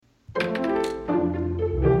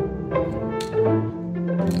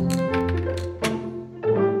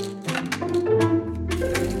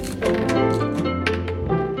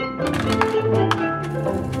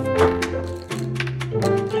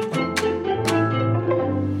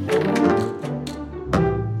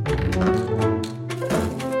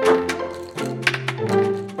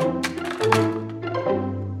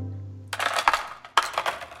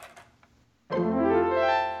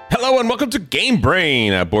to Game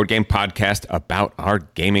Brain, a board game podcast about our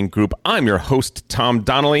gaming group. I'm your host, Tom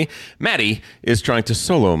Donnelly. Maddie is trying to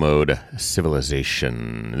solo mode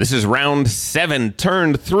Civilization. This is round 7,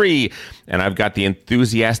 turn 3, and I've got the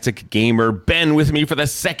enthusiastic gamer Ben with me for the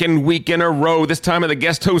second week in a row, this time in the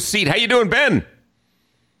guest host seat. How you doing, Ben?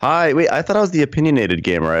 Hi, wait, I thought I was the opinionated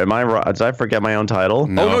gamer. Am I wrong? Did I forget my own title?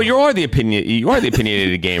 No. Oh, no, you are the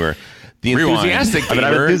opinionated gamer. The enthusiastic gamer.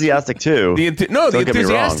 I'm enthusiastic too. The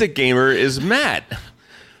enthusiastic gamer is Matt.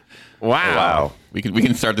 Wow. We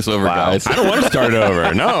can start this over, guys. I don't want to start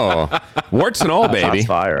over. No. Warts and all, baby. Shots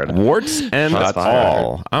fired. Warts and Shots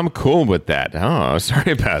all. fired. I'm cool with that. Oh,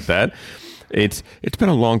 sorry about that. It's been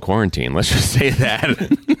a long quarantine. Let's just say that.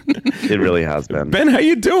 It really has been. Ben, how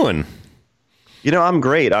you doing? You know, I'm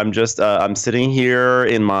great. I'm just I'm sitting here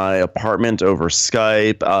in my apartment over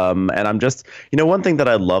Skype, and I'm just, one thing that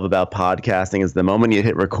I love about podcasting is the moment you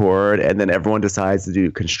hit record and then everyone decides to do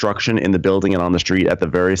construction in the building and on the street at the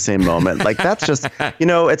very same moment. Like, that's just,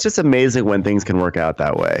 it's just amazing when things can work out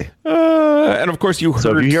that way. And of course you heard.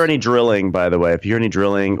 So if you hear any drilling, by the way, if you hear any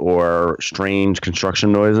drilling or strange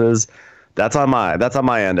construction noises, that's on my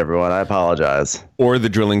end, everyone. I apologize. Or the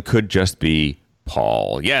drilling could just be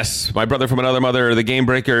Paul. Yes, my brother from another mother, the Game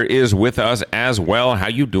Breaker, is with us as well. How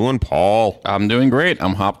you doing, Paul? I'm doing great.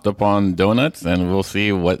 I'm hopped up on donuts, and we'll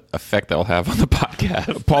see what effect that'll have on the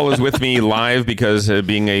podcast. Paul is with me live because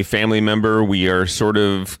being a family member, we are sort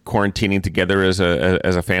of quarantining together as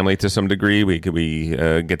a family to some degree. We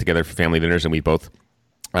get together for family dinners, and we both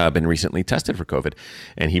been recently tested for COVID.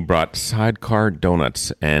 And he brought Sidecar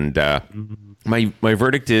donuts, and My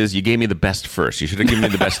verdict is you gave me the best first. You should have given me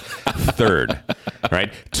the best third,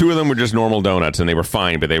 right? 2 of them were just normal donuts, and they were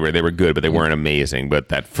fine, but they were good, but they weren't amazing. But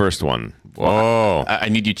that first one, whoa! I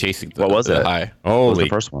need you chasing. What was it? High. Holy what was the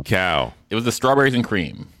first one? Cow! It was the strawberries and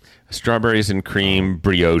cream. Strawberries and cream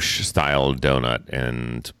brioche style donut,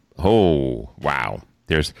 and oh wow!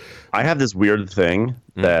 I have this weird thing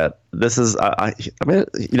that this is. I mean,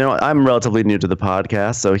 I'm relatively new to the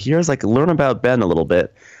podcast, so here's learn about Ben a little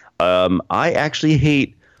bit. I actually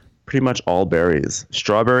hate pretty much all berries.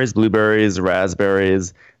 Strawberries, blueberries,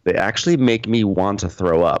 raspberries. They actually make me want to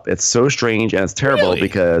throw up. It's so strange and it's terrible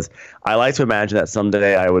because I like to imagine that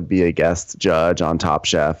someday I would be a guest judge on Top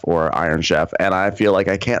Chef or Iron Chef, and I feel like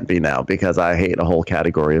I can't be now because I hate a whole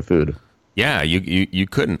category of food. Yeah, you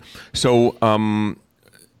couldn't. So,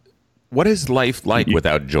 what is life like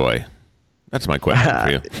without joy? That's my question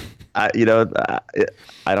for you. I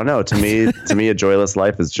don't know. To me, a joyless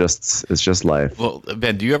life is just life. Well,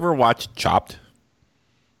 Ben, do you ever watch Chopped?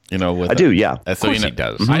 I do. Yeah, of course he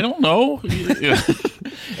does. I don't know.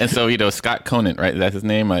 And so Scott Conant, right? That's his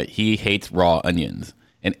name. He hates raw onions,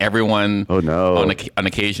 and everyone, on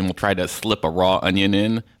occasion will try to slip a raw onion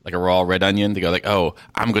in, like a raw red onion, to go like, oh,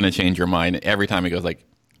 I'm going to change your mind. And every time he goes like,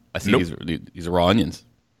 I see these are raw onions.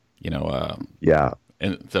 Yeah.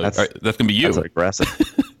 And so that's going to be you. That's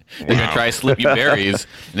aggressive. They're going to try to slip you berries,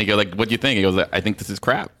 and they go like, what do you think? He goes, I think this is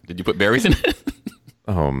crap. Did you put berries in it?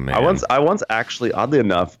 Oh, man. I once actually, oddly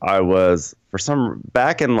enough, I was,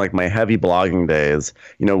 back in my heavy blogging days,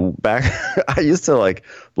 I used to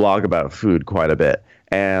blog about food quite a bit.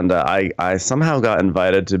 And I somehow got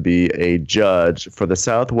invited to be a judge for the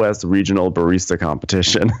Southwest Regional Barista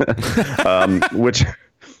Competition, which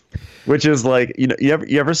is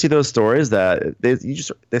you ever see those stories that they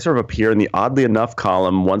sort of appear in the oddly enough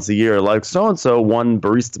column once a year, like so and so won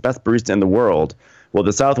best barista in the world. Well,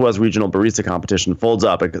 the Southwest Regional Barista Competition folds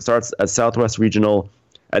up. It starts as Southwest Regional,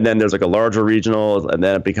 and then there's a larger regional, and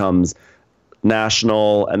then it becomes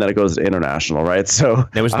national, and then it goes to international, right? So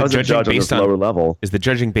I was a judge on this lower level. Is the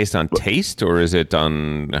judging based on taste, or is it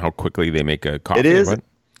on how quickly they make a coffee? It is.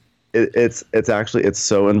 It's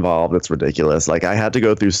so involved. It's ridiculous. I had to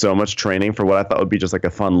go through so much training for what I thought would be just a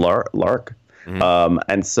fun lark. Mm-hmm.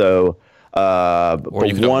 And so, but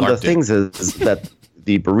one of the things is that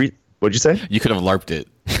the barista. What'd you say? You could have LARPed it.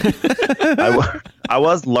 I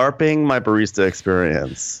was LARPing my barista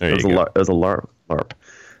experience. It was a LARP.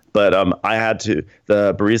 But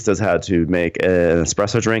the baristas had to make an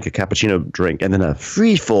espresso drink, a cappuccino drink, and then a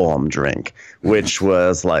free-form drink, which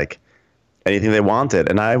was anything they wanted.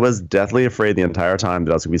 And I was deathly afraid the entire time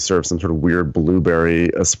that I was going to be served some sort of weird blueberry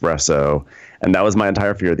espresso. And that was my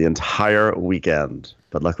entire fear the entire weekend.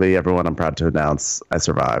 But luckily, everyone, I'm proud to announce I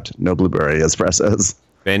survived. No blueberry espressos.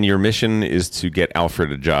 Ben, your mission is to get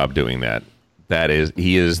Alfred a job doing that.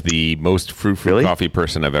 He is the most fruitful coffee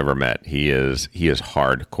person I've ever met. He is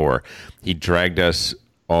hardcore. He dragged us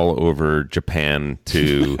all over Japan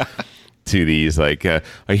to these I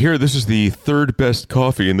hear this is the third best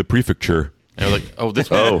coffee in the prefecture. They're like,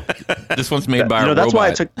 this one's made by a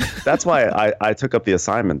robot. That's why I took up the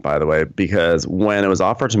assignment, by the way, because when it was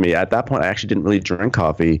offered to me, at that point, I actually didn't really drink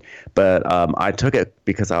coffee, but I took it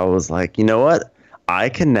because I was like, you know what? I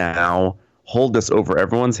can now hold this over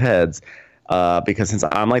everyone's heads because since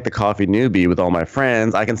I'm like the coffee newbie with all my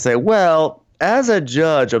friends, I can say, well, as a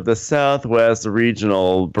judge of the Southwest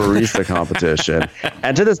Regional Barista Competition,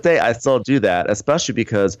 and to this day, I still do that, especially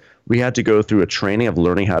because we had to go through a training of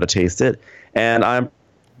learning how to taste it. And I'm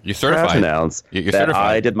certified. Proud to announce You're that certified.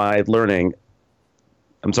 I did my learning.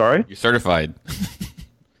 I'm sorry? You're certified.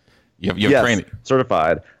 you have yes, training.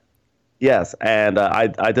 Certified. Yes, and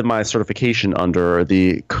I did my certification under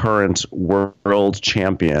the current world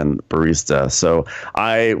champion barista. So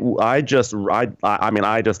I just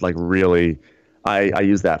like really I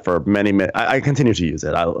use that for many. I continue to use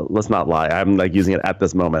it. Let's not lie. I'm like using it at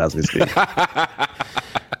this moment as we speak.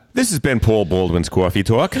 This has been Paul Baldwin's Coffee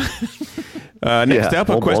Talk. Next up,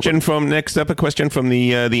 a question from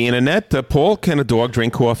the internet. Paul, can a dog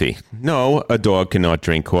drink coffee? No, a dog cannot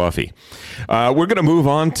drink coffee. We're going to move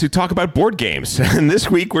on to talk about board games. And this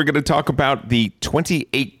week, we're going to talk about the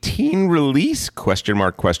 2018 release,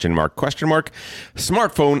 Smartphone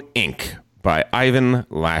Inc. by Ivan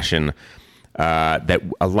Lashin, that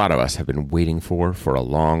a lot of us have been waiting for a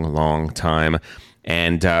long, long time.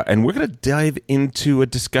 And we're going to dive into a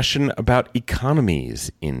discussion about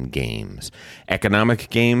economies in games,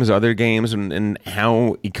 economic games, other games, and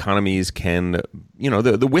how economies can,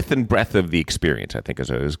 the width and breadth of the experience, I think,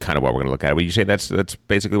 is kind of what we're going to look at. Would you say that's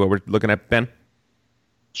basically what we're looking at, Ben?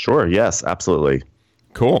 Sure. Yes, absolutely.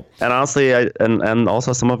 Cool. And honestly, and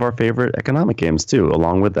also some of our favorite economic games, too,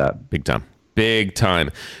 along with that. Big time. Big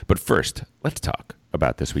time. But first, let's talk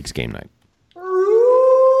about this week's game night.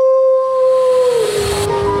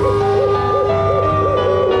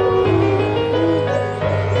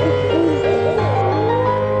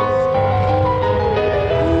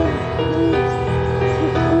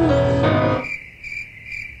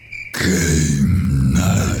 Game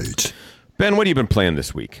night. Ben, what have you been playing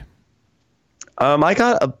this week? I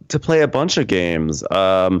got to play a bunch of games.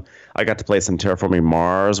 I got to play some Terraforming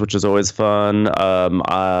Mars, which is always fun.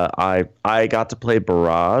 I got to play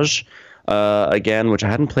Barrage again, which I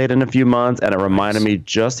hadn't played in a few months, and it reminded me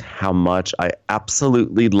just how much I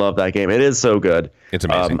absolutely love that game. It is so good. It's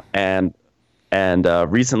amazing. And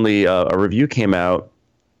recently a review came out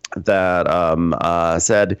that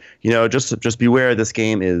said, just beware, this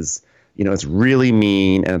game is, it's really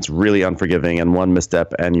mean and it's really unforgiving, and one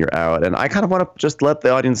misstep and you're out. And I kind of want to just let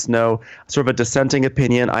the audience know sort of a dissenting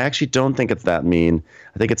opinion. I actually don't think it's that mean.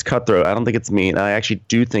 I think it's cutthroat. I don't think it's mean. I actually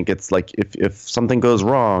do think it's like if something goes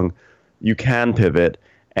wrong, you can pivot.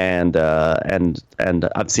 And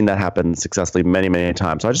I've seen that happen successfully many, many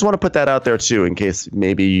times. So I just want to put that out there too, in case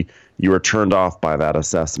maybe you were turned off by that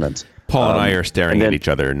assessment. Paul and I are staring at each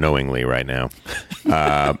other knowingly right now.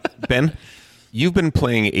 Ben, you've been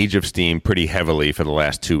playing Age of Steam pretty heavily for the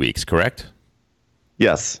last 2 weeks, correct?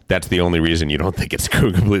 Yes. That's the only reason you don't think it's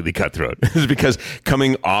completely cutthroat. Is because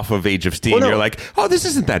coming off of Age of Steam, you're like, oh, this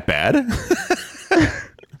isn't that bad.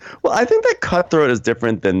 Well, I think that cutthroat is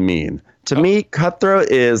different than mean. To me, cutthroat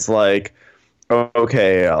is like,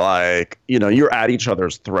 okay, like, you're at each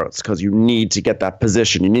other's throats because you need to get that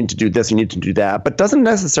position. You need to do this, you need to do that. But doesn't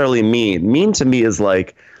necessarily mean. Mean to me is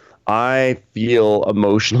like, I feel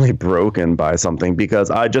emotionally broken by something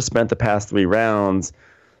because I just spent the past 3 rounds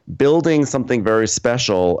building something very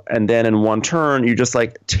special, and then in one turn, you just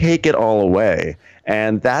like take it all away.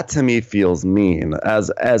 And that to me feels mean,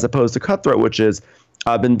 as opposed to cutthroat, which is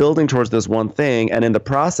I've been building towards this one thing, and in the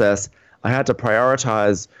process, I had to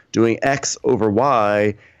prioritize doing X over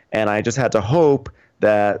Y, and I just had to hope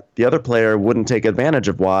that the other player wouldn't take advantage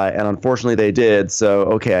of Y, and unfortunately they did. So,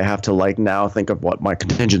 okay, I have to now think of what my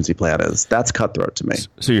contingency plan is. That's cutthroat to me.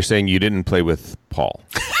 So you're saying you didn't play with Paul?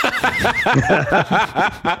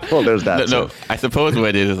 Well, there's that. No, I suppose what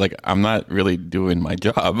it is like I'm not really doing my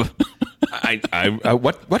job.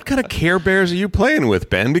 What kind of Care Bears are you playing with,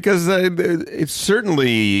 Ben? Because it's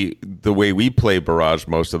certainly the way we play Barrage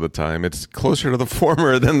most of the time. It's closer to the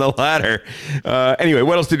former than the latter. Anyway,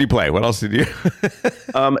 what else did you play? What else did you?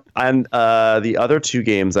 And the other 2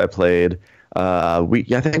 games I played, I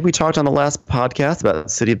think we talked on the last podcast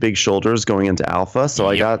about City of Big Shoulders going into alpha.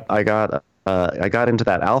 So yep. I got into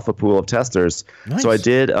that alpha pool of testers. Nice. So I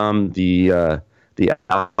did the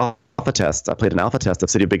alpha test. I played an alpha test of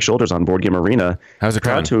City of Big Shoulders on Board Game Arena. How's it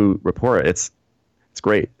proud to report it's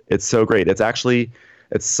great. It's so great. It's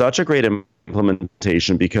such a great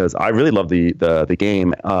implementation because I really love the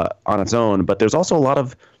game on its own, but there's also a lot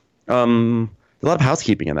of a lot of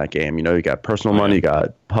housekeeping in that game. You know, you got personal money, you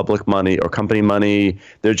got public money or company money.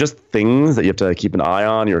 They're just things that you have to keep an eye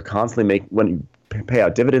on. You're constantly when you pay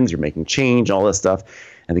out dividends, you're making change, all this stuff.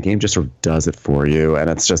 And the game just sort of does it for you. And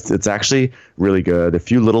it's actually really good. A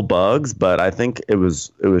few little bugs, but I think it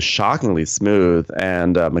was shockingly smooth.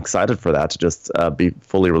 And I'm excited for that to just be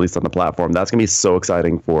fully released on the platform. That's going to be so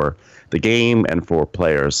exciting for the game and for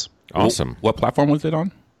players. Awesome. What platform was it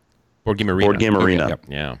on? Board Game Arena. Board Game Arena. Okay,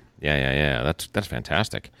 yep. Yeah. That's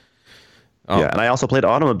fantastic. Oh. Yeah, and I also played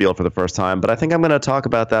Automobile for the first time, but I think I'm going to talk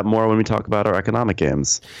about that more when we talk about our economic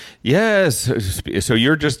games. Yes. So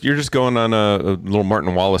you're just going on a little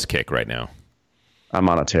Martin Wallace kick right now. I'm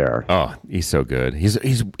on a tear. Oh, he's so good. He's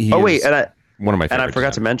wait, and one of my favorites. And I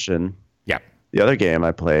forgot to mention. Yeah. The other game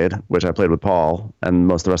I played, which I played with Paul and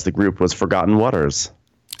most of the rest of the group, was Forgotten Waters.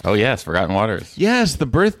 Oh, yes, Forgotten Waters. Yes, the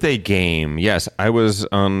birthday game. Yes, I was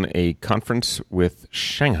on a conference with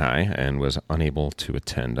Shanghai and was unable to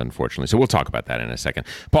attend, unfortunately. So we'll talk about that in a second.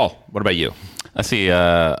 Paul, what about you? I see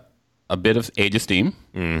a bit of Age of Steam,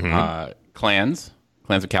 Clans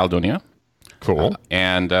of Caledonia. Cool.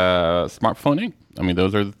 And Smartphone Inc. I mean,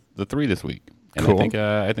 those are the three this week. And cool.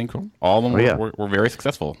 I think all of them were very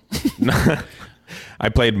successful. I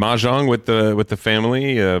played Mahjong with the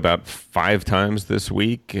family about 5 times this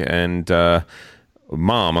week, and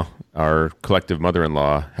Mom, our collective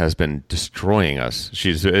mother-in-law, has been destroying us.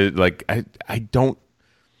 She's like, I don't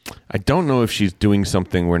know if she's doing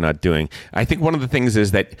something we're not doing. I think one of the things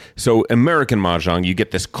is that, so American Mahjong, you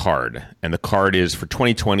get this card, and the card is for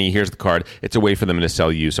 2020. Here's the card. It's a way for them to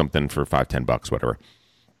sell you something for $5-10, whatever.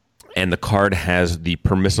 And the card has the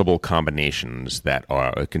permissible combinations that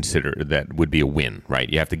are considered that would be a win, right?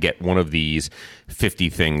 You have to get one of these 50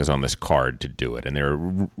 things on this card to do it, and they're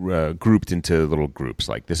grouped into little groups.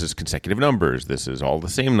 Like this is consecutive numbers, this is all the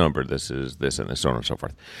same number, this is this, and so on and so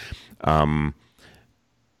forth.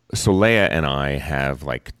 So Leia and I have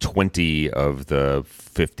like 20 of the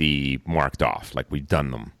 50 marked off, like we've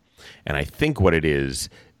done them, and I think what it is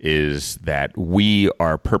that we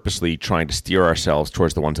are purposely trying to steer ourselves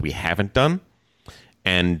towards the ones that we haven't done.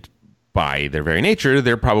 And by their very nature,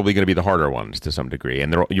 they're probably going to be the harder ones to some degree.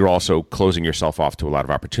 And you're also closing yourself off to a lot of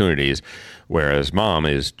opportunities, whereas Mom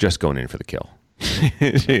is just going in for the kill.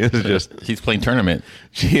 She's playing tournament.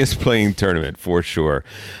 She is playing tournament for sure.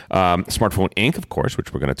 Smartphone Inc., of course,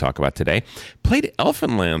 which we're going to talk about today. Played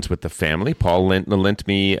Elfenlands with the family. Paul lent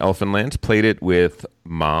me Elfenlands. Played it with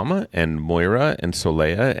Mom and Moira and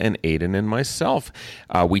Solea and Aiden and myself.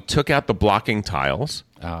 We took out the blocking tiles.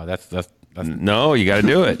 That's No, you got to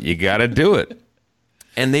do it. You got to do it.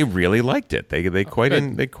 And they really liked it. They quite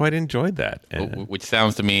enjoyed that. Which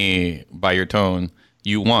sounds to me, by your tone,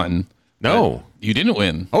 you won. No, you didn't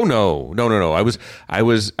win. Oh no! I was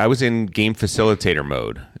in game facilitator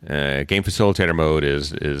mode. Game facilitator mode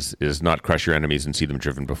is not crush your enemies and see them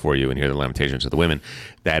driven before you and hear the lamentations of the women.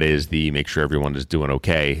 That is the make sure everyone is doing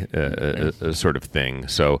okay sort of thing.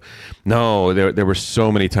 So no, there were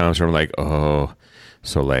so many times where I'm like, oh,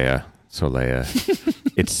 Solea,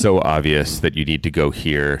 it's so obvious that you need to go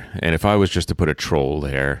here. And if I was just to put a troll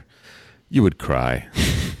there, you would cry.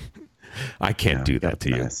 I can't do that to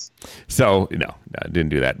you. So, no, I didn't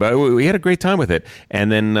do that. But we had a great time with it.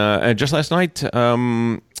 And then just last night,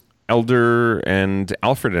 Elder and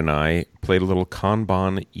Alfred and I played a little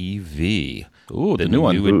Kanban EV. Ooh, the new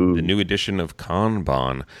one. The new edition of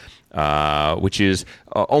Kanban, which is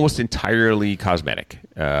almost entirely cosmetic,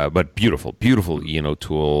 but beautiful Ian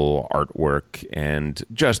O'Toole artwork, and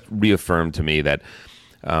just reaffirmed to me that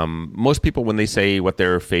most people, when they say what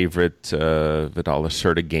their favorite Vidal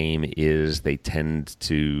Lacerda game is, they tend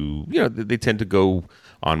to go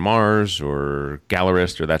on Mars or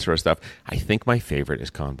Gallerist or that sort of stuff. I think my favorite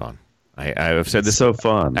is Kanban. I've said this. It's so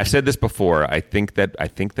fun. I've said this before. I think that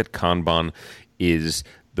Kanban is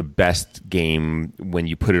the best game when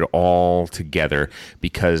you put it all together,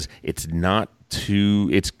 because it's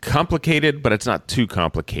complicated, but it's not too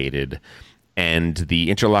complicated. And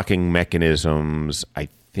the interlocking mechanisms, I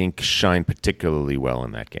think, shine particularly well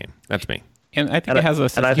in that game. That's me. And I think it has a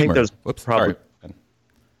sense of humor. I think there's probably...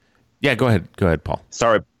 Yeah, go ahead, Paul.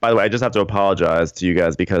 Sorry. By the way, I just have to apologize to you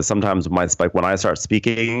guys because sometimes when I start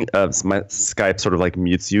speaking, my Skype sort of like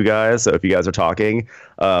mutes you guys. So if you guys are talking,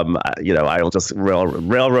 I'll just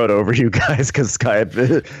railroad over you guys because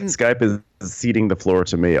Skype is ceding the floor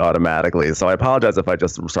to me automatically. So I apologize if I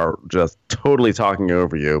just start just totally talking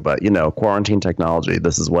over you. But quarantine technology,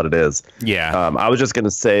 this is what it is. Yeah. I was just going to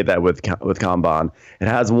say that with Kanban, it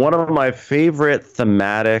has one of my favorite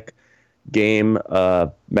thematic game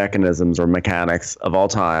mechanisms or mechanics of all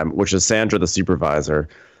time, which is Sandra the Supervisor,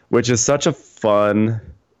 which is such a fun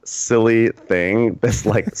silly thing, this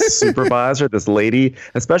like supervisor, this lady,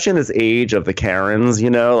 especially in this age of the Karens,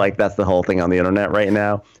 like that's the whole thing on the internet right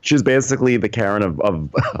now. She's basically the Karen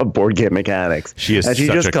of board game mechanics. She is, and she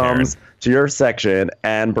such just a comes Karen. to your section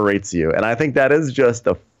and berates you. And I think that is just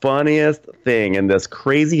the funniest thing in this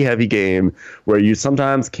crazy heavy game where you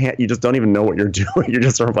sometimes you just don't even know what you're doing. You're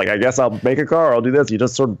just sort of like, I guess I'll make a car, I'll do this. You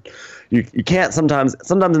just sort of, you can't sometimes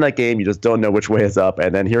in that game, you just don't know which way is up.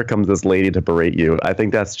 And then here comes this lady to berate you. I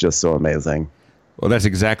think that's just so amazing. Well, that's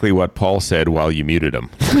exactly what Paul said while you muted him.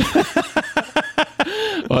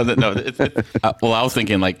 Well, no, well, I was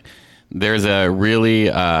thinking like there's a really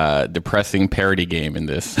depressing parody game in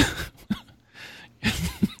this.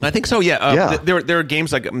 I think so. Yeah. Yeah. There are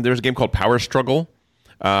games like there's a game called Power Struggle,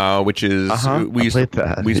 which is we used to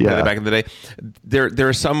play that back in the day. There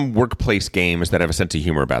are some workplace games that have a sense of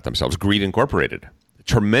humor about themselves. Greed Incorporated,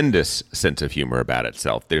 tremendous sense of humor about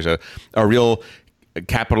itself. There's a real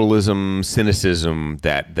capitalism cynicism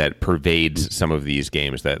that pervades some of these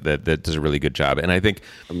games that does a really good job. And I think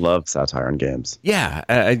I love satire in games.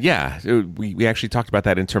 Yeah. We actually talked about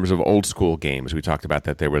that in terms of old school games. We talked about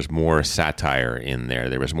that there was more satire in there.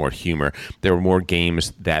 There was more humor. There were more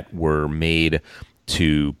games that were made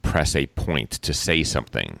to press a point, to say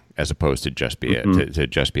something, as opposed to just be to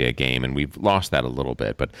just be a game. And we've lost that a little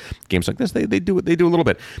bit. But games like this, they do a little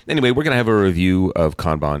bit. Anyway, we're going to have a review of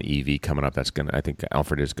Kanban EV coming up. I think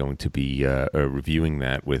Alfred is going to be reviewing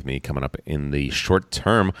that with me coming up in the short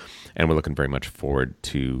term, and we're looking very much forward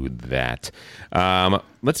to that.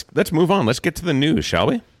 Let's move on. Let's get to the news, shall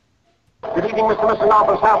we? Good evening, Mr. and Mrs. North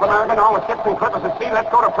and South America, and all the ships and clippers at sea. Let's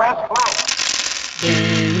go to press. Flag.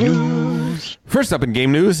 First up in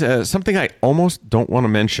game news, something I almost don't want to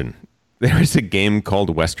mention. There is a game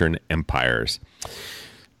called Western Empires.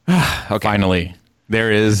 Okay. Finally.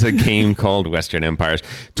 There is a game called Western Empires.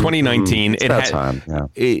 2019.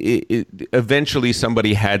 It eventually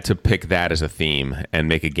somebody had to pick that as a theme and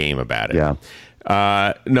make a game about it. Yeah.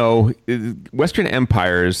 No, Western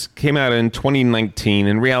Empires came out in 2019.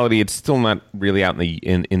 In reality, it's still not really out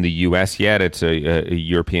in the U.S. yet. It's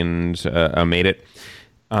Europeans made it.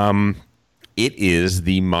 It is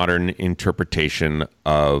the modern interpretation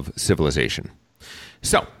of Civilization.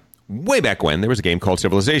 So, way back when, there was a game called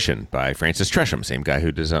Civilization by Francis Tresham, same guy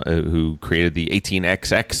who created the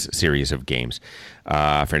 18XX series of games.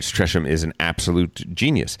 Francis Tresham is an absolute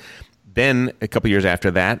genius. Then, a couple years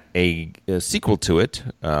after that, a sequel to it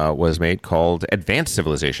was made called Advanced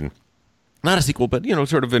Civilization. Not a sequel, but,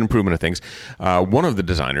 sort of an improvement of things. One of the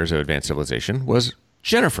designers of Advanced Civilization was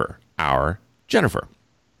Jennifer, our Jennifer.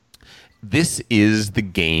 This is the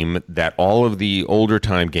game that all of the older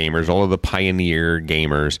time gamers, all of the pioneer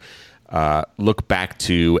gamers, look back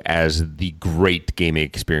to as the great gaming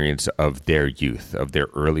experience of their youth, of their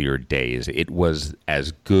earlier days. It was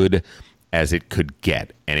as good as it could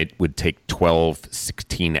get, and it would take 12,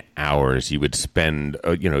 16 hours. You would spend,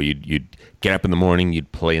 you'd get up in the morning,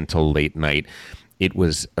 you'd play until late night. It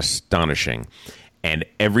was astonishing. And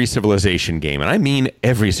every Civilization game, and I mean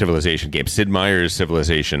every Civilization game, Sid Meier's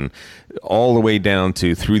Civilization, all the way down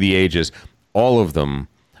to Through the Ages, all of them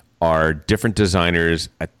are different designers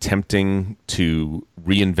attempting to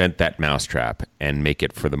reinvent that mousetrap and make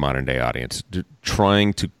it for the modern day audience,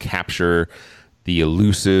 trying to capture the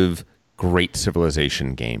elusive, great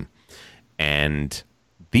Civilization game. And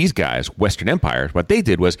these guys, Western Empire, what they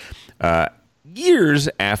did was years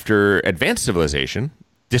after Advanced Civilization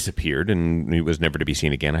disappeared and it was never to be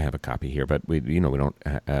seen again. I have a copy here, but we don't,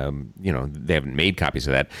 they haven't made copies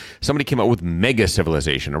of that. Somebody came out with Mega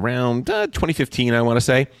Civilization around 2015, I want to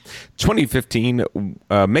say. 2015,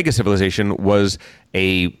 Mega Civilization was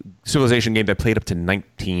a Civilization game that played up to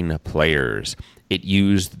 19 players. It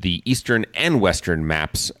used the Eastern and Western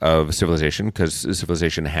maps of Civilization because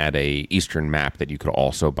Civilization had a Eastern map that you could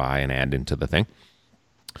also buy and add into the thing.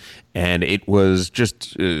 And it was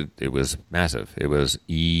just, it was massive. It was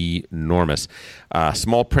enormous.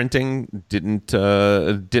 Small printing didn't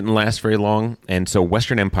last very long. And so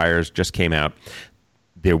Western Empires just came out.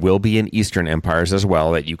 There will be an Eastern Empires as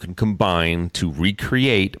well that you can combine to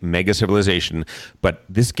recreate Mega Civilization. But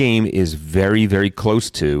this game is very, very close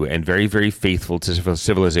to and very, very faithful to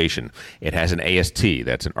Civilization. It has an AST.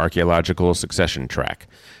 That's an archaeological succession track.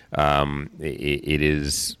 It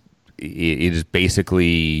is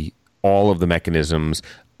basically all of the mechanisms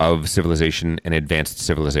of Civilization and Advanced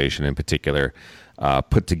Civilization in particular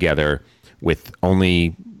put together with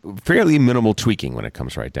only fairly minimal tweaking when it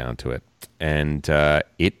comes right down to it. And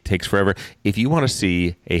it takes forever. If you want to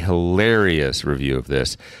see a hilarious review of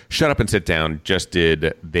this, Shut Up and Sit Down just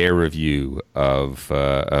did their review of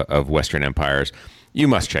Western Empires. You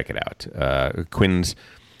must check it out. Quinn's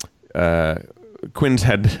Quinn's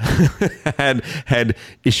had had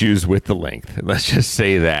issues with the length. Let's just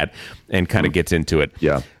say that, and kind of gets into it.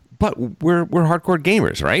 Yeah. But we're hardcore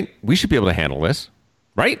gamers, right? We should be able to handle this,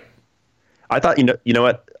 right? I thought, you know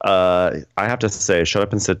what? I have to say, Shut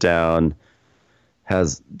Up and Sit Down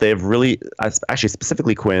they've really, actually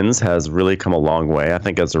specifically Quinn's has really come a long way. I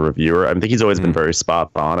think as a reviewer, I think he's always been very spot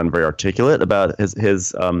on and very articulate about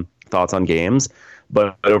his thoughts on games.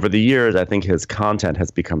 But over the years, I think his content has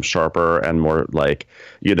become sharper and more like,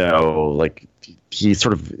 like he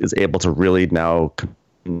sort of is able to really now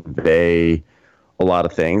convey a lot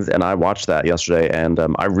of things. And I watched that yesterday, and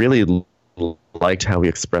I really liked how he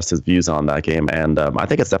expressed his views on that game. And I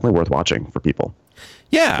think it's definitely worth watching for people.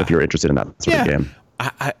 Yeah. If you're interested in that sort of game.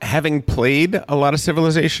 Having played a lot of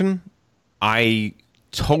Civilization, I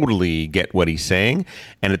totally get what he's saying.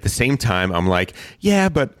 And at the same time, I'm like, yeah,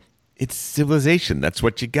 but it's Civilization. That's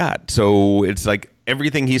what you got. So it's like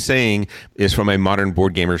everything he's saying is from a modern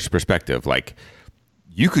board gamer's perspective. Like,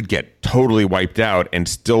 you could get totally wiped out and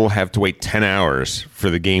still have to wait 10 hours for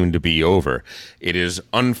the game to be over. It is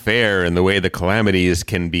unfair in the way the calamities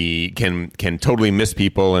can totally miss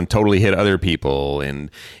people and totally hit other people.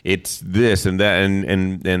 And it's this and that.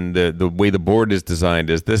 And the way the board is designed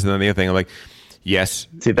is this and then the other thing. I'm like, yes.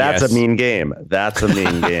 See, that's a mean game. That's a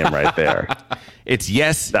mean game right there. It's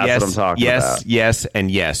yes, that's yes, what I'm talking about. yes,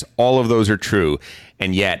 and yes. All of those are true.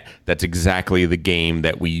 And yet, that's exactly the game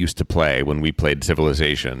that we used to play when we played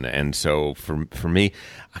Civilization. And so, for me,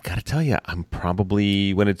 I got to tell you, I'm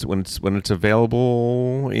probably when it's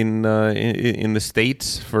available in the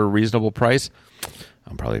States for a reasonable price,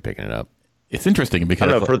 I'm probably picking it up. It's interesting because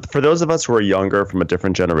I don't know, for those of us who are younger from a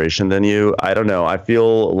different generation than you, I don't know. I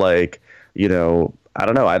feel like, I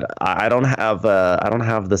don't know. I don't have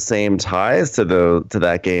the same ties to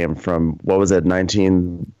that game from, what was it,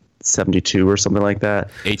 1972 or something like that.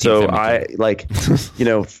 So I like,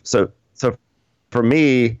 so for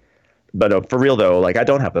me, but no, for real though, like I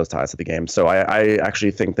don't have those ties to the game. So I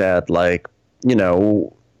actually think that, like,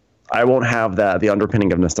 I won't have the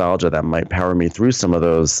underpinning of nostalgia that might power me through some of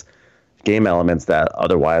those game elements that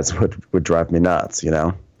otherwise would drive me nuts,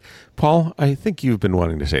 Paul, I think you've been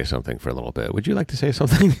wanting to say something for a little bit. Would you like to say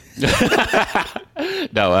something?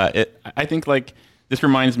 No, I think like this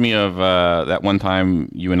reminds me of that one time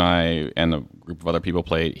you and I and a group of other people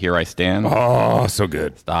played Here I Stand. Oh, so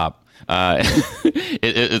good. Stop.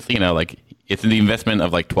 It's like it's the investment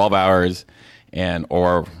of like 12 hours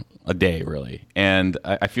or a day really, and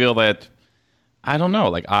I feel that. I don't know.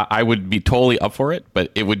 Like I would be totally up for it,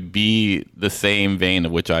 but it would be the same vein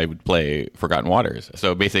of which I would play Forgotten Waters.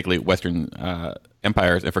 So basically, Western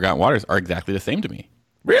Empires and Forgotten Waters are exactly the same to me.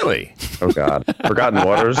 Really? Oh God, Forgotten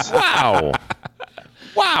Waters.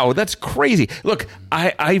 Wow, that's crazy. Look,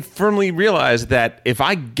 I firmly realize that if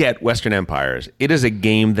I get Western Empires, it is a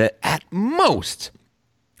game that at most,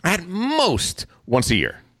 once a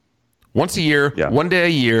year, yeah. 1 day a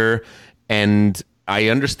year, and I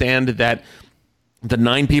understand that. The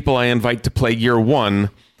 9 people I invite to play year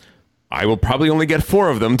 1, I will probably only get 4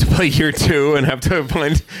 of them to play year 2 and have to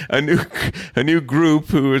find a new group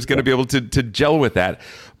who is going to be able to gel with that.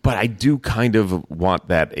 But I do kind of want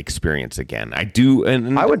that experience again. I do,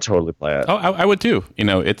 and I would totally play it. Oh, I would too.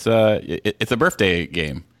 It's a birthday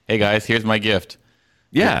game. Hey guys, here's my gift.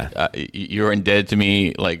 Yeah, you're indebted to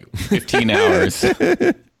me like 15 hours.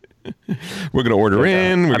 We're going to order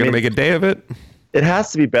in. We're going to make a day of it. It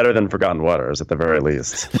has to be better than Forgotten Waters at the very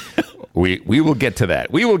least. We will get to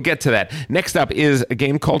that. Next up is a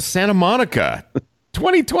game called Santa Monica.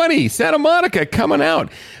 2020, Santa Monica coming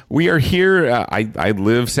out. We are here. I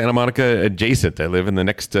live Santa Monica adjacent. I live in the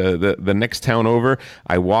next town over.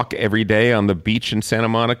 I walk every day on the beach in Santa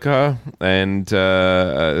Monica, and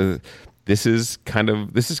this is kind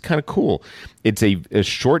of cool. It's a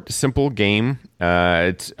short, simple game.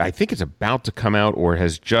 I think it's about to come out or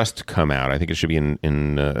has just come out. I think it should be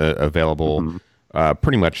available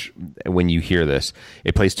pretty much when you hear this.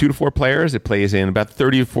 It plays 2 to 4 players. It plays in about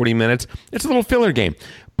 30 to 40 minutes. It's a little filler game,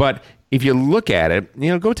 but if you look at it,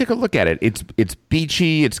 go take a look at it. It's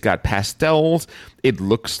beachy. It's got pastels. It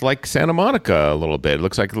looks like Santa Monica a little bit. It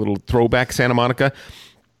looks like a little throwback Santa Monica.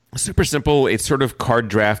 Super simple. It's sort of card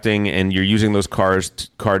drafting, and you're using those cards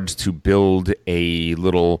to build a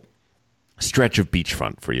little stretch of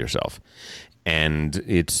beachfront for yourself. And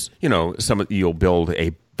it's, you'll build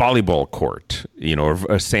a volleyball court, or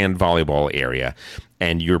a sand volleyball area,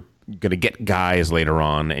 and you're going to get guys later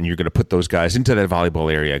on, and you're going to put those guys into that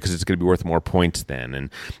volleyball area because it's going to be worth more points then. And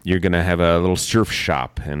you're going to have a little surf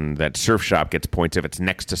shop, and that surf shop gets points if it's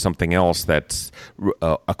next to something else that's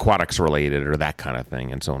aquatics related or that kind of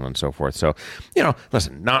thing, and so on and so forth. So,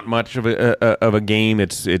 listen, not much of a game.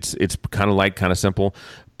 It's kind of light, kind of simple,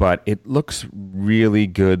 but it looks really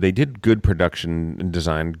good. They did good production and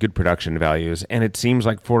design, good production values, and it seems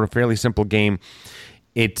like for a fairly simple game,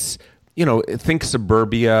 it's, think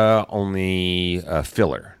Suburbia, only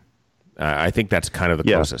filler. I think that's kind of the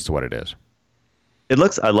closest to what it is.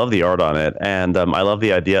 I love the art on it, and I love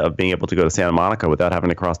the idea of being able to go to Santa Monica without having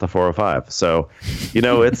to cross the 405. So,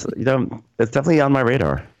 it's definitely on my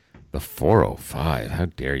radar. The 405, how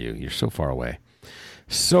dare you? You're so far away.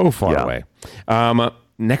 So far away.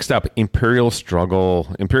 Next up, Imperial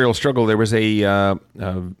Struggle. Imperial Struggle, there was a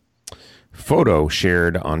photo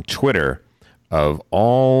shared on Twitter of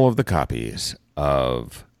all of the copies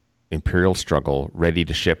of Imperial Struggle ready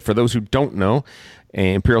to ship. For those who don't know,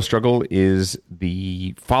 Imperial Struggle is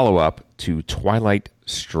the follow-up to Twilight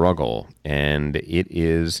Struggle, and it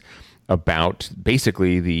is about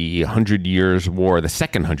basically the 100 Years' War, the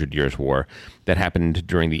second 100 Years' War that happened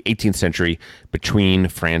during the 18th century between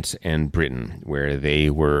France and Britain, where they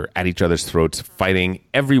were at each other's throats, fighting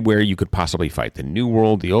everywhere you could possibly fight. The New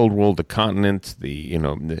World, the Old World, the continent, the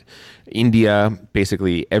India,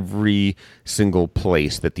 basically every single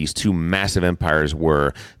place that these two massive empires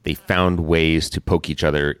were, they found ways to poke each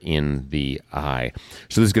other in the eye.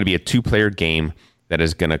 So this is going to be a 2-player game that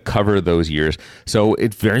is going to cover those years. So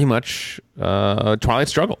it's very much Twilight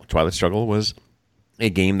Struggle. Twilight Struggle was a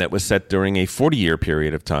game that was set during a 40-year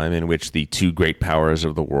period of time in which the two great powers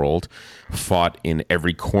of the world fought in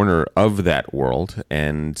every corner of that world,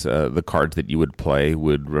 and the cards that you would play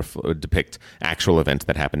would depict actual events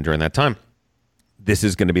that happened during that time. This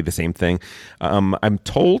is going to be the same thing. I'm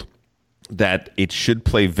told that it should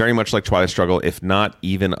play very much like Twilight Struggle, if not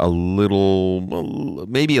even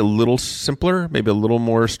maybe a little simpler, maybe a little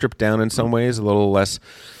more stripped down in some ways, a little less.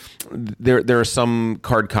 There are some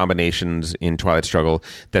card combinations in Twilight Struggle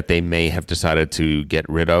that they may have decided to get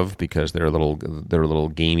rid of because they're a little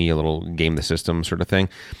gamey, a little game the system sort of thing.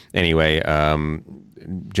 Anyway,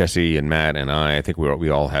 Jesse and Matt and I think we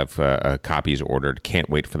all have copies ordered. Can't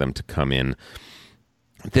wait for them to come in.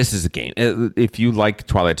 This is a game. If you like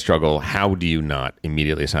Twilight Struggle, how do you not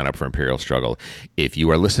immediately sign up for Imperial Struggle? If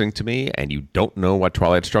you are listening to me and you don't know what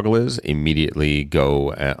Twilight Struggle is, immediately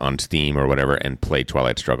go on Steam or whatever and play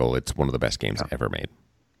Twilight Struggle. It's one of the best games ever made.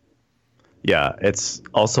 Yeah, it's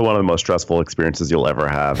also one of the most stressful experiences you'll ever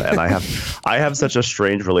have, and I have such a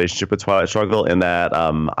strange relationship with Twilight Struggle in that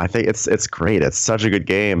I think it's great. It's such a good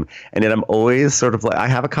game, and yet I'm always sort of like, I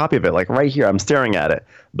have a copy of it like right here. I'm staring at it,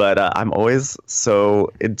 but I'm always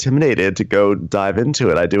so intimidated to go dive into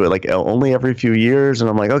it. I do it like only every few years, and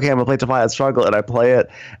I'm like, okay, I'm gonna play Twilight Struggle, and I play it,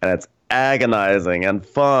 and it's agonizing and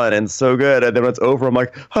fun and so good, and then when it's over, I'm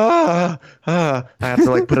like, I have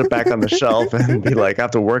to like put it back on the shelf and be like, I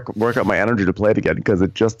have to work up my energy to play it again because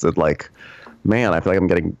it like, man, I feel like I'm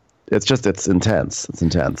getting. It's intense. It's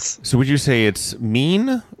intense. So would you say it's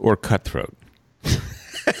mean or cutthroat?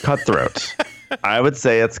 Cutthroat. I would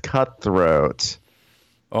say it's cutthroat.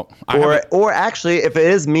 Oh, or actually, if it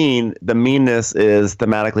is mean, the meanness is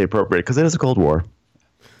thematically appropriate because it is a Cold War.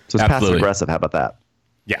 So it's passive aggressive. How about that?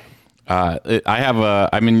 Yeah.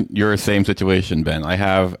 I'm in your same situation, Ben. I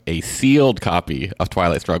have a sealed copy of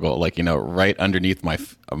Twilight Struggle, right underneath my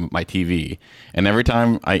TV. And every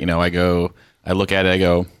time I look at it, I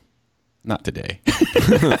go, not today.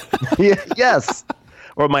 Yes.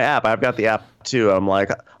 Or my app. I've got the app too. I'm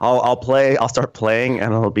like, I'll start playing,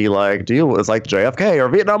 and it'll be like, it's like JFK or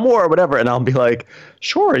Vietnam War or whatever, and I'll be like,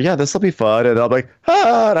 sure, yeah, this will be fun, and I'll be like,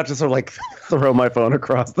 and I just sort of like throw my phone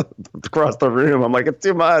across the room. I'm like, it's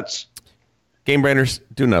too much. Game branders,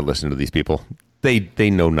 do not listen to these people. They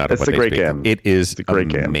know not what they speak. It's a great game. It is a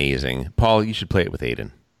great amazing game. Paul, you should play it with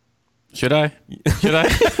Aiden. Should I?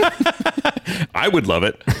 I would love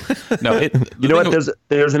it. No, you know what?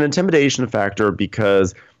 There's an intimidation factor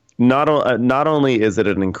because not only is it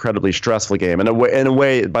an incredibly stressful game, in a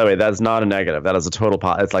way, by the way, that's not a negative. That is a total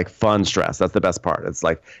it's like fun stress. That's the best part. It's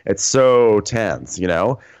like it's so tense,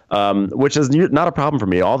 which is not a problem for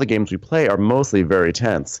me. All the games we play are mostly very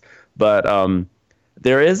tense, but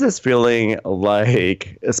there is this feeling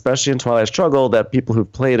like, especially in Twilight Struggle, that people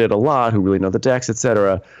who've played it a lot, who really know the decks,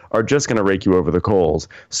 etc., are just going to rake you over the coals.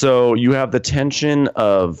 So you have the tension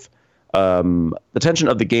of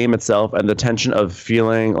the game itself, and the tension of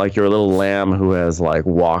feeling like you're a little lamb who has like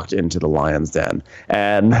walked into the lion's den,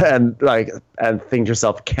 and think to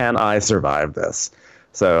yourself, can I survive this?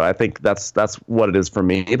 So I think that's what it is for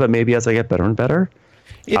me. But maybe as I get better and better,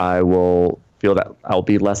 I will feel that I'll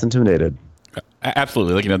be less intimidated.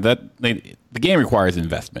 Absolutely. Like, you know, the game requires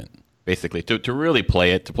investment, basically, to really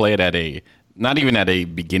play it, at a, not even at a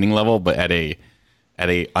beginning level, but at a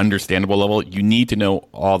understandable level. You need to know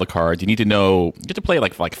all the cards. You have to play it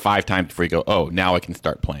like 5 times before you go, oh, now I can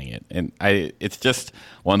start playing it. And it's just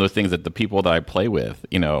one of those things that the people that I play with,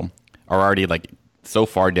 you know, are already like so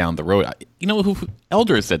far down the road. You know,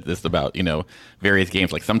 Elder said this about, you know, various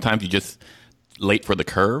games. Like sometimes you just late for the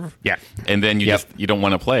curve. Yeah. And then you don't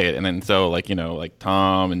want to play it. And then so like, you know, like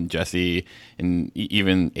Tom and Jesse and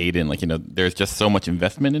even Aiden, like, you know, there's just so much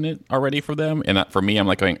investment in it already for them. And for me, I'm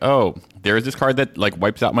like going, oh, there's this card that like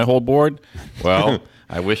wipes out my whole board. Well,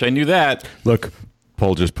 I wish I knew that. Look,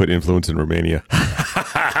 Paul just put influence in Romania.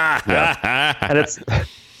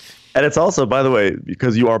 And it's also, by the way,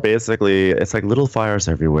 because you are basically, it's like little fires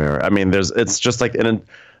everywhere. I mean, it's just like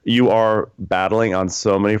you are battling on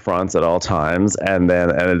so many fronts at all times, and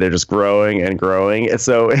they're just growing and growing.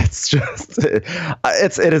 So it's just, it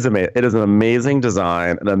is amazing. It is an amazing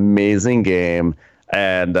design, an amazing game,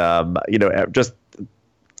 and you know, just.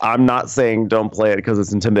 I'm not saying don't play it because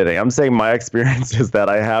it's intimidating. I'm saying my experience is that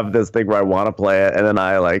I have this thing where I want to play it, and then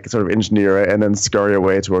I like sort of engineer it and then scurry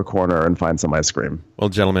away to a corner and find some ice cream. Well,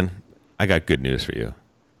 gentlemen, I got good news for you,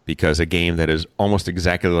 because a game that is almost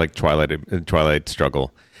exactly like Twilight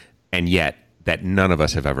Struggle, and yet that none of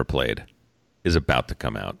us have ever played, is about to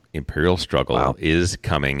come out. Imperial Struggle is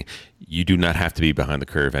coming. You do not have to be behind the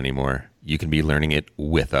curve anymore. You can be learning it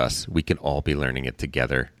with us. We can all be learning it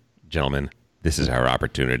together. Gentlemen, this is our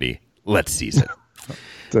opportunity. Let's seize it.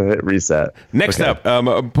 To hit reset. Next up,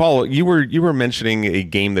 Paul, you were mentioning a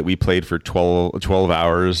game that we played for 12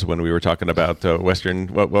 hours when we were talking about Western.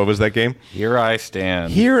 What was that game? Here I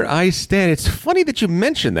Stand. Here I Stand. It's funny that you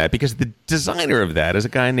mentioned that, because the designer of that is a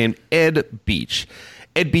guy named Ed Beach.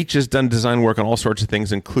 Ed Beach has done design work on all sorts of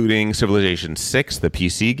things, including Civilization 6, the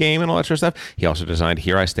PC game, and all that sort of stuff. He also designed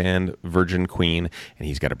Here I Stand, Virgin Queen, and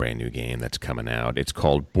he's got a brand new game that's coming out. It's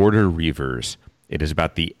called Border Reivers. It is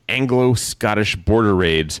about the Anglo-Scottish border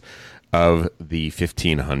raids of the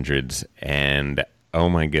 1500s, and oh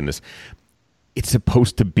my goodness, it's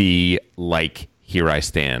supposed to be like Here I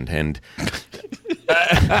Stand. And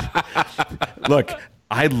look,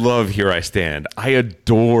 I love Here I Stand. I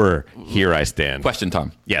adore Here I Stand. Question,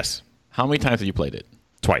 Tom. Yes. How many times have you played it?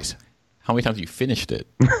 Twice. How many times have you finished it?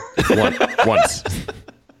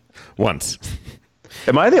 Once.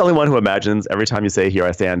 Am I the only one who imagines every time you say Here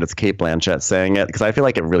I Stand, it's Cate Blanchett saying it? Because I feel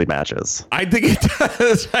like it really matches. I think it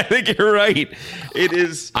does. I think you're right. It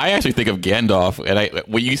is. I actually think of Gandalf, and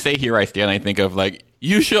when you say Here I Stand, I think of like,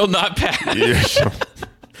 you shall not pass.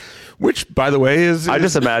 Which, by the way, is... I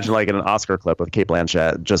just imagine like in an Oscar clip with Cate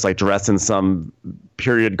Blanchett, just like dressed in some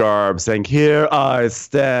period garb saying, Here I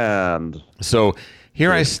Stand. So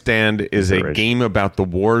Here I Stand is a game about the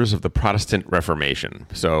wars of the Protestant Reformation.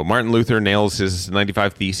 So Martin Luther nails his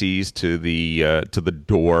 95 Theses to the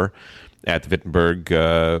door at the Wittenberg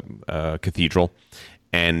Cathedral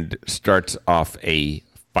and starts off a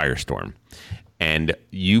firestorm. And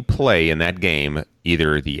you play in that game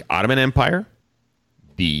either the Ottoman Empire,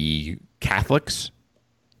 the Catholics,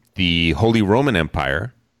 the Holy Roman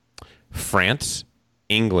Empire, France,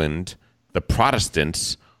 England, the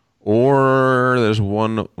Protestants, or there's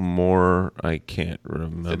one more I can't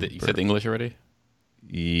remember. You said English already?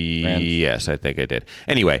 Yes, I think I did.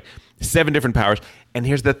 Anyway, 7 different powers. And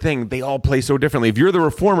here's the thing. They all play so differently. If you're the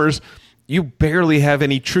Reformers, you barely have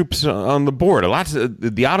any troops on the board.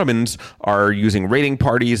 The Ottomans are using raiding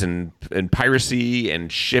parties and piracy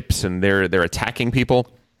and ships, and they're attacking people.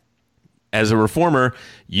 As a reformer,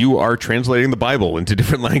 you are translating the Bible into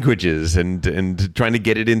different languages and trying to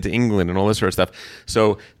get it into England and all this sort of stuff.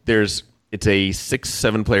 So it's a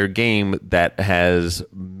 6-7 player game that has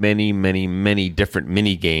many, many, many different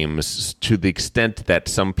mini games, to the extent that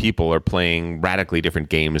some people are playing radically different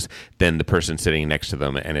games than the person sitting next to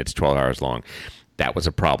them, and it's 12 hours long. That was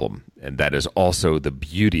a problem, and that is also the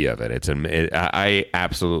beauty of it. I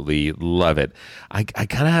absolutely love it. I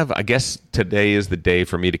kind of have, I guess today is the day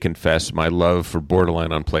for me to confess my love for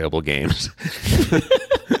borderline unplayable games. You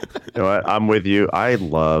know what? I'm with you. I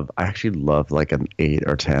actually love like an 8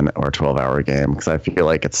 or 10 or 12 hour game, because I feel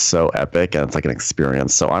like it's so epic and it's like an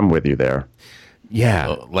experience. So I'm with you there.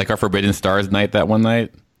 Yeah. Like our Forbidden Stars night that one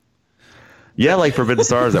night? Yeah, like Forbidden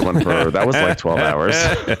Stars that was like 12 hours.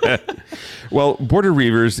 Well, Border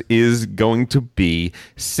Reivers is going to be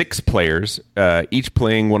 6 players, each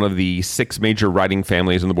playing one of the 6 major riding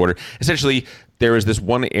families on the border. Essentially, there is this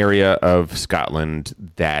one area of Scotland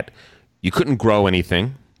that you couldn't grow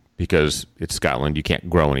anything because it's Scotland. You can't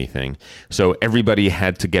grow anything. So everybody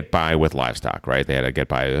had to get by with livestock, right? They had to get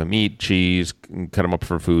by meat, cheese, cut them up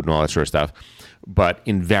for food and all that sort of stuff. But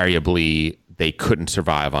invariably, they couldn't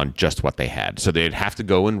survive on just what they had. So they'd have to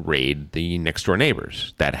go and raid the next door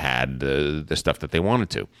neighbors that had the stuff that they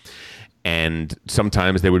wanted to. And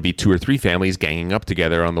sometimes there would be 2 or 3 families ganging up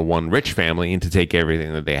together on the one rich family and to take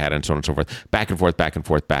everything that they had and so on and so forth. Back and forth, back and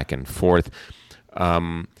forth, back and forth.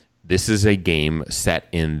 This is a game set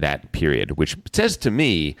in that period, which says to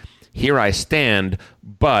me, here I stand,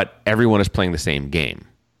 but everyone is playing the same game.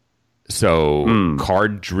 So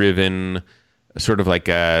card-driven, sort of like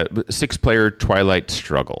a 6-player Twilight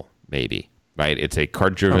Struggle, maybe. Right? It's a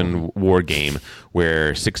card-driven war game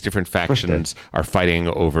where 6 different factions are fighting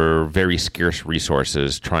over very scarce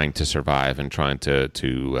resources, trying to survive and trying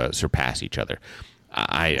to surpass each other.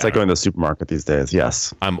 It's like going to the supermarket these days.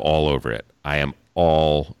 Yes, I'm all over it. I am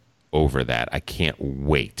all over that. I can't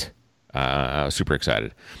wait. Super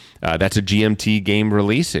excited. That's a GMT game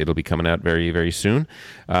release. It'll be coming out very, very soon.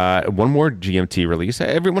 One more GMT release.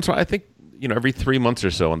 Every once in a while, I think, every 3 months or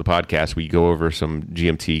so on the podcast, we go over some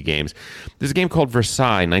GMT games. There's a game called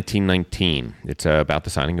Versailles 1919. It's about the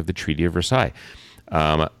signing of the Treaty of Versailles.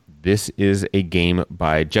 This is a game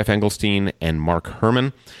by Jeff Engelstein and Mark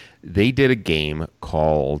Herman. They did a game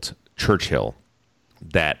called Churchill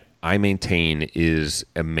that I maintain is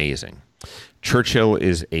amazing. Churchill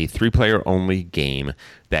is a 3-player only game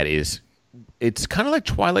that it's kind of like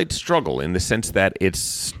Twilight Struggle in the sense that it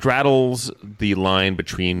straddles the line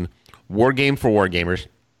between war game for war gamers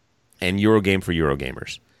and Eurogame for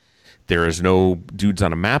Eurogamers. There is no dudes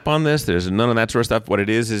on a map on this. There's none of that sort of stuff. What it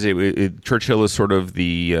is Churchill is sort of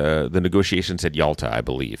the negotiations at Yalta, I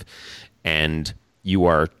believe. And you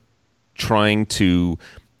are trying to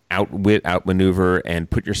outmaneuver, and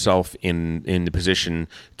put yourself in the position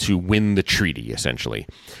to win the treaty, essentially.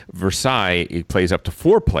 Versailles, it plays up to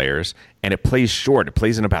 4 players, and it plays short. It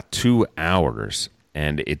plays in about 2 hours,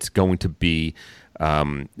 and it's going to be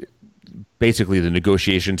basically the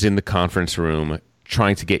negotiations in the conference room,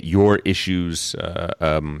 trying to get your issues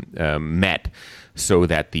met so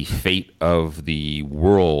that the fate of the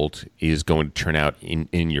world is going to turn out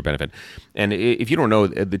in your benefit. And if you don't know,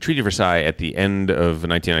 the Treaty of Versailles at the end of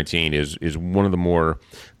 1919 is one of the more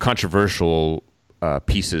controversial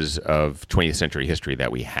pieces of 20th century history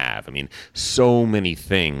that we have. I mean, so many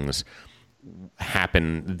things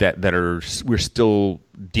happen that we're still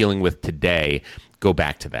dealing with today go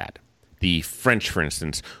back to that. The French, for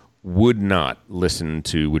instance, would not listen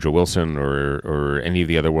to Woodrow Wilson or any of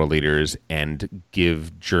the other world leaders and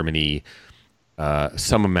give Germany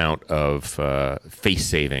some amount of face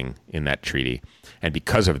saving in that treaty. And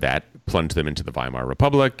because of that, plunged them into the Weimar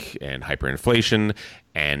Republic and hyperinflation,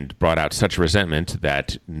 and brought out such resentment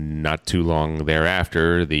that not too long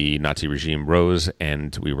thereafter, the Nazi regime rose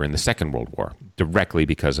and we were in the Second World War, directly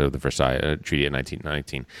because of the Versailles Treaty of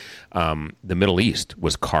 1919. The Middle East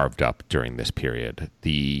was carved up during this period.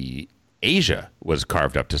 The Asia was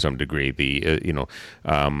carved up to some degree.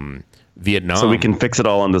 Vietnam. So we can fix it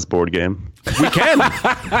all on this board game? We can.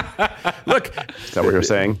 Look. Is that what you're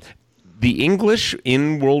saying? The English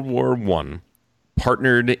in World War I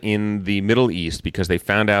partnered in the Middle East because they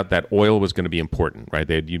found out that oil was going to be important, right?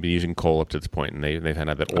 They'd been using coal up to this point, and they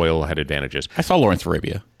found out that oil had advantages. I saw Lawrence of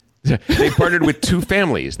Arabia. They partnered with 2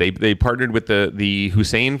 families. They partnered with the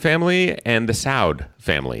Hussein family and the Saud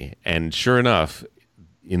family. And sure enough,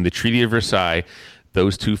 in the Treaty of Versailles,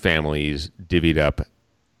 those 2 families divvied up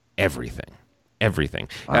everything.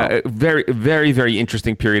 Wow. Very, very, very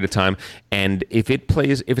interesting period of time. And if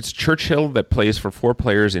it's Churchill that plays for 4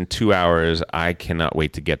 players in 2 hours, I cannot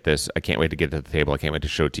wait to get this. I can't wait to get to the table. I can't wait to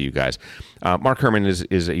show it to you guys. Mark Herman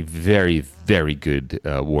is a very, very good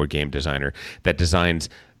war game designer that designs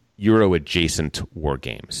Euro-adjacent war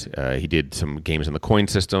games. He did some games in the coin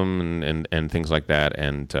system and things like that,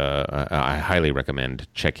 and I highly recommend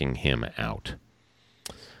checking him out.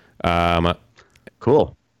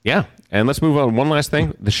 Cool. Yeah, and let's move on. One last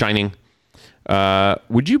thing, The Shining.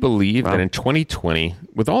 Would you believe that in 2020,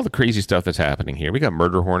 with all the crazy stuff that's happening here, we got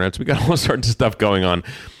murder hornets, we got all sorts of stuff going on,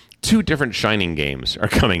 2 different Shining games are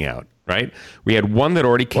coming out, right? We had one that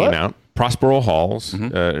already came out, Prospero Hall's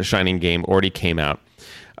Shining game already came out.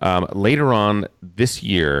 Later on this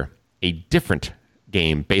year, a different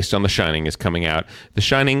game based on The Shining is coming out. The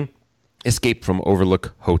Shining Escape from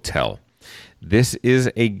Overlook Hotel. This is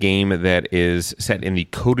a game that is set in the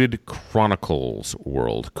Coded Chronicles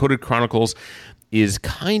world. Coded Chronicles is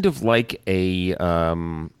kind of like a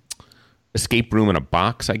escape room in a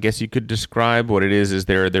box, I guess you could describe. What it is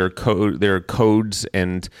there are codes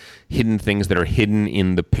and hidden things that are hidden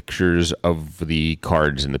in the pictures of the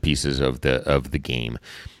cards and the pieces of the game.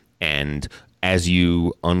 And as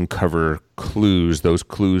you uncover clues, those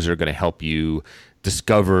clues are going to help you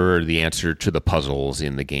discover the answer to the puzzles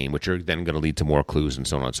in the game, which are then going to lead to more clues and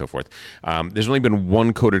so on and so forth. There's only been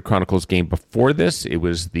one Coded Chronicles game before this. It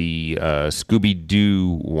was the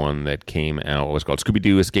Scooby-Doo one that came out. It was called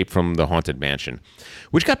Scooby-Doo Escape from the Haunted Mansion,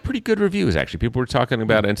 which got pretty good reviews, actually. People were talking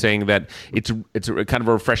about it and saying that it's a kind of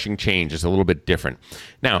a refreshing change. It's a little bit different.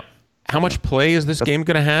 Now, how much play is this game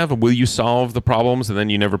going to have? Will you solve the problems and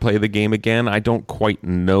then you never play the game again? I don't quite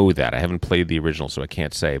know that. I haven't played the original, so I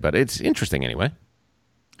can't say. But it's interesting anyway.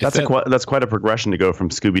 That's quite a progression to go from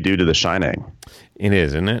Scooby-Doo to The Shining. It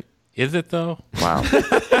is, isn't it? Is it though? Wow.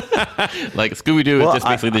 Like Scooby-Doo is just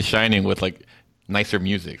basically The Shining with like nicer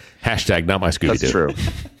music. Hashtag not my Scooby-Doo. That's true.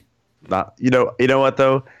 You know what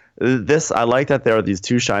though? I like that there are these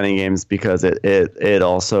two Shining games because it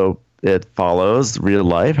also follows real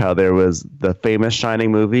life. How there was the famous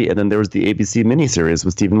Shining movie, and then there was the ABC miniseries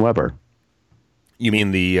with Steven Weber. You mean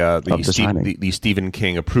the Stephen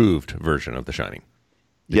King approved version of The Shining?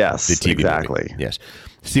 Yes, the TV exactly. Movie. Yes.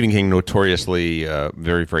 Stephen King notoriously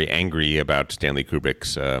very, very angry about Stanley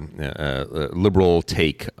Kubrick's liberal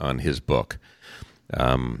take on his book,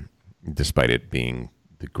 despite it being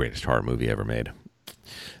the greatest horror movie ever made.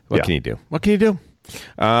 What can you do? What can you do?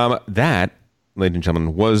 That, ladies and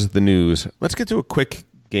gentlemen, was the news. Let's get to a quick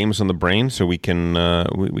Games on the Brain so we can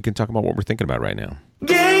talk about what we're thinking about right now.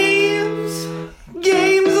 Games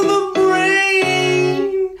on the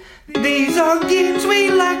brain. These are games we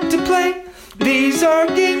like to play. These are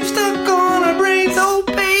games stuck on our brains, oh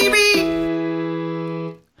baby.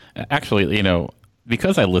 Actually,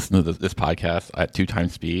 because I listen to this podcast at 2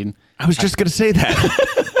 times speed. I was just going to say that.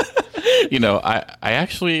 I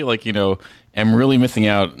actually am really missing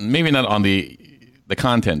out. Maybe not on the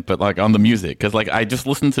content, but like on the music, because like I just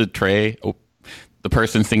listened to Trey, the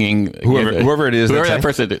person singing, whoever it is, whoever that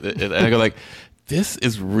person, and I go like, this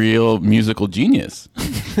is real musical genius.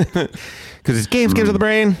 Because it's games on the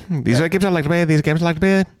brain. These are games I like to play. These games I like to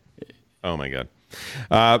play. Oh my god,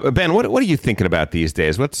 Ben, what are you thinking about these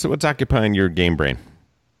days? What's occupying your game brain?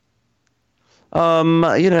 I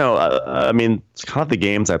mean, kind of the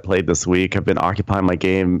games I played this week have been occupying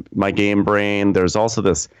my game brain. There's also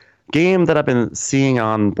this game that I've been seeing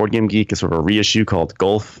on Board Game Geek, is sort of a reissue called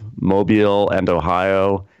Golf, Mobile, and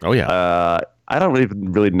Ohio. Oh yeah. I don't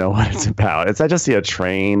even really know what it's about. I just see a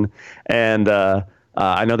train, and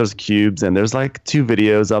I know there's cubes, and there's like 2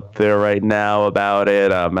 videos up there right now about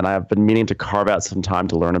it. And I've been meaning to carve out some time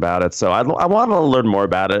to learn about it. So I want to learn more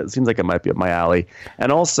about it. It seems like it might be up my alley.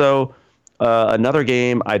 And also another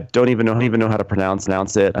game I don't even know how to pronounce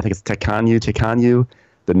it. I think it's Tekanyu,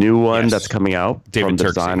 the new one that's coming out from the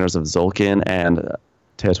designers of Tzolk'in and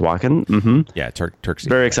Teotihuacan. Mm-hmm. Yeah, Turksy.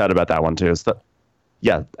 Very excited about that one too. So,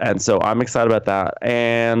 yeah, and so I'm excited about that.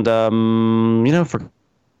 And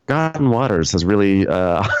Forgotten Waters has really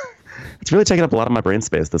it's really taken up a lot of my brain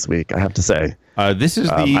space this week, I have to say. This is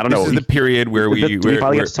the period where we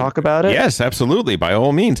finally get to talk about it. Yes, absolutely, by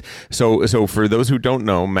all means. So for those who don't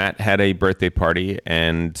know, Matt had a birthday party,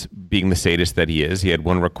 and being the sadist that he is, he had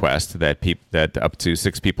one request that up to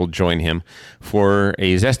 6 people join him for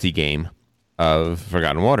a zesty game of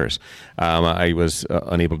Forgotten Waters. I was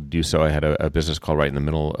unable to do so. I had a business call right in the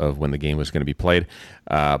middle of when the game was going to be played,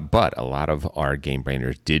 but a lot of our game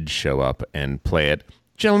brainers did show up and play it.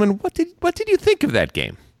 Gentlemen, what did you think of that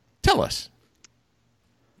game? Tell us.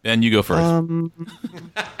 And you go first.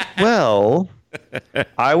 Well,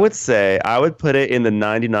 I would say I would put it in the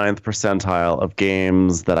 99th percentile of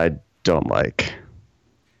games that I don't like.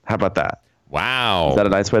 How about that? Wow. Is that a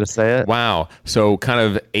nice way to say it? Wow. So kind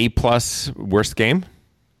of A+ worst game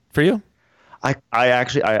for you? I'm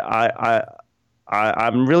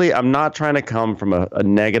not trying to come from a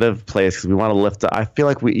negative place, because we want to lift up. I feel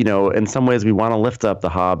like in some ways we want to lift up the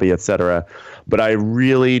hobby, etc. But I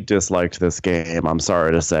really disliked this game. I'm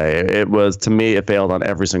sorry to say. To me, it failed on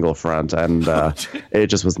every single front, and it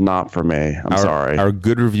just was not for me. I'm sorry. Our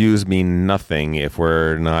good reviews mean nothing if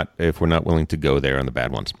we're not willing to go there on the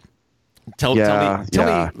bad ones. Tell me,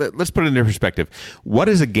 let's put it into perspective. What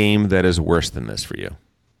is a game that is worse than this for you?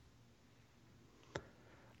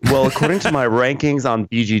 Well, according to my rankings on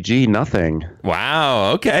BGG, nothing.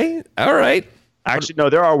 Wow. Okay. All right. Actually, no,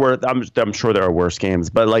 there are worse. I'm sure there are worse games,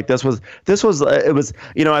 but like this was.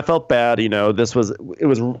 I felt bad. It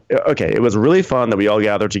was really fun that we all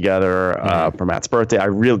gathered together for Matt's birthday.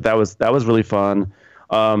 That was really fun.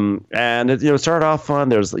 And it started off fun.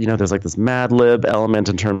 There's like this Mad Lib element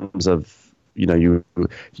in terms of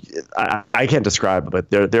I can't describe it,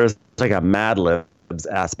 but there's like a Mad Libs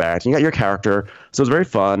aspect. You got your character, so it was very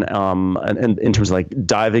fun. And in terms of like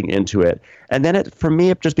diving into it, and then for me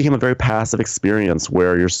it just became a very passive experience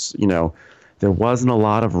where there wasn't a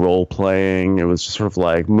lot of role playing. It was just sort of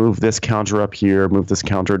like move this counter up here, move this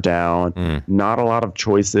counter down. Not a lot of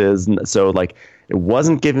choices. So like it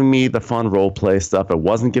wasn't giving me the fun role play stuff. It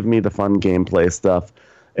wasn't giving me the fun gameplay stuff,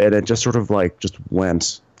 and it just sort of like just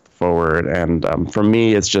went forward. And for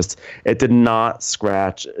me, it did not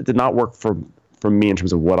work for me in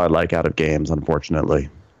terms of what I like out of games, unfortunately.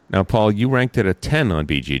 Now, Paul, you ranked it a 10 on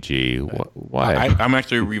BGG. Why? I'm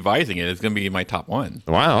actually revising it. It's going to be my top 1.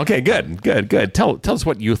 Wow. Okay. Good. Tell us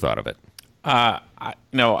what you thought of it.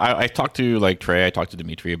 I talked to like Trey. I talked to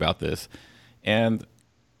Dimitri about this, and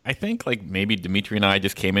I think like maybe Dimitri and I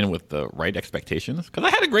just came in with the right expectations because I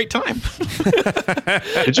had a great time.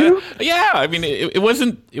 Did you? Yeah. I mean, it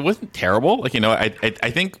wasn't terrible. Like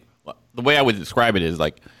I think the way I would describe it is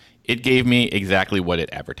like it gave me exactly what it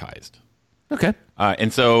advertised. Okay.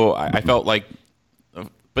 And so I felt like,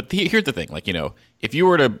 but here's the thing, like, if you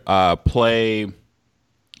were to play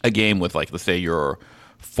a game with like, let's say your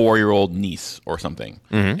 4-year-old niece or something,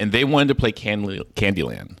 and they wanted to play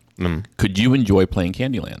Candyland, could you enjoy playing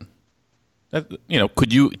Candyland?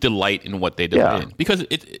 Could you delight in what they delight in? Because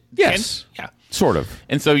yes, sort of.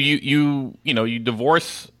 And so you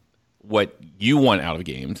divorce what you want out of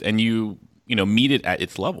games, and you meet it at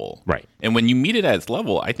its level. Right. And when you meet it at its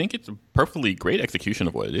level, I think it's a perfectly great execution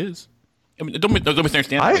of what it is. I mean, don't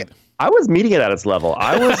misunderstand. I was meeting it at its level.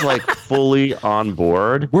 I was like fully on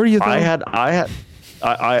board. Were you though? I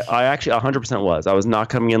actually 100% was. I was not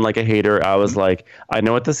coming in like a hater. I was like, I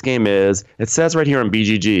know what this game is. It says right here on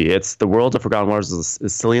BGG, it's the world of Forgotten Waters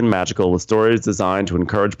is silly and magical with stories designed to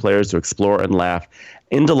encourage players to explore and laugh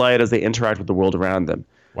in delight as they interact with the world around them.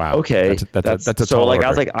 Wow. Okay. That's a so like order. I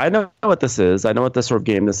was like, I know what this is. I know what this sort of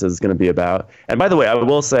game this is going to be about. And by the way, I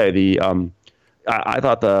will say I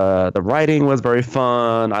thought the writing was very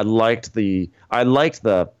fun. I liked the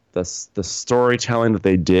storytelling that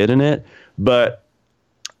they did in it, but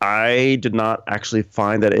I did not actually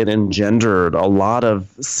find that it engendered a lot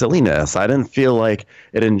of silliness. I didn't feel like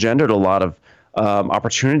it engendered a lot of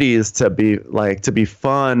opportunities to be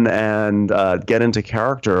fun and get into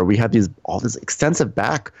character. We had all this extensive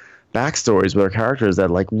backstories with our characters that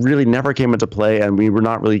like really never came into play, and we were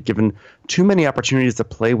not really given too many opportunities to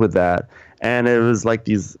play with that. And it was like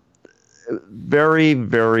these very,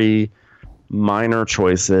 very minor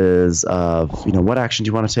choices of what action do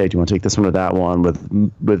you want to take? Do you want to take this one or that one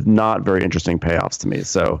with not very interesting payoffs to me.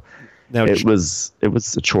 So now it was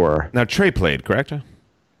a chore. Now Trey played, correct?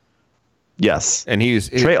 Yes, and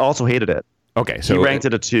Trey also hated it. Okay, so he ranked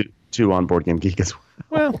it a 2 on Board Game Geek as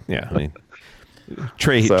well. Well, yeah, I mean,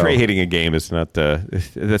 Trey hating a game is not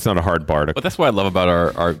that's not a hard bar to. But that's what I love about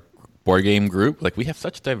our board game group. Like we have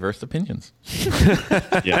such diverse opinions.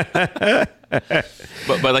 Yeah,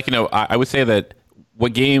 but like I would say that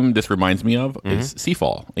what game this reminds me of is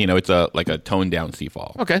Seafall. It's a toned down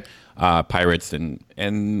Seafall. Okay, pirates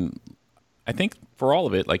and I think for all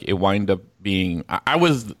of it, like it wound up being. I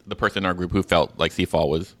was the person in our group who felt like Seafall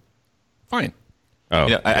was fine. Oh,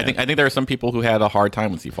 I think there are some people who had a hard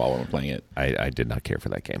time with Seafall when playing it. I did not care for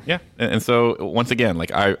that game. Yeah, and so once again,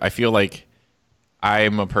 like I feel like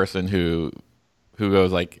I'm a person who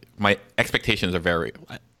goes like my expectations are very.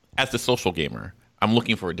 As the social gamer, I'm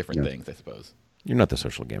looking for different things. I suppose you're not the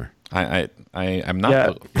social gamer. I'm not. I'm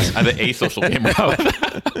the asocial gamer.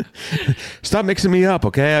 Stop mixing me up,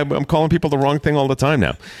 okay? I'm calling people the wrong thing all the time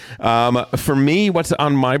now. For me, what's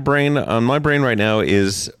on my brain right now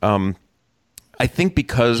is I think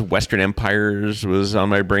because Western Empires was on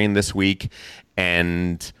my brain this week,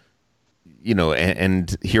 and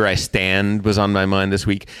and Here I Stand was on my mind this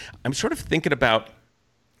week. I'm sort of thinking about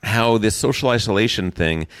how this social isolation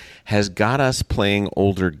thing has got us playing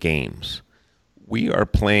older games. We are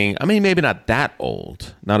playing, I mean, maybe not that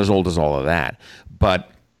old, not as old as all of that, but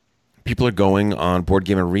people are going on Board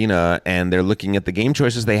Game Arena and they're looking at the game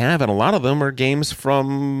choices they have, and a lot of them are games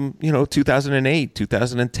from, 2008,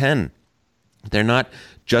 2010. They're not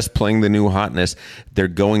just playing the new hotness. They're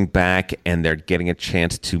going back and they're getting a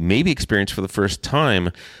chance to maybe experience for the first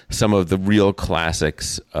time some of the real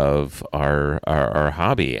classics of our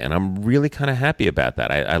hobby. And I'm really kind of happy about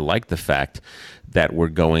that. I like the fact that we're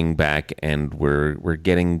going back and we're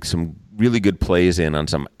getting some really good plays in on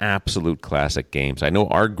some absolute classic games. I know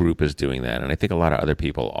our group is doing that, and I think a lot of other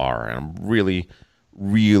people are. And I'm really,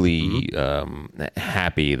 really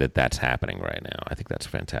happy that that's happening right now. I think that's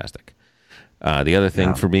fantastic. The other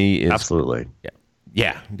thing for me is absolutely.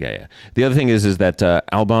 Yeah. The other thing is that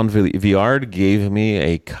Alban Viard gave me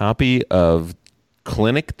a copy of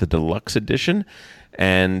Clinic, the deluxe edition,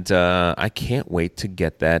 and I can't wait to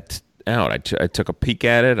get that out. I took a peek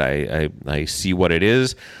at it. I see what it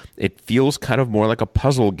is. It feels kind of more like a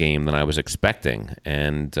puzzle game than I was expecting,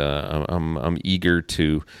 and I'm eager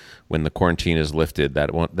to, when the quarantine is lifted,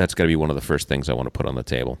 that's got to be one of the first things I want to put on the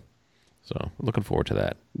table. So looking forward to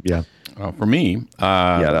that. Yeah. For me,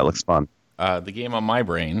 that looks fun. The game on my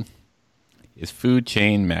brain is Food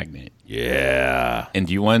Chain Magnate. Yeah. And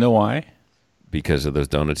do you want to know why? Because of those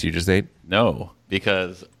donuts you just ate? No,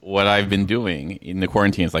 because what I've been doing in the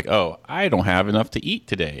quarantine is like, oh, I don't have enough to eat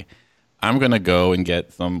today. I'm going to go and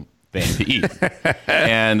get something to eat.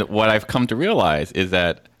 And what I've come to realize is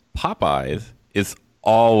that Popeyes is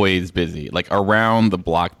always busy, like around the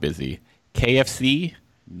block busy. KFC,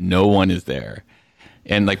 no one is there.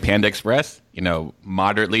 And like Panda Express,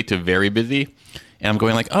 moderately to very busy. And I'm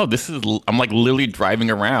going like, oh, I'm like literally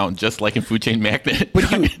driving around just like in Food Chain Magnate.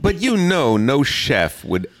 But no chef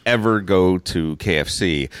would ever go to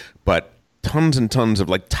KFC, but tons and tons of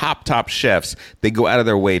like top chefs, they go out of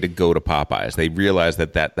their way to go to Popeyes. They realize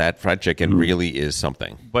that fried chicken really is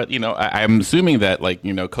something. But, I'm assuming that like,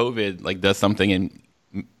 COVID like does something and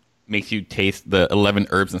makes you taste the 11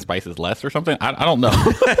 herbs and spices less or something. I don't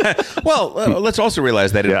know. Well, let's also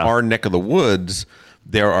realize that in our neck of the woods,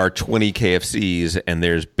 there are 20 KFCs and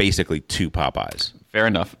there's basically 2 Popeyes. Fair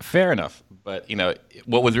enough. But,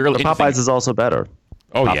 what was really Popeyes is also better.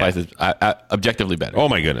 Oh, Popeyes is objectively better. Oh,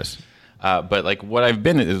 my goodness. But like what I've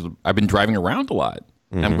been driving around a lot.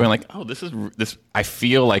 And I'm going like, oh, this. I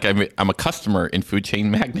feel like I'm a customer in Food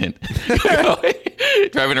Chain Magnate,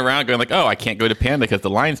 driving around going like, oh, I can't go to Panda because the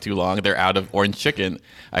line's too long. They're out of orange chicken.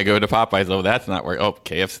 I go to Popeyes. Oh, that's not where. Oh,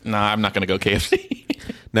 KFC. Nah, I'm not going to go KFC.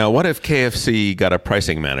 Now, what if KFC got a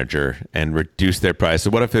pricing manager and reduced their price? So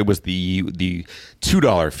what if it was the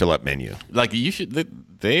 $2 fill-up menu? Like you should.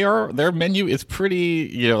 Their menu is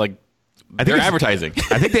pretty. They're advertising.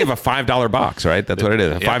 I think they have a $5 box, right? That's what it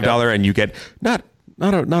is. $5, and you get not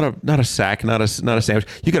a sack, not a sandwich.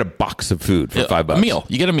 You get a box of food for $5. A meal.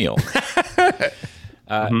 You get a meal.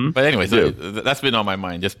 But anyway, so that's been on my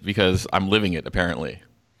mind just because I'm living it apparently.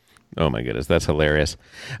 Oh my goodness, that's hilarious.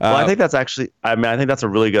 Well, I think that's actually. I think that's a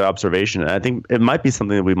really good observation, and I think it might be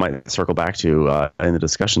something that we might circle back to in the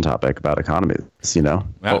discussion topic about economies.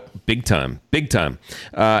 Oh, big time.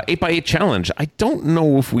 8x8 challenge. I don't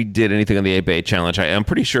know if we did anything on the 8x8 challenge. I'm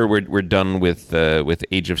pretty sure we're done with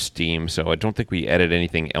Age of Steam, so I don't think we added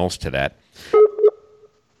anything else to that.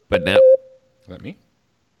 But now, is that me?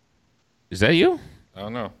 Is that you? I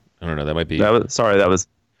don't know. That might be.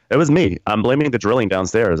 It was me. I'm blaming the drilling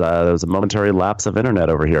downstairs. There was a momentary lapse of internet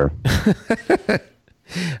over here.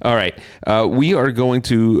 All right. We are going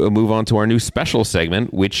to move on to our new special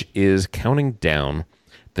segment, which is counting down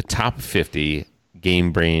the top 50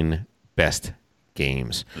 Game Brain best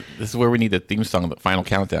games. This is where we need the theme song, the final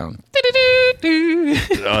countdown. Oh,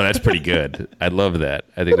 that's pretty good. I love that.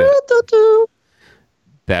 I think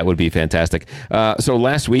that would be fantastic. So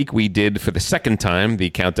last week we did, for the second time, the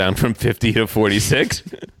countdown from 50 to 46.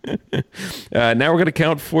 Now we're going to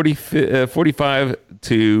count 45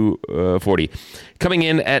 to 40. Coming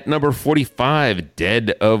in at number 45,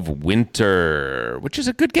 Dead of Winter, which is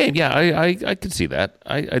a good game. Yeah, I can see that.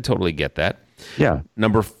 I totally get that. Yeah.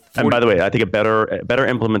 Number 40. And by the way, I think a better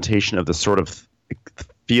implementation of the sort of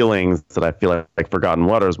feelings that I feel like Forgotten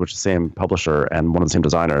Waters, which is the same publisher and one of the same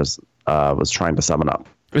designers, was trying to summon up.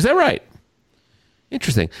 Is that right?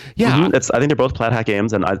 Interesting. Yeah. Mm-hmm. I think they're both Plat Hat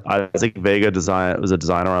games, and Isaac Vega was a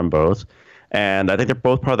designer on both. And I think they're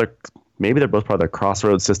both part of their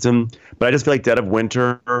Crossroads system. But I just feel like Dead of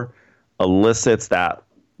Winter elicits that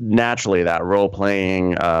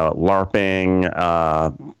role-playing, LARPing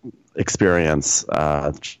experience.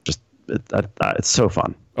 It's so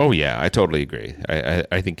fun. Oh, yeah. I totally agree.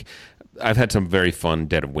 I think I've had some very fun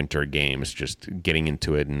Dead of Winter games, just getting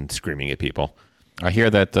into it and screaming at people. I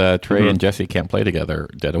hear that Trey and Jesse can't play together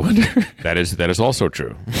Dead of Winter. That is also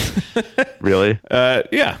true. Really?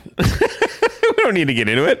 Yeah. We don't need to get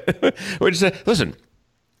into it. We're just listen.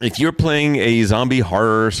 If you're playing a zombie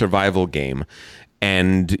horror survival game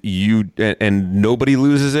and nobody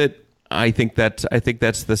loses it, I think that's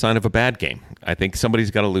the sign of a bad game. I think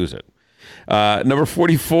somebody's got to lose it. Number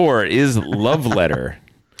 44 is Love Letter.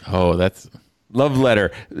 Oh, that's Love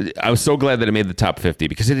Letter. I was so glad that it made the top 50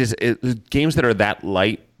 because games that are that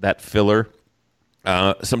light, that filler.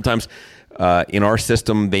 Sometimes in our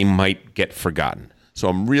system they might get forgotten. So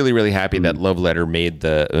I'm really, really happy that Love Letter made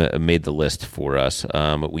the list for us.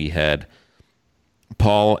 We had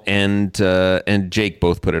Paul and Jake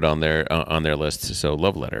both put it on their lists. So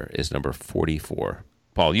Love Letter is number 44.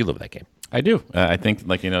 Paul, you love that game. I do. I think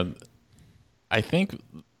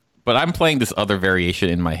but I'm playing this other variation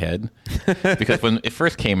in my head because when it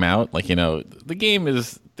first came out, the game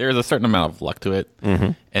there's a certain amount of luck to it.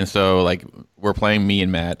 Mm-hmm. And so we're playing me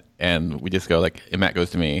and Matt, and we just go and Matt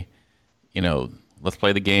goes to me, let's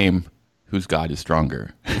play the game. Whose God is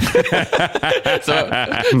stronger? so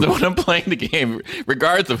when I'm playing the game,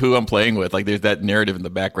 regardless of who I'm playing with, there's that narrative in the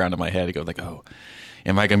background of my head. It goes oh,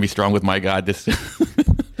 am I going to be strong with my God?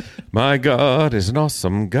 My God is an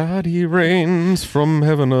awesome God. He reigns from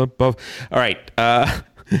heaven above. All right.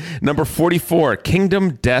 Number 44,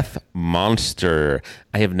 Kingdom Death Monster.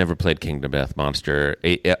 I have never played Kingdom Death Monster.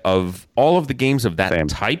 Of all of the games of that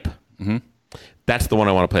type, mm-hmm. That's the one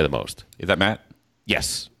I want to play the most. Is that Matt?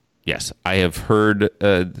 Yes. I have heard.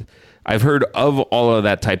 I've heard of all of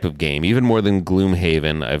that type of game, even more than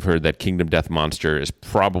Gloomhaven. I've heard that Kingdom Death Monster is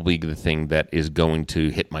probably the thing that is going to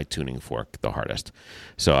hit my tuning fork the hardest.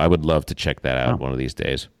 So I would love to check that out one of these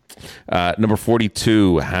days. Number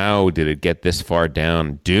 42, how did it get this far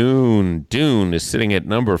down? Dune is sitting at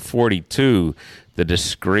number 42, the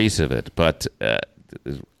disgrace of it, but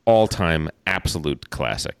all-time absolute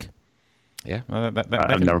classic. Yeah,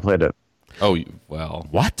 I've never played it. Oh, well.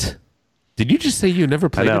 What? Did you just say you never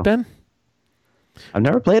played it, Ben? I've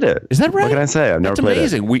never played it. Is that right? What can I say? I've never played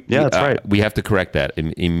amazing. it. That's right. We have to correct that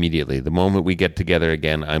immediately. The moment we get together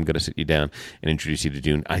again, I'm going to sit you down and introduce you to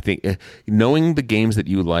Dune. I think knowing the games that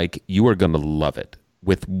you like, you are going to love it.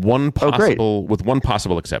 With one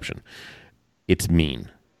possible exception, it's mean.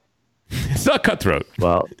 It's not cutthroat.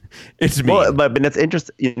 Well, it's mean. Well, but it's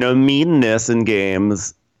interesting. Meanness in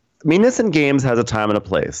games has a time and a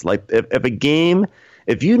place.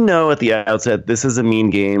 If you know at the outset this is a mean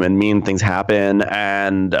game and mean things happen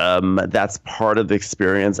and that's part of the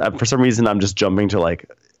experience, for some reason I'm just jumping to a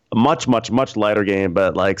much, much, much lighter game,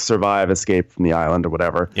 but Survive, Escape from the Island or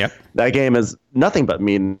whatever. Yep. That game is nothing but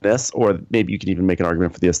meanness, or maybe you could even make an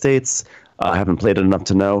argument for the Estates. I haven't played it enough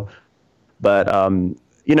to know. But,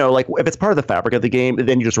 if it's part of the fabric of the game,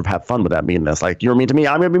 then you just sort of have fun with that meanness. You're mean to me,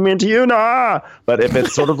 I'm going to be mean to you, nah! But if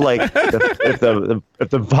it's sort of if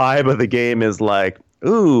the vibe of the game is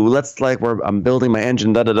ooh, I'm building my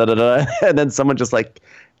engine, da da da da da, and then someone just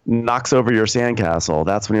knocks over your sandcastle.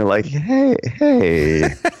 That's when you're like, hey.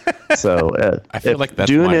 So I feel like that's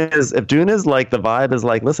if Dune is the vibe is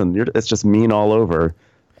listen, it's just mean all over,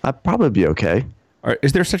 I'd probably be okay.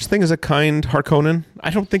 Is there such thing as a kind Harkonnen? I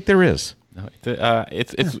don't think there is. No,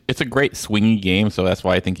 it's a great swingy game, so that's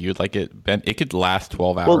why I think you'd like it, Ben. It could last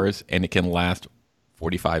 12 hours, and it can last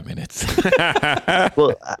 45 minutes.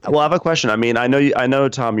 Well, I have a question. I mean, I know,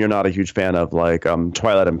 Tom, you're not a huge fan of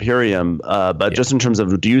Twilight Imperium, but just in terms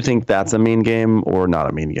of, do you think that's a mean game or not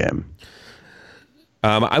a mean game?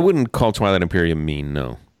 I wouldn't call Twilight Imperium mean.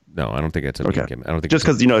 No, I don't think it's a mean game. I don't think just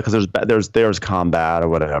because there's combat or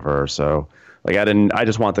whatever. So I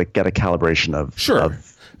just want to get a calibration of sure.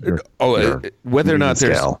 Whether or not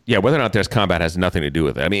there's combat has nothing to do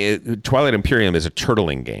with it. I mean, Twilight Imperium is a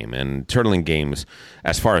turtling game, and turtling games,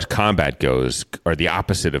 as far as combat goes, are the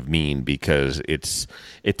opposite of mean because it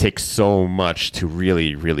takes so much to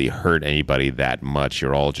really, really hurt anybody that much.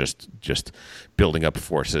 You're all just building up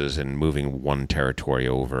forces and moving one territory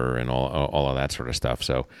over and all of that sort of stuff.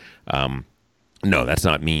 So, no, that's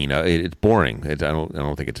not mean. It's boring. I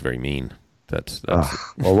don't think it's very mean. That's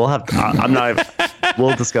well, we'll have.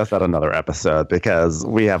 We'll discuss that another episode because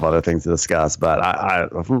we have other things to discuss. But I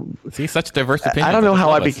see such diverse opinions. I don't know how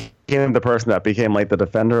I became the person that became the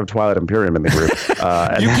defender of Twilight Imperium in the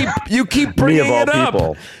group. You keep bringing it up.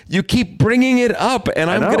 People. You keep bringing it up,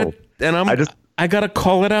 and I gotta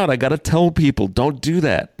call it out. I gotta tell people, don't do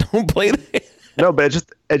that. Don't play that. No, but it's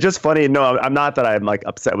just funny. No, I'm not that I'm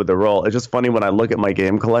upset with the role. It's just funny when I look at my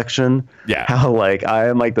game collection. Yeah. How I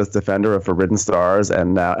am this defender of Forbidden Stars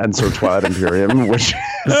and sort of Twilight Imperium, which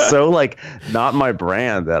is so not my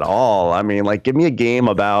brand at all. I mean, give me a game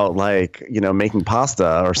about making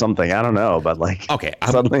pasta or something. I don't know, but okay,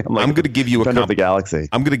 suddenly I'm going to give you defender of the galaxy.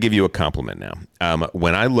 I'm going to give you a compliment now.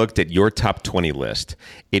 When I looked at your top 20 list,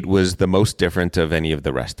 it was the most different of any of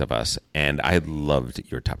the rest of us, and I loved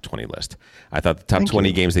your top 20 list. I thought the top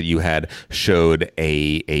 20 games that you had showed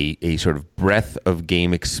a sort of breadth of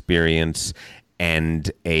game experience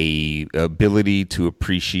and a ability to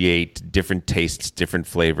appreciate different tastes, different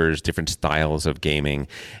flavors, different styles of gaming.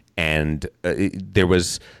 And there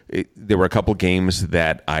were a couple games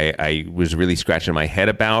that I was really scratching my head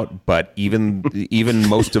about, but even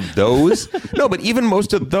most of those,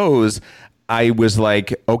 I was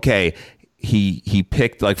okay. he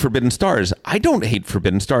picked like Forbidden Stars. I don't hate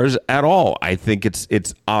Forbidden Stars at all. I think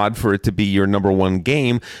it's odd for it to be your number one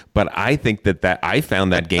game, but I think that I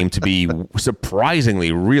found that game to be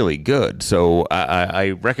surprisingly really good. So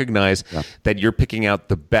I recognize that you're picking out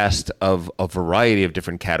the best of a variety of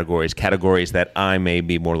different categories that I may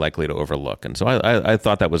be more likely to overlook. And so I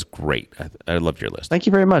thought that was great. I loved your list. Thank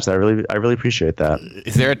you very much. I really appreciate that.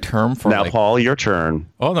 Is there a term for now, Paul? Your turn.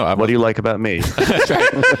 Oh no! What do you like about me?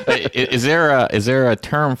 Is there a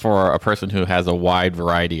term for a person who has a wide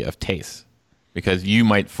variety of tastes? Because you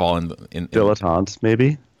might fall in dilettante,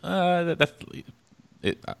 maybe.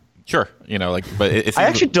 Sure, but I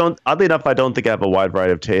actually don't. Oddly enough, I don't think I have a wide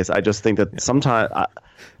variety of tastes. I just think that sometimes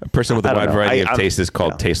a person with a wide variety of tastes is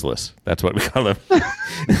called tasteless. That's what we call them.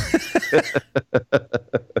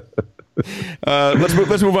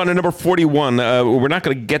 Let's move on to number 41. We're not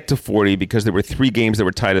going to get to 40 because there were 3 games that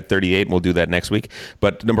were tied at 38, and we'll do that next week.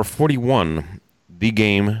 But number 41, the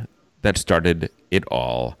game that started it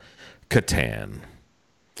all, Catan.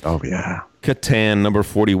 Oh, yeah. Catan, number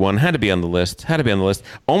 41, had to be on the list.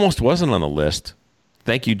 Almost wasn't on the list.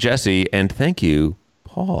 Thank you, Jesse, and thank you,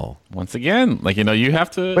 Paul. Once again, you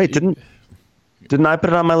have to... Wait, didn't I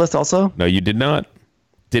put it on my list also? No, you did not.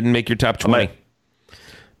 Didn't make your top 20.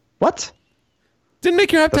 What? Didn't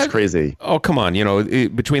make your top 10? That's crazy. Oh, come on.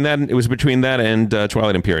 Between that and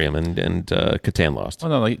Twilight Imperium and Catan lost. Oh,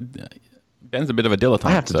 no, Ben's a bit of a dilettante.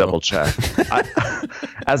 I have to double check.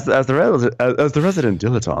 As the resident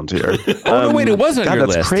dilettante here. Oh, no, wait, it was on your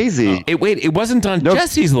list. That's crazy. It wasn't on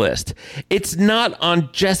Jesse's list. It's not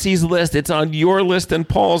on Jesse's list. It's on your list and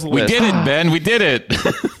Paul's list. We did it, Ben. We did it.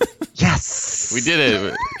 Yes. We did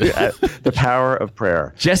it. The power of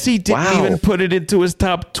prayer. Jesse didn't even put it into his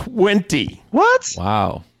top 20. What?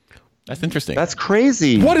 Wow. That's interesting. That's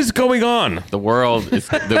crazy. What is going on? The world is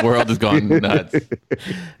gone nuts.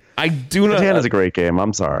 I do not. Catan is a great game.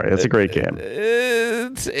 I'm sorry. It's a great game.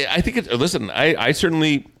 I think listen, I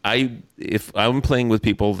certainly, if I'm playing with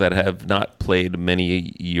people that have not played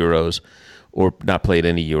many Euros or not played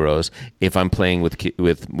any Euros, if I'm playing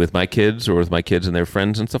with my kids or with my kids and their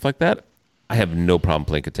friends and stuff like that, I have no problem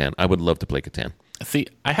playing Catan. I would love to play Catan. See,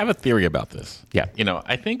 I have a theory about this. Yeah.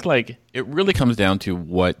 I think it really comes down to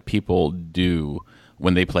what people do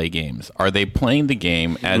when they play games. Are they playing the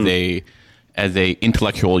game as a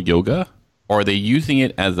intellectual yoga, or are they using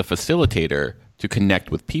it as a facilitator to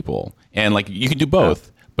connect with people? And you can do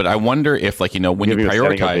both, but I wonder if when you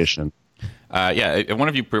prioritize, one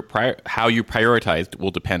of you how you prioritize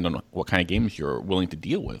will depend on what kind of games you're willing to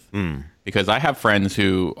deal with. Because I have friends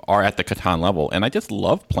who are at the Catan level, and I just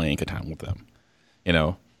love playing Catan with them.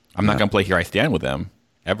 I'm not going to play Here I Stand with them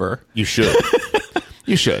ever. You should.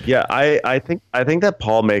 You should. Yeah, I think that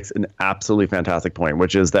Paul makes an absolutely fantastic point,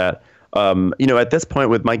 which is that at this point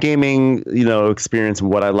with my gaming, experience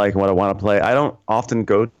and what I like and what I want to play, I don't often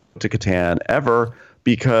go to Catan ever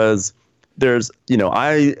because there's,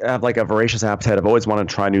 I have a voracious appetite. I've always wanted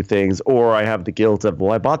to try new things, or I have the guilt of,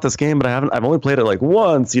 I bought this game, but I've only played it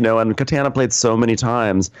once, and Catan I played so many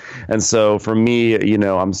times. And so for me,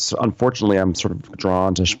 unfortunately, I'm sort of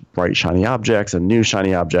drawn to bright, shiny objects and new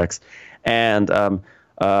shiny objects. And,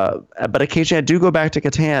 but occasionally I do go back to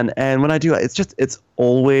Catan, and when I do, it's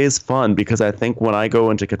always fun because I think when I go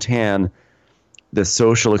into Catan, the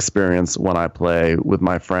social experience when I play with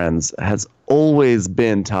my friends has always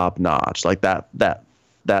been top notch.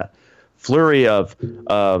 That flurry of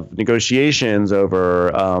negotiations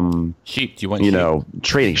over sheep. Do you want sheep?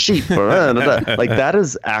 Trading sheep? That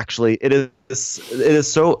is actually it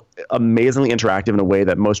is so amazingly interactive in a way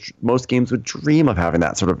that most games would dream of having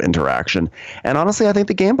that sort of interaction. And honestly, I think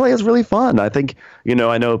the gameplay is really fun. I think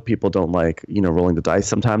I know people don't like rolling the dice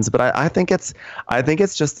sometimes, but I think it's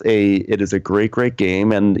just it is a great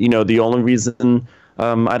game. And the only reason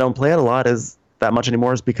I don't play it a lot is that much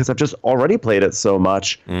anymore is because I've just already played it so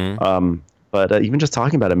much. But even just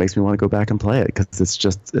talking about it makes me want to go back and play it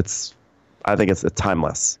because I think it's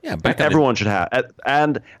timeless. Yeah, everyone should have,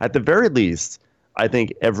 and at the very least, I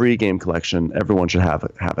think every game collection, everyone should have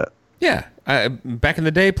it. Yeah, back in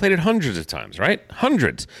the day, played it hundreds of times, right?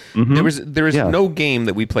 Hundreds. Mm-hmm. There is no game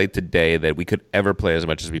that we played today that we could ever play as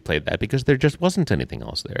much as we played that because there just wasn't anything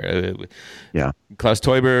else there. Klaus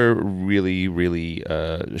Teuber really, really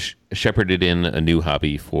shepherded in a new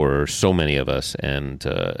hobby for so many of us, and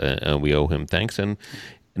we owe him thanks. And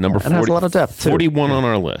number 40, has a lot of depth, 41 on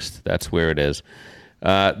our list. That's where it is.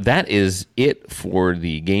 That is it for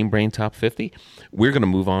the Game Brain Top 50. We're going to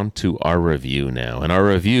move on to our review now. And our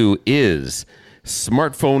review is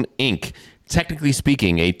Smartphone Inc. Technically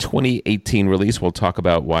speaking, a 2018 release. We'll talk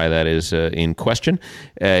about why that is in question.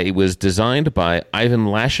 It was designed by Ivan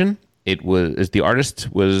Lashin The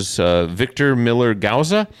artist was Victor Miller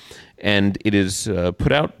Gauza, and it is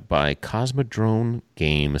put out by Cosmodrome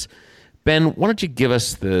Games. Ben, why don't you give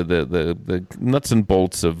us the nuts and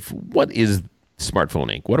bolts of what is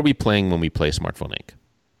Smartphone Inc.? What are we playing when we play Smartphone Inc.?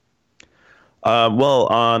 Well,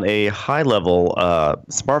 on a high level,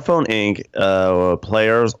 Smartphone Inc.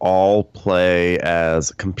 Players all play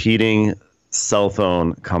as competing cell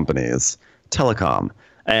phone companies, telecom.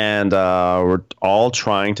 And we're all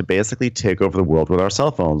trying to basically take over the world with our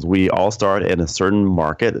cell phones. We all start in a certain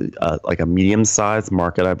market, like a medium-sized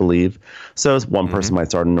market, I believe. So one person might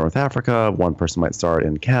start in North Africa, one person might start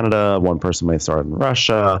in Canada, one person might start in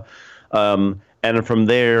Russia. And from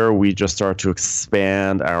there, we just start to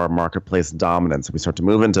expand our marketplace dominance. We start to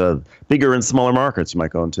move into bigger and smaller markets.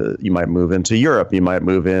 You might move into Europe. You might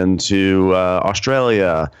move into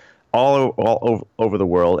Australia. All over the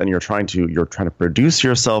world, and you're trying to produce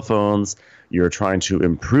your cell phones. You're trying to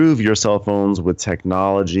improve your cell phones with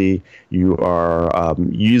technology. You are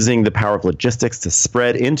using the power of logistics to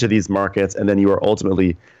spread into these markets, and then you are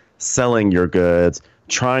ultimately selling your goods,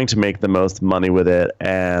 trying to make the most money with it,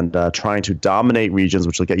 and trying to dominate regions,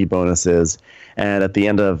 which will get you bonuses. And at the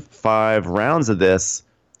end of 5 rounds of this,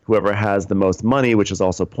 whoever has the most money, which is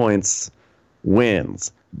also points,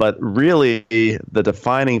 wins. But really, the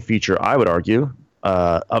defining feature, I would argue,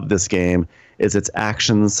 of this game is its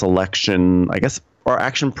action selection, I guess, or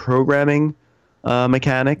action programming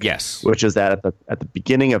mechanic. Yes. Which is that at the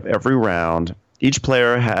beginning of every round, each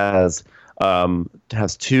player has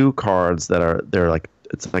 2 cards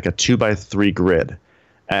it's like a 2x3 grid.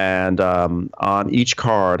 And on each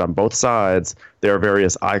card, on both sides, there are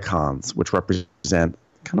various icons which represent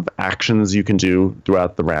kind of actions you can do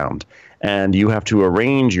throughout the round. And you have to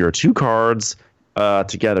arrange your 2 cards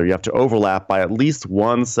together. You have to overlap by at least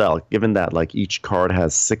 1 cell, given that like each card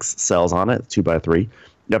has 6 cells on it, 2x3.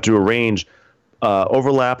 You have to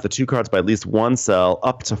overlap the 2 cards by at least 1 cell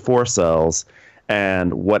up to 4 cells,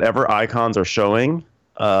 and whatever icons are showing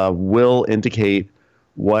will indicate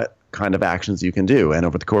what kind of actions you can do. And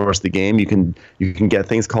over the course of the game, you can get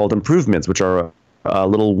things called improvements, which are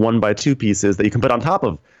little 1x2 pieces that you can put on top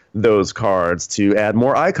of those cards to add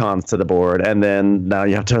more icons to the board. And then now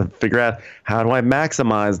you have to figure out, how do I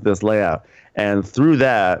maximize this layout? And through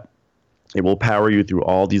that, it will power you through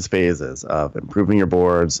all these phases of improving your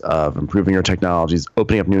boards, of improving your technologies,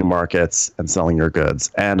 opening up new markets, and selling your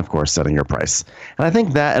goods, and of course setting your price. And I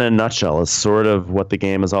think that in a nutshell is sort of what the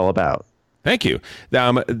game is all about. Thank you.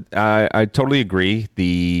 I totally agree.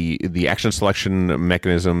 The action selection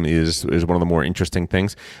mechanism is one of the more interesting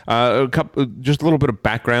things. Just a little bit of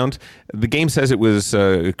background. The game says it was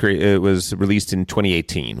released in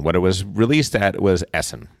 2018. What it was released at was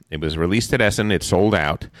Essen. It was released at Essen. It sold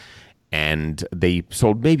out, and they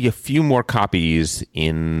sold maybe a few more copies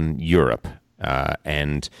in Europe.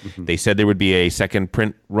 And they said there would be a second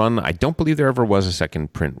print run. I don't believe there ever was a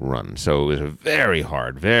second print run. So it was a very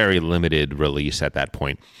hard, very limited release at that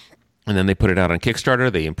point. And then they put it out on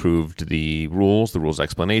Kickstarter. They improved the rules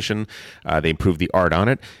explanation. They improved the art on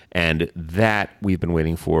it. And that we've been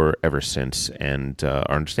waiting for ever since. And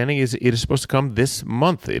our understanding is it is supposed to come this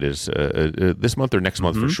month. It is this month or next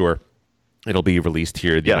month for sure. It'll be released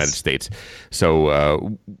here in the United States.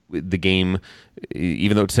 So the game,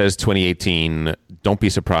 even though it says 2018, don't be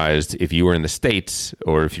surprised if you are in the States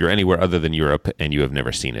or if you're anywhere other than Europe and you have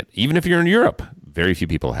never seen it. Even if you're in Europe, very few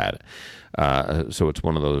people had it. So it's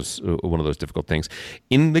one of those difficult things.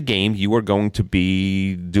 In the game, you are going to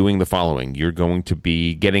be doing the following. You're going to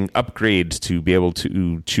be getting upgrades to be able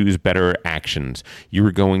to choose better actions. You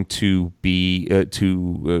are going to be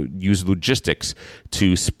use logistics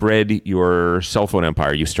to spread your cell phone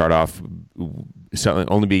empire. You start off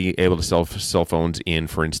only being able to sell cell phones in,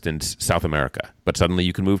 for instance, South America. But suddenly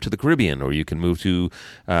you can move to the Caribbean, or you can move to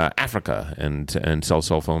Africa and sell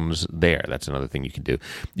cell phones there. That's another thing you can do.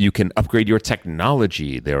 You can upgrade your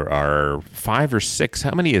technology. There are 5 or 6.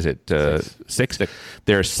 How many is it? 6.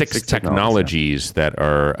 There are 6 technologies that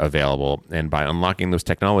are available. And by unlocking those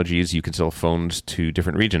technologies, you can sell phones to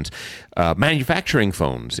different regions. Manufacturing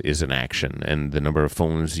phones is an action, and the number of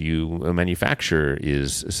phones you manufacture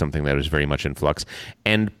is something that is very much in flux.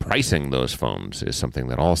 And pricing those phones is something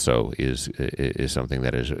that also is something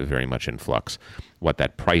that is very much in flux, what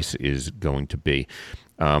that price is going to be.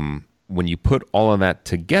 When you put all of that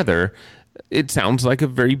together, it sounds like a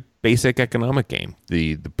very basic economic game.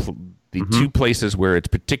 The 2 places where it's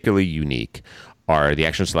particularly unique are the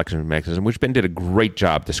action selection mechanism, which Ben did a great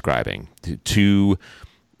job describing. Two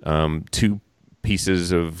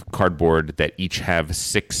pieces of cardboard that each have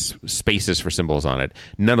 6 spaces for symbols on it.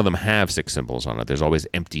 None of them have 6 symbols on it. There's always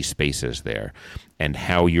empty spaces there. And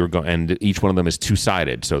how you're going, and each one of them is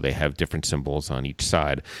 2-sided, so they have different symbols on each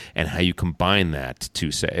side. And how you combine that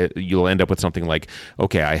to say, you'll end up with something like,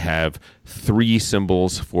 okay, I have 3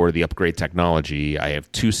 symbols for the upgrade technology. I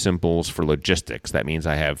have 2 symbols for logistics. That means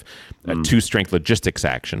I have a 2-strength logistics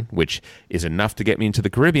action, which is enough to get me into the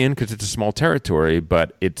Caribbean because it's a small territory,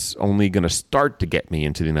 but it's only going to start to get me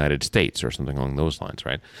into the United States or something along those lines,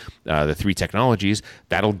 right? The 3 technologies,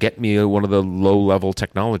 that'll get me one of the low-level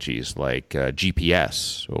technologies like GPS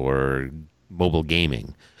or mobile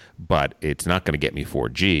gaming, but it's not going to get me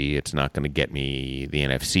 4G. It's not going to get me the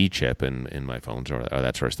NFC chip in my phones or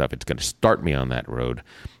that sort of stuff. It's going to start me on that road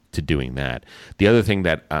to doing that. The other thing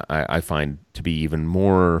that I find to be even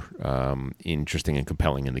more interesting and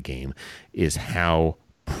compelling in the game is how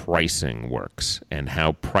pricing works and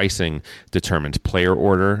how pricing determines player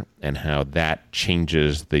order and how that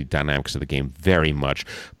changes the dynamics of the game very much.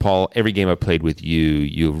 Paul, every game I've played with you,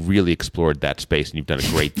 you've really explored that space and you've done a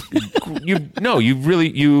great.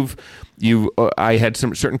 I had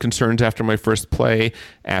some certain concerns after my first play.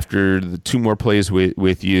 After the 2 more plays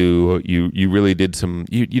with you, you really did some.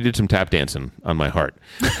 You did some tap dancing on my heart.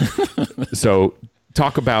 So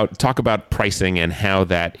talk about pricing and how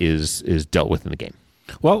that is dealt with in the game.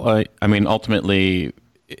 Well, I mean, ultimately,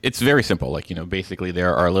 it's very simple. Like, basically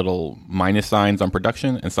there are little minus signs on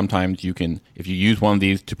production, and sometimes you can, if you use one of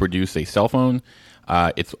these to produce a cell phone,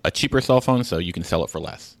 it's a cheaper cell phone, so you can sell it for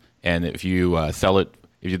less. And if you sell it,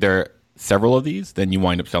 if there are several of these, then you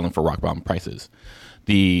wind up selling for rock bottom prices.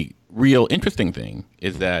 The real interesting thing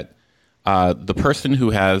is that the person who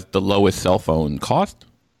has the lowest cell phone cost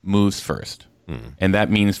moves first. And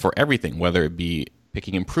that means for everything, whether it be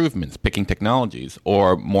picking improvements, picking technologies,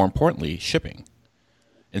 or more importantly, shipping.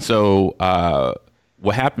 And so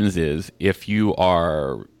what happens is if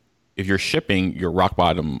you're shipping your rock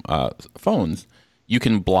bottom phones, you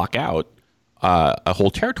can block out a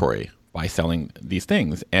whole territory by selling these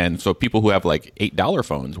things. And so people who have like $8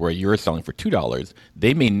 phones where you're selling for $2,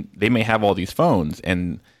 they may have all these phones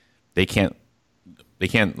and they can't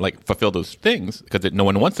like fulfill those things because no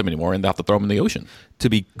one wants them anymore, and they have to throw them in the ocean. To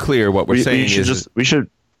be clear, what we're saying is we should.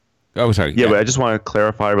 Oh, sorry. Yeah, but I just want to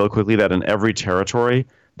clarify real quickly that in every territory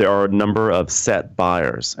there are a number of set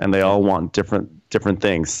buyers, and they all want different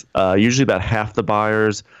things. Usually, about half the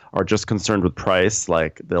buyers are just concerned with price.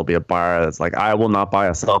 Like there'll be a buyer that's like, I will not buy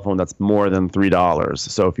a cell phone that's more than $3.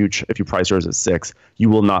 So if you price yours at $6, you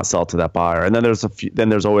will not sell to that buyer. And then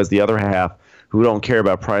there's always the other half who don't care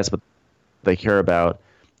about price, but they care about,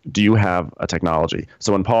 do you have a technology?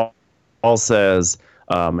 So when Paul says,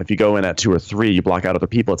 if you go in at 2 or 3, you block out other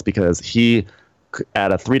people, it's because he,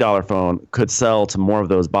 at a $3 phone, could sell to more of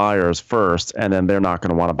those buyers first, and then they're not going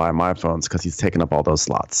to want to buy my phones because he's taken up all those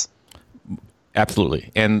slots. Absolutely.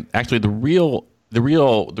 And actually the real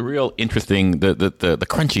interesting, the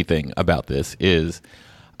crunchy thing about this is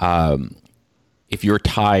if you're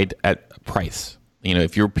tied at price,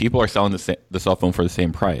 if your people are selling the cell phone for the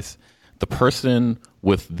same price, the person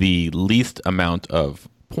with the least amount of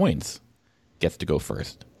points gets to go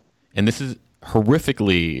first. And this is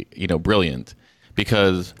horrifically, brilliant,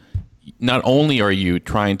 because not only are you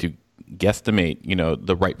trying to guesstimate,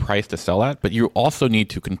 the right price to sell at, but you also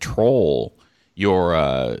need to control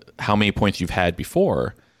your how many points you've had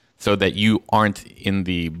before so that you aren't in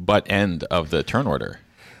the butt end of the turn order.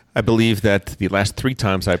 I believe that the last 3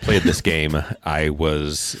 times I played this game, I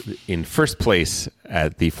was in first place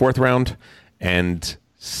at the 4th round and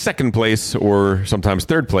second place or sometimes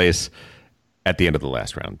third place at the end of the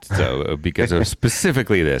last round. So because of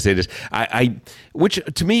specifically this, it is which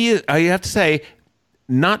to me, I have to say,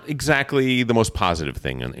 not exactly the most positive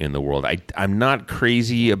thing in the world. I'm not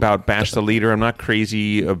crazy about Bash the Leader. I'm not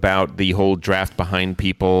crazy about the whole draft behind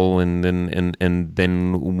people and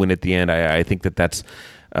then win at the end. I think that's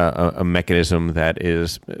a mechanism that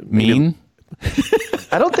is mean.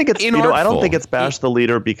 I don't think it's I don't think it's Bash the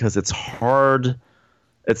Leader because it's hard.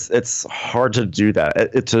 It's hard to do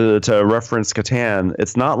that. To reference Catan,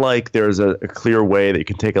 it's not like there's a clear way that you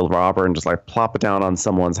can take a robber and just like plop it down on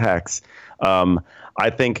someone's hex. I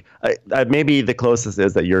think maybe the closest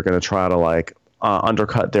is that you're going to try to like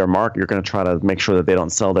undercut their market. You're going to try to make sure that they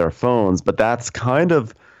don't sell their phones. But that's kind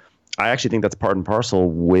of, I actually think that's part and parcel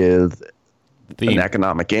with an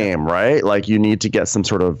economic game, right? Like you need to get some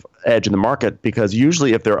sort of edge in the market, because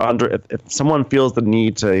usually if someone feels the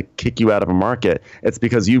need to kick you out of a market, it's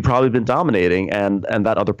because you've probably been dominating and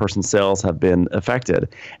that other person's sales have been affected.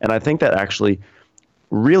 And I think that actually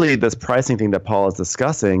really this pricing thing that Paul is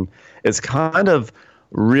discussing is kind of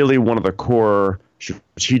really one of the core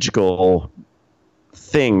strategical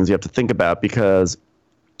things you have to think about, because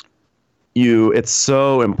it's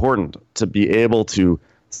so important to be able to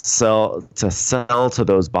sell to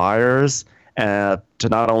those buyers, and to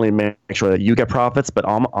not only make sure that you get profits, but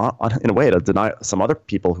in a way to deny some other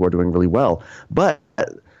people who are doing really well. But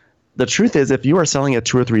the truth is, if you are selling at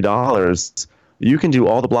 $2 or $3, you can do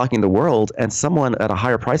all the blocking in the world, and someone at a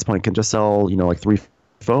higher price point can just sell, like 3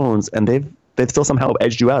 phones, and they've still somehow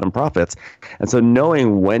edged you out in profits. And so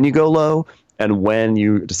knowing when you go low and when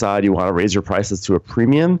you decide you want to raise your prices to a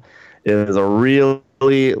premium is a really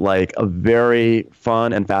a very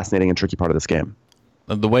fun and fascinating and tricky part of this game.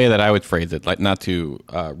 The way that I would phrase it, not to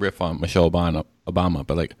riff on Michelle Obama,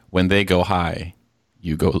 but when they go high,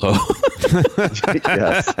 you go low.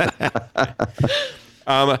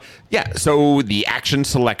 Yes. So the action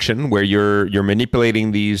selection, where you're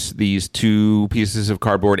manipulating these 2 pieces of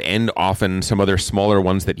cardboard and often some other smaller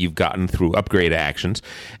ones that you've gotten through upgrade actions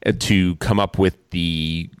to come up with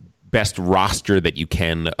the best roster that you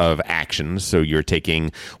can of actions. So you're taking,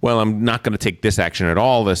 I'm not going to take this action at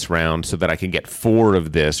all this round so that I can get 4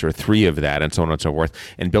 of this or 3 of that, and so on and so forth,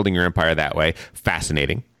 and building your empire that way.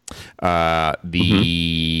 Fascinating.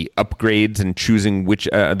 The upgrades and choosing which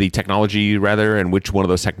the technology rather, and which one of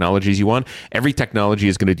those technologies you want. Every technology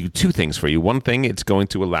is going to do 2 things for you. One thing, it's going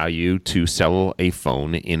to allow you to sell a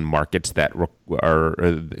phone in markets that are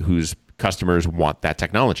whose customers want that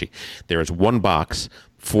technology. There is one box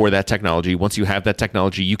for that technology. Once you have that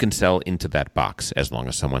technology, you can sell into that box as long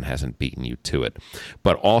as someone hasn't beaten you to it.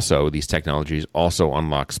 But also, these technologies also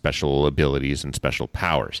unlock special abilities and special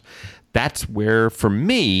powers. That's where, for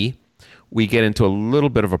me, we get into a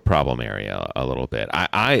little bit of a problem area a little bit.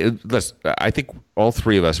 I think all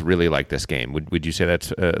 3 of us really like this game. Would you say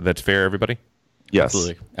that's fair, everybody? Yes,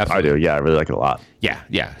 Absolutely. I do. Yeah, I really like it a lot.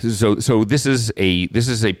 Yeah. So this is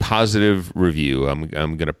a positive review. I'm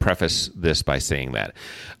going to preface this by saying that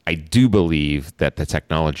I do believe that the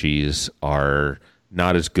technologies are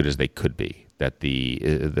not as good as they could be. That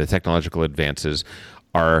the technological advances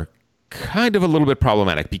are kind of a little bit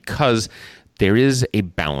problematic, because there is a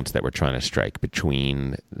balance that we're trying to strike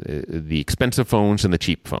between the expensive phones and the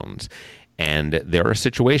cheap phones. And there are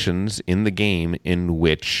situations in the game in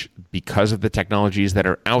which, because of the technologies that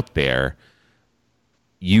are out there,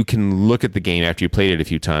 you can look at the game after you played it a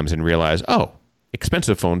few times and realize,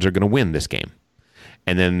 expensive phones are going to win this game.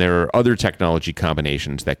 And then there are other technology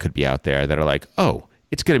combinations that could be out there that are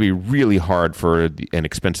it's going to be really hard for an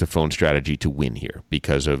expensive phone strategy to win here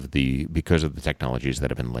because of the technologies that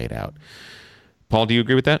have been laid out. Paul, do you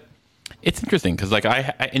agree with that? It's interesting because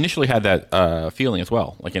I initially had that feeling as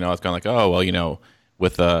well. I was kind of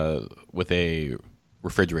with a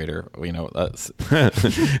refrigerator,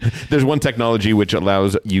 there's one technology which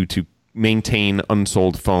allows you to maintain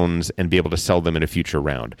unsold phones and be able to sell them in a future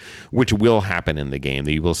round, which will happen in the game.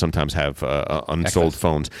 You will sometimes have unsold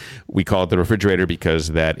phones. We call it the refrigerator because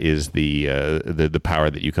that is the power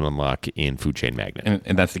that you can unlock in Food Chain Magnate,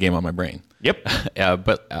 and that's the game on my brain. Yep.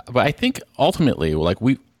 But I think ultimately,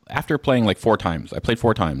 after playing 4 times, I played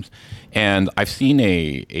 4 times, and I've seen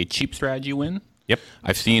a cheap strategy win. Yep.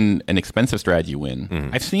 I've seen an expensive strategy win. Mm-hmm.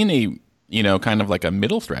 I've seen a kind of a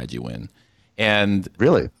middle strategy win. And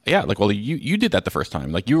really, yeah, you did that the first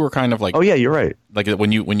time. You were kind of oh yeah, you're right.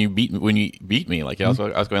 When you beat me, I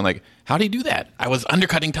was going how do you do that? I was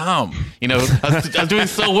undercutting Tom. I was doing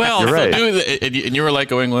so well. You're right. And you were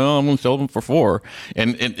going, well, I'm going to sell them for 4,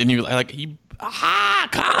 and you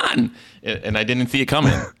con, and I didn't see it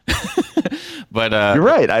coming. But you're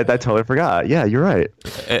right. I totally forgot. Yeah, you're right.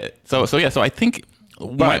 So I think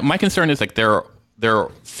my concern is there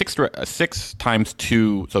are 6 times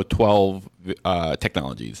 2, so 12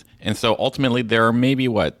 technologies, and so ultimately there are maybe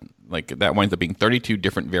that winds up being 32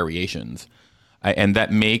 different variations, and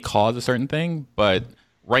that may cause a certain thing. But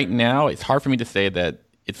right now, it's hard for me to say that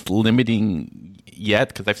it's limiting yet,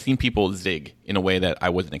 because I've seen people zig in a way that I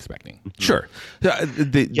wasn't expecting. Sure.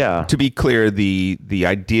 To be clear, the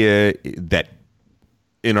idea that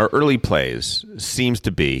in our early plays seems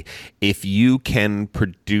to be, if you can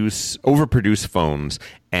overproduce phones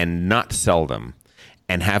and not sell them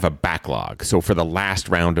and have a backlog. So for the last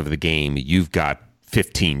round of the game, you've got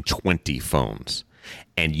 15, 20 phones,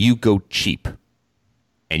 and you go cheap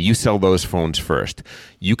and you sell those phones first,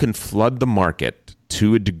 you can flood the market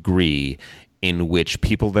to a degree in which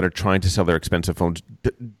people that are trying to sell their expensive phones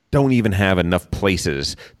don't even have enough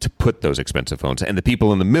places to put those expensive phones. And the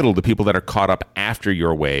people in the middle, the people that are caught up after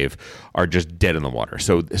your wave, are just dead in the water.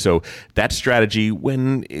 So that strategy,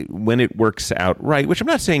 when it works out right, which I'm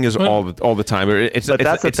not saying is all the time, it's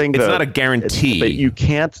not a guarantee. But you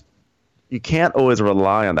can't you can't always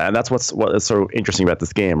rely on that. And that's what is so interesting about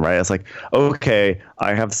this game, right? It's like, okay,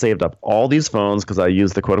 I have saved up all these phones because I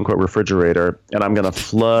use the quote unquote refrigerator, and I'm going to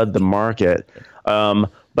flood the market.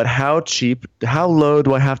 But how low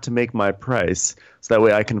do I have to make my price so that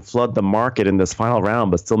way I can flood the market in this final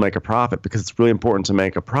round but still make a profit, because it's really important to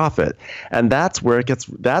make a profit. And that's where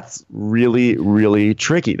that's really, really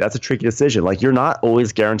tricky. That's a tricky decision. Like, you're not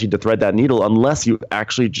always guaranteed to thread that needle unless you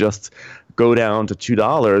actually just go down to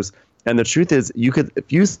 $2. And the truth is,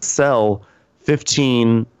 if you sell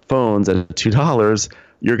 15 phones at $2,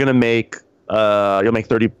 you're going to make you'll make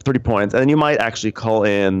 30 points, and then you might actually call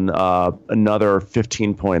in another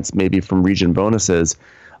 15 points maybe from region bonuses.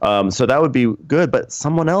 So that would be good, but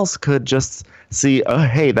someone else could just see, oh,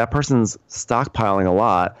 hey, that person's stockpiling a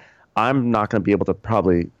lot. I'm not going to be able to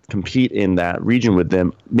probably compete in that region with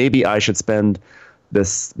them. Maybe I should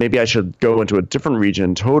maybe I should go into a different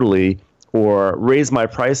region totally, or raise my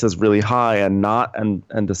prices really high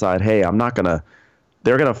and decide, hey,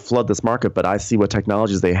 they're going to flood this market, but I see what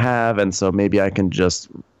technologies they have, and so maybe I can just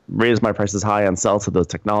raise my prices high and sell to those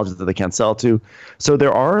technologies that they can't sell to. So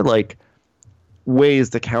there are like ways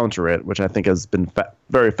to counter it, which I think has been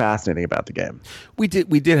very fascinating about the game. We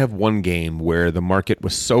did have one game where the market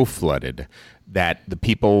was so flooded that the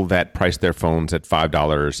people that priced their phones at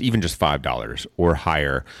 $5, even just $5 or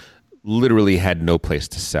higher, literally had no place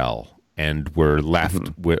to sell and were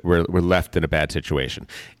left were left in a bad situation.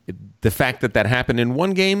 The fact that happened in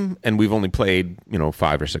one game, and we've only played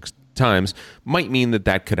 5 or 6 times, might mean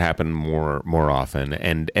that could happen more often,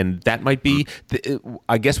 and that might be.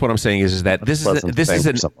 I guess what I'm saying is that this is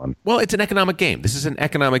it's an economic game. This is an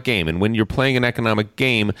economic game, and when you're playing an economic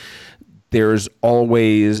game, there's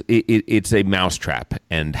always it's a mousetrap,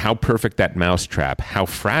 and how perfect that mousetrap, how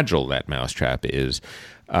fragile that mousetrap is.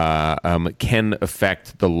 Can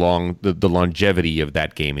affect the longevity of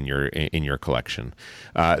that game in your collection.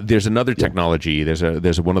 There's another technology.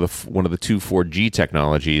 There's one of the two 4G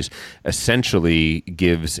technologies. Essentially,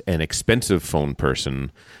 gives an expensive phone person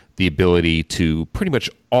the ability to pretty much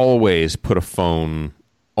always put a phone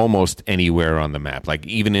almost anywhere on the map, like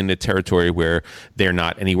even in a territory where they're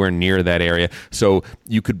not anywhere near that area. So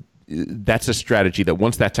that's a strategy that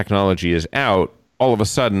once that technology is out, all of a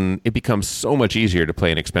sudden, it becomes so much easier to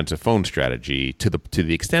play an expensive phone strategy to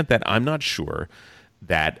the extent that I'm not sure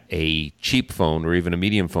that a cheap phone or even a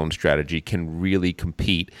medium phone strategy can really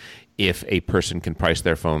compete if a person can price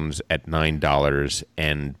their phones at $9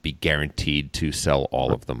 and be guaranteed to sell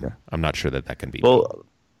all of them. I'm not sure that can be. Well,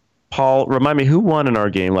 Paul, remind me, who won in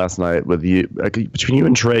our game last night with you? Between you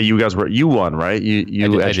and Trey, you won, right?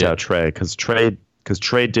 You edged out Trey because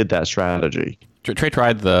Trey did that strategy. Trey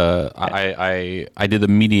tried I did the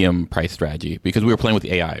medium price strategy because we were playing with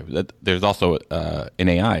the AI. There's also an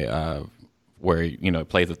AI where it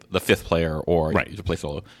plays with the fifth player or you play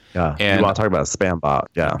solo. Yeah, and you want to talk about a spam bot?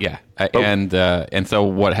 Yeah, yeah. And so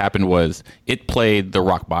what happened was it played the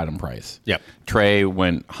rock bottom price. Yep. Trey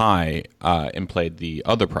went high and played the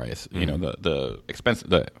other price. The expensive,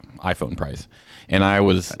 the iPhone price, and I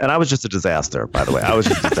was just a disaster. By the way, I was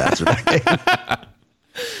just a disaster that game.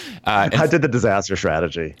 I did the disaster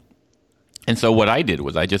strategy. And so what I did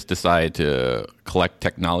was I just decided to collect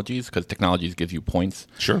technologies because technologies gives you points.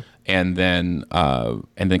 Sure. And then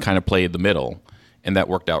kind of play the middle, and that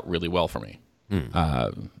worked out really well for me.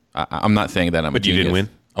 I'm not saying that I'm. But you didn't win.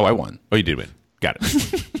 Oh, I won. Oh, you did win. Got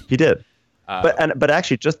it. He did. But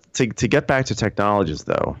actually, just to get back to technologies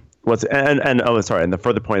though. And the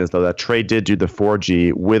further point is though that Trey did do the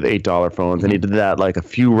 4G with $8 phones, and he did that like a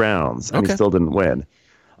few rounds, and he still didn't win.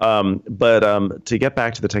 But to get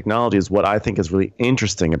back to the technologies, what I think is really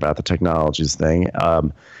interesting about the technologies thing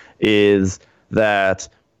is that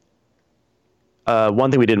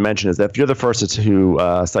one thing we didn't mention is that if you're the first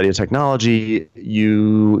to study a technology,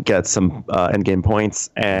 you get some endgame points,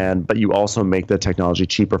 but you also make the technology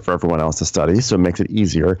cheaper for everyone else to study, so it makes it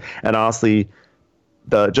easier. And honestly,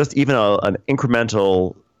 even an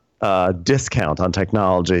incremental discount on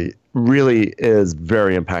technology really is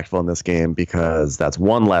very impactful in this game, because that's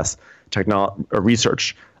one less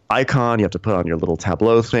research icon you have to put on your little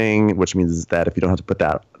Tableau thing, which means that if you don't have to put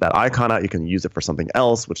that icon out, you can use it for something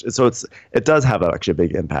else. It does have actually a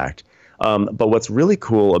big impact. But what's really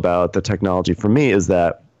cool about the technology for me is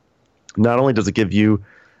that not only does it give you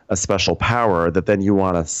a special power that then you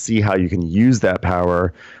want to see how you can use that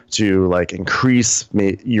power to like increase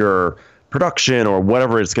your production or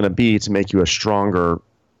whatever it's going to be to make you a stronger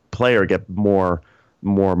player, get more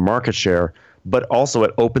market share, but also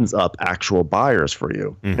it opens up actual buyers for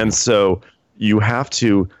you. Mm-hmm. And so you have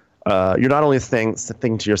to you're not only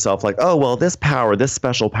thinking to yourself like, oh, well, this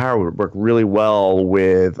special power would work really well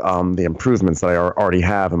with the improvements that I already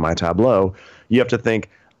have in my Tableau. You have to think,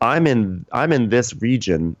 I'm in this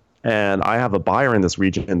region, and I have a buyer in this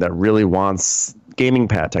region that really wants gaming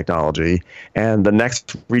pad technology, and the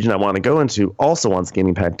next region I want to go into also wants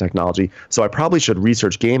gaming pad technology. So I probably should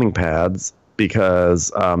research gaming pads because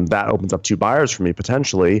that opens up 2 buyers for me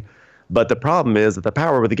potentially. But the problem is that the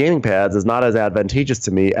power with the gaming pads is not as advantageous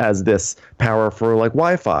to me as this power for like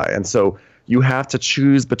Wi-Fi. And so you have to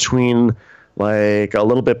choose between like a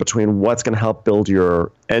little bit between what's going to help build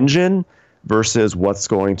your engine versus what's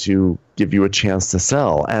going to give you a chance to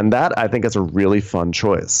sell. And that, I think, is a really fun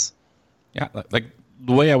choice. Yeah, like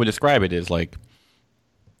the way I would describe it is like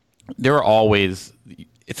there are always,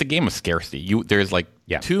 it's a game of scarcity. There's like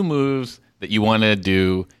 2 moves that you want to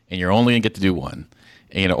do, and you're only going to get to do 1.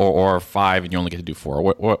 Or 5, and you only get to do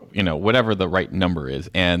 4, or whatever the right number is.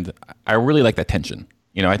 And I really like that tension.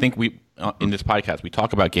 I think we in this podcast we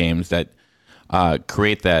talk about games that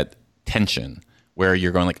create that tension where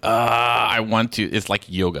you're going like, I want to. It's like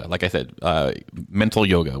yoga, like I said, mental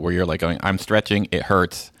yoga, where you're like going, I'm stretching, it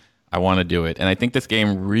hurts, I want to do it. And I think this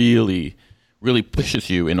game really, really pushes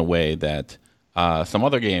you in a way that some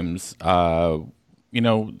other games,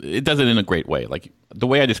 it does it in a great way. Like the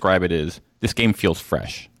way I describe it is, this game feels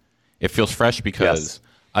fresh. It feels fresh because,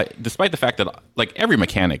 despite the fact that like every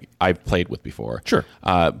mechanic I've played with before, sure,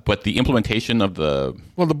 but the implementation of the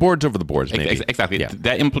boards over the boards, maybe exactly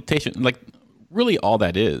that implementation, like really all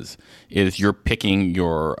that is you're picking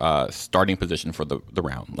your starting position for the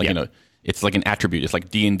round. Like it's like an attribute. It's like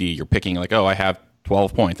D&D. You're picking like, oh, I have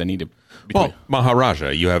 12 points. I need to. Well, Maharaja,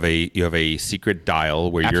 you have a secret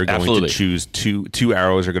dial where you're going to choose two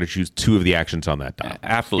arrows are going to choose 2 of the actions on that dial.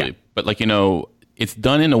 Absolutely. Yeah. But like, it's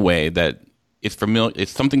done in a way that it's familiar.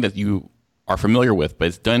 It's something that you are familiar with, but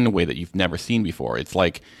it's done in a way that you've never seen before. It's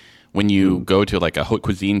like when you go to like a haute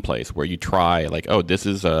cuisine place where you try like, oh, this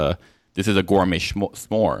is a gourmet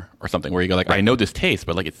s'more or something, where you go like, I know this taste,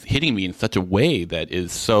 but like it's hitting me in such a way that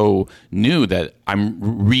is so new that I'm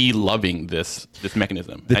re-loving this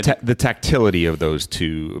mechanism. The tactility of those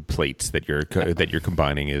 2 plates that you're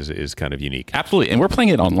combining is kind of unique. Absolutely, and we're playing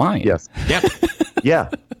it online. Yes. Yeah. Yeah.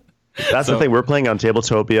 That's the thing. We're playing on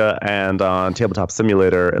Tabletopia and on Tabletop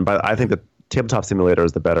Simulator, and I think that Tabletop Simulator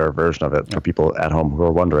is the better version of it for people at home who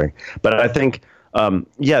are wondering. But I think.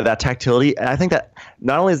 That tactility. I think that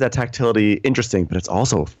not only is that tactility interesting, but it's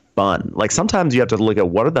also fun. Like sometimes you have to look at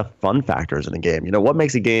what are the fun factors in a game. What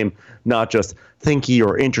makes a game not just thinky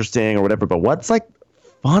or interesting or whatever, but what's like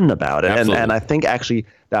fun about it. And I think actually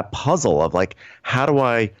that puzzle of like, how do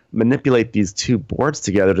I manipulate these 2 boards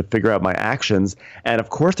together to figure out my actions? And of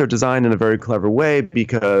course they're designed in a very clever way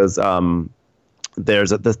because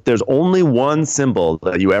there's only one symbol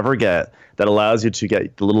that you ever get that allows you to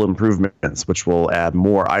get the little improvements, which will add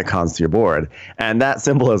more icons to your board. And that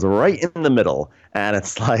symbol is right in the middle. And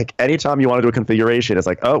it's like anytime you want to do a configuration, it's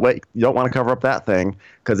like, oh, wait, you don't want to cover up that thing.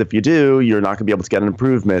 Because if you do, you're not going to be able to get an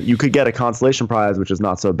improvement. You could get a consolation prize, which is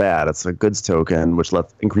not so bad. It's a goods token, which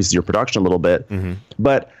increases your production a little bit. Mm-hmm.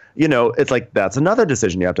 But it's like that's another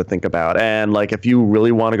decision you have to think about. And like if you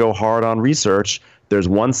really want to go hard on research, there's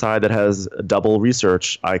one side that has a double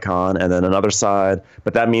research icon and then another side,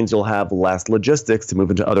 but that means you'll have less logistics to move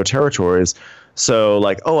into other territories. So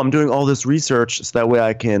like, oh, I'm doing all this research so that way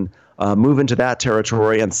I can move into that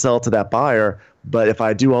territory and sell to that buyer. But if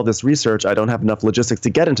I do all this research, I don't have enough logistics to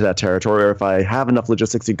get into that territory. Or if I have enough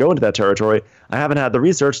logistics to go into that territory, I haven't had the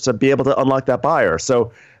research to be able to unlock that buyer.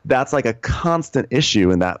 So that's like a constant issue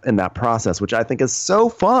in that process, which I think is so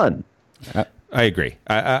fun. I agree.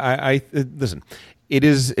 I listen. It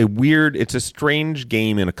is it's a strange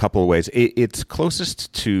game in a couple of ways. It's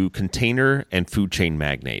closest to Container and Food Chain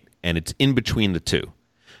Magnate, and it's in between the 2.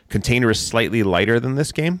 Container is slightly lighter than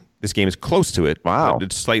this game. This game is close to it. Wow.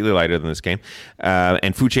 It's slightly lighter than this game.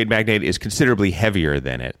 And Food Chain Magnate is considerably heavier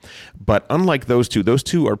than it. But unlike those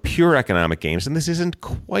two are pure economic games, and this isn't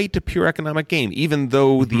quite a pure economic game, even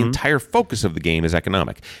though the entire focus of the game is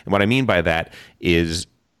economic. And what I mean by that is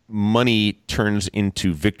money turns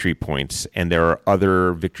into victory points, and there are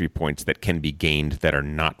other victory points that can be gained that are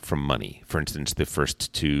not from money. For instance, the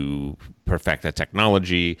first to perfect a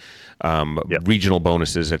technology, regional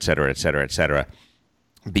bonuses, et cetera, et cetera, et cetera.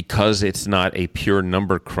 Because it's not a pure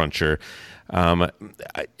number cruncher,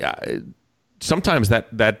 sometimes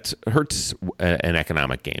that hurts an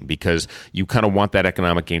economic game because you kind of want that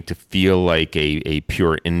economic game to feel like a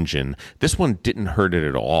pure engine. This one didn't hurt it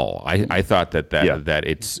at all. I thought that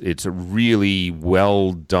it's a really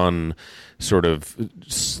well done sort of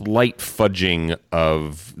slight fudging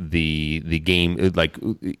of the game, like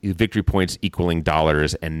victory points equaling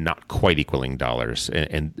dollars and not quite equaling dollars,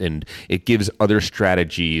 and it gives other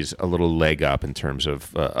strategies a little leg up in terms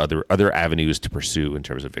of other avenues to pursue in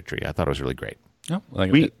terms of victory. I thought it was really great. Oh,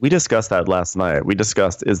 we discussed that last night. We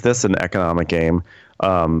discussed, is this an economic game?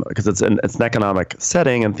 Because it's an economic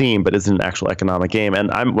setting and theme, but it's an actual economic game. And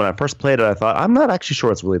when I first played it, I thought, I'm not actually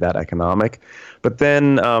sure it's really that economic. But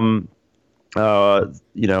then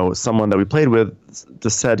someone that we played with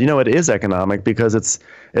just said, it is economic because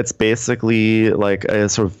it's basically like a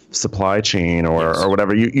sort of supply chain or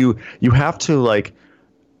whatever. You have to, like,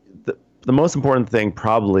 the most important thing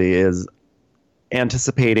probably is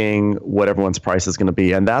anticipating what everyone's price is going to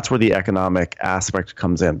be, and that's where the economic aspect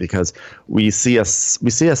comes in, because we see a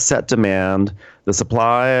set demand, the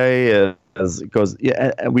supply goes,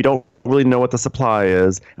 and we don't really know what the supply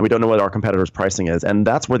is, and we don't know what our competitors' pricing is, and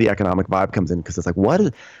that's where the economic vibe comes in, because it's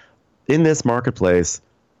like, in this marketplace,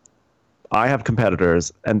 I have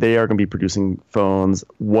competitors, and they are going to be producing phones.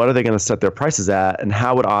 What are they going to set their prices at, and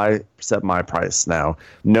how would I set my price now?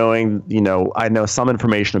 Knowing, I know some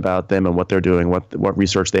information about them and what they're doing, what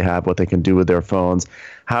research they have, what they can do with their phones.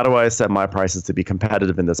 How do I set my prices to be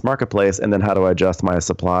competitive in this marketplace, and then how do I adjust my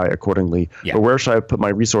supply accordingly? Yeah. Or where should I put my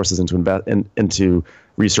resources into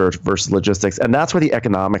research versus logistics? And that's where the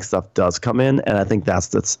economic stuff does come in, and I think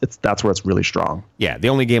that's where it's really strong. Yeah, the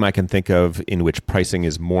only game I can think of in which pricing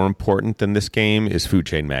is more important than this game is Food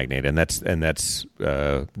Chain Magnate, and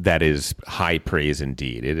that is high praise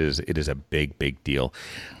indeed. It is a big deal.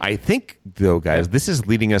 I think, though, guys, this is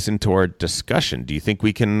leading us into our discussion. Do you think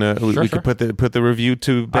we can we could put the review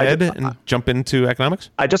to bed and jump into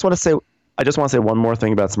economics? I just want to say one more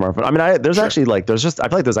thing about smartphone. I mean, there's actually I feel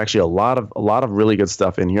like there's actually a lot of really good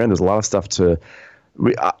stuff in here, and there's a lot of stuff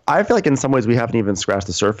I feel like in some ways we haven't even scratched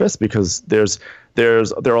the surface, because there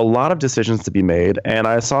are a lot of decisions to be made. And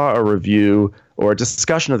I saw a review or a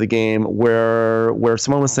discussion of the game where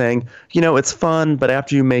someone was saying, it's fun, but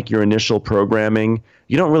after you make your initial programming,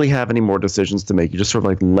 you don't really have any more decisions to make. You just sort of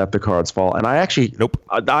like let the cards fall. And I actually,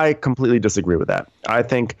 I completely disagree with that. I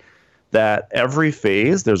think that every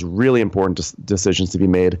phase, there's really important decisions to be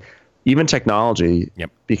made, even technology,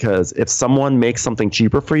 because if someone makes something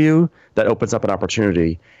cheaper for you, that opens up an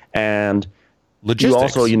opportunity. And logistics.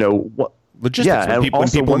 You also, logistics. When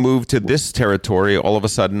people move to this territory, all of a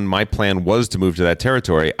sudden, my plan was to move to that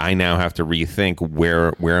territory. I now have to rethink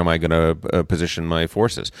where am I going to position my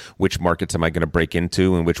forces? Which markets am I going to break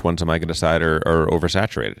into, and which ones am I going to decide are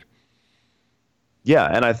oversaturated? Yeah,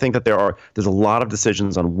 and I think that there's a lot of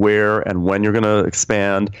decisions on where and when you're going to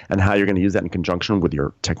expand and how you're going to use that in conjunction with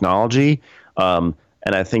your technology. And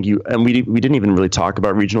I think we didn't even really talk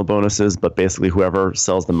about regional bonuses, but basically whoever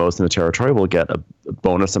sells the most in the territory will get a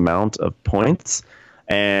bonus amount of points.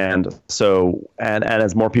 And so, and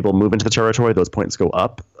as more people move into the territory, those points go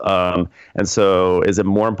up. And so is it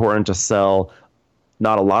more important to sell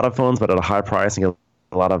not a lot of phones, but at a high price and get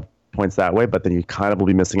a lot of points that way, but then you kind of will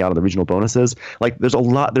be missing out on the regional bonuses? Like, there's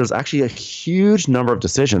actually a huge number of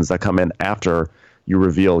decisions that come in after you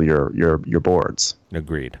reveal your boards.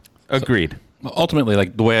 Agreed. So, ultimately,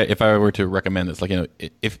 like, the way, if I were to recommend this, like,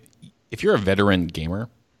 if you're a veteran gamer,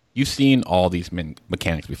 you've seen all these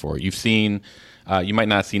mechanics before. You've seen, you might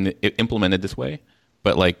not have seen it implemented this way,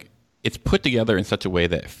 but like, it's put together in such a way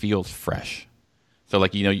that it feels fresh. So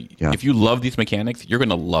like, if you love these mechanics, you're going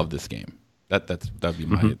to love this game. That'd be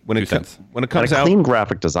my when it comes out, clean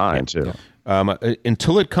graphic design too.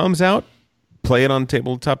 Until it comes out, play it on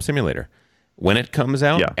Tabletop Simulator. When it comes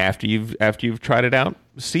out, after you've tried it out,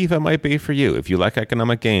 see if it might be for you. If you like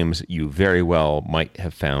economic games, you very well might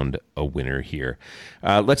have found a winner here.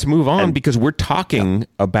 Let's move on, because we're talking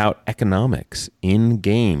about economics in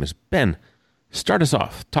games. Ben, start us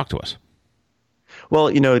off. Talk to us. Well,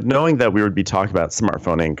 knowing that we would be talking about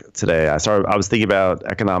Smartphone Inc. today, I was thinking about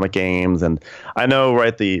economic games, and I know,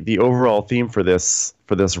 right, the overall theme for this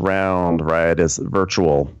round, right, is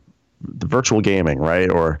virtual gaming, right?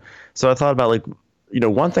 So I thought about, like,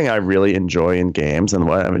 one thing I really enjoy in games, and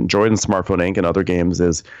what I've enjoyed in Smartphone Inc. and other games,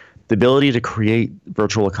 is the ability to create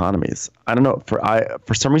virtual economies. I don't know,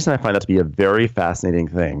 for some reason I find that to be a very fascinating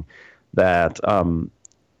thing, that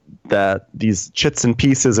these chits and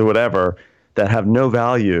pieces or whatever that have no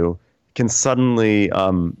value can suddenly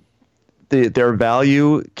their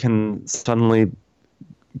value can suddenly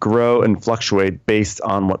grow and fluctuate based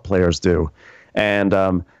on what players do. And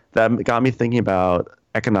that got me thinking about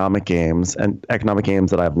economic games and economic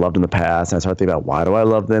games that I've loved in the past. And I started thinking about why do I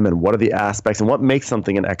love them and what are the aspects and what makes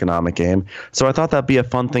something an economic game. So I thought that'd be a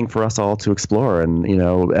fun thing for us all to explore and,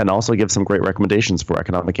 and also give some great recommendations for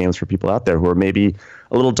economic games for people out there who are maybe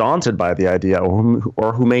a little daunted by the idea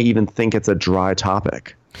or who may even think it's a dry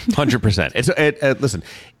topic. 100%. Listen,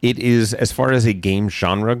 it is, as far as a game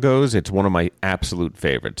genre goes, it's one of my absolute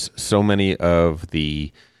favorites. So many of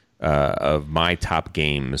my top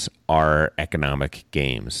games are economic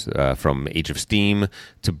games, from Age of Steam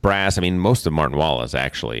to Brass. I mean, most of Martin Wallace,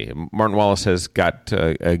 actually. Martin Wallace has got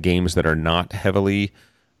games that are not heavily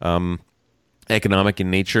economic in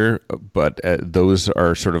nature, but those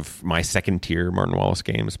are sort of my second tier Martin Wallace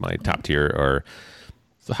games. My top tier are...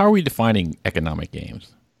 So how are we defining economic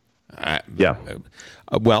games?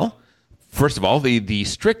 Well, first of all, the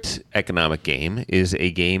strict economic game is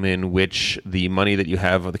a game in which the money that you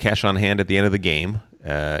have, the cash on hand at the end of the game,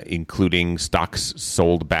 including stocks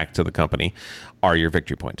sold back to the company, are your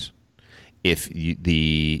victory points. If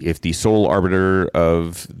the sole arbiter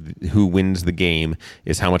of who wins the game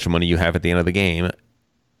is how much money you have at the end of the game,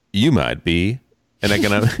 you might be an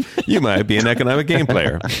economic game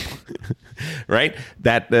player. Right?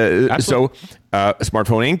 So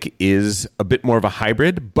Smartphone Inc. is a bit more of a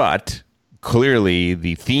hybrid, but clearly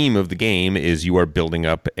the theme of the game is you are building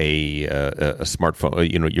up a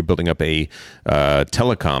smartphone, you're building up a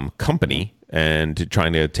telecom company and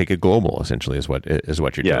trying to take it global, essentially, is what you're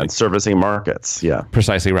doing. Yeah, and servicing markets. Yeah.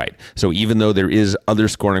 Precisely right. So even though there is other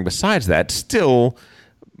scoring besides that, still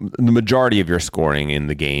the majority of your scoring in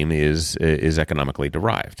the game is economically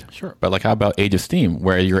derived. Sure. But like, how about Age of Steam,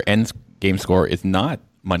 where your end game score is not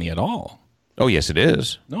money at all? Oh, yes, it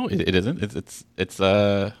is. No, it isn't. It's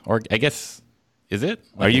or I guess, is it?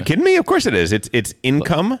 Are you kidding me? Of course it is. It's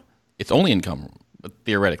income. It's only income,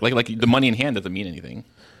 theoretically. Like the money in hand doesn't mean anything.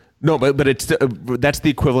 No, but it's that's the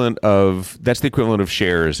equivalent of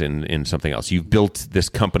shares in something else. You've built this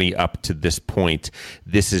company up to this point.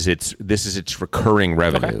 This is its recurring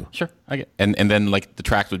revenue. Okay, sure, I get. And then like the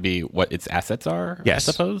tracks would be what its assets are. Yes,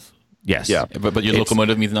 I suppose. Yes. Yeah. But your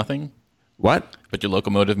locomotive means nothing. What? But your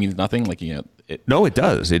locomotive means nothing. Like No, it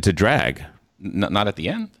does. It's a drag. Not at the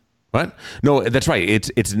end. What? No, that's right.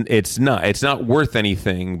 It's not worth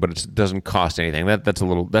anything, but it doesn't cost anything. That's a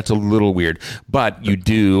little weird. But you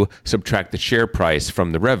do subtract the share price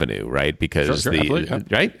from the revenue, right? Because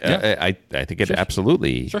right? Yeah. I think it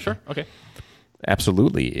absolutely. Sure. Okay.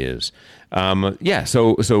 Absolutely is.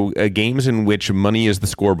 So games in which money is the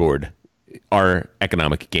scoreboard are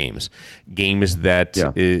economic games. Games that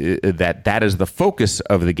that is the focus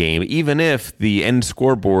of the game, even if the end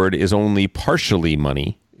scoreboard is only partially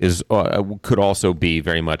money. Could also be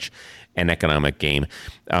very much an economic game.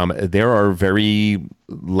 There are very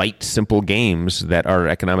light, simple games that are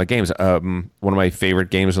economic games. One of my favorite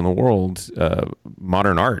games in the world,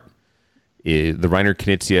 Modern Art, is the Reiner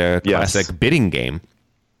Knizia classic bidding game.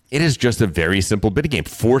 It is just a very simple bidding game.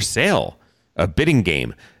 For sale, a bidding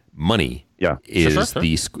game. Money is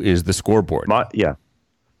the scoreboard.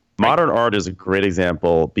 Modern Art is a great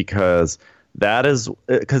example because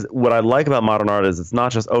what I like about Modern Art is it's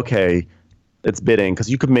not just, okay, it's bidding, because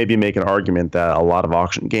you could maybe make an argument that a lot of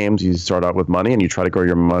auction games, you start out with money and you try to grow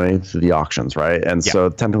your money through the auctions, right? And so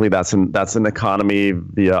technically that's an economy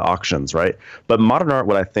via auctions, right? But Modern Art,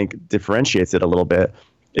 what I think differentiates it a little bit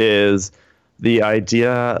is the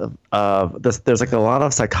idea of this. There's like a lot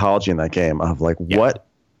of psychology in that game of like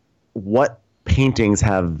what paintings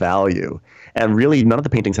have value, and really none of the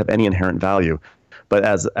paintings have any inherent value, but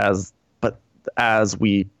as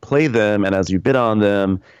we play them and as you bid on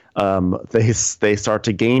them, they start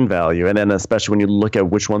to gain value. And then especially when you look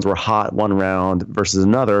at which ones were hot one round versus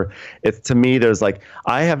another, to me, there's like,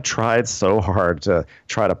 I have tried so hard to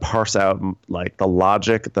try to parse out like the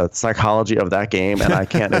logic, the psychology of that game, and I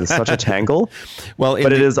can't. It is such a tangle. Well,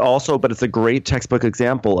 but it's a great textbook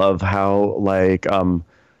example of how like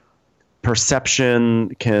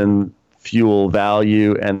perception can fuel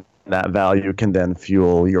value, and that value can then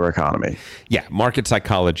fuel your economy. Yeah, market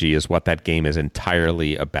psychology is what that game is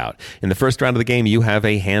entirely about. In the first round of the game, you have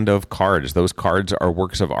a hand of cards. Those cards are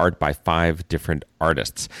works of art by 5 different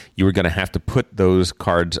artists. You are going to have to put those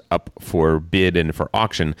cards up for bid and for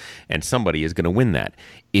auction, and somebody is going to win that.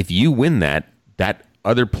 If you win that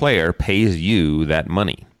other player pays you that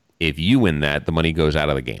money. If you win that, the money goes out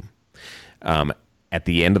of the game. At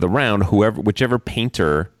the end of the round, whichever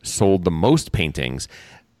painter sold the most paintings,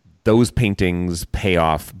 those paintings pay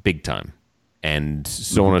off big time, and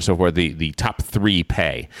so on and so forth. The top 3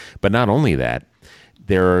 pay. But not only that,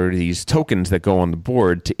 there are these tokens that go on the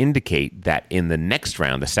board to indicate that in the next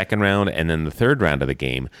round, the second round, and then the third round of the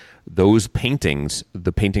game, those paintings,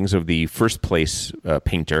 the paintings of the first place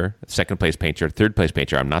painter, second place painter, third place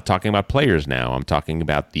painter, I'm not talking about players now, I'm talking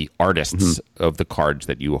about the artists of the cards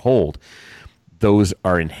that you hold, those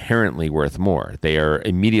are inherently worth more. They are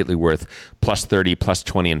immediately worth plus 30, plus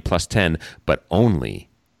 20, and plus 10, but only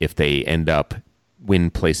if they end up win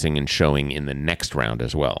placing and showing in the next round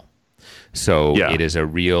as well. So it's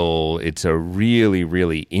a really,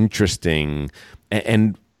 really interesting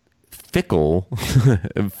and fickle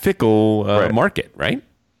market, right?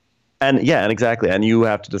 And exactly. And you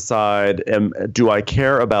have to decide, do I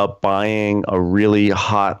care about buying a really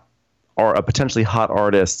hot or a potentially hot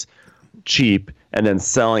artist cheap and then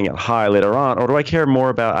selling it high later on? Or do I care more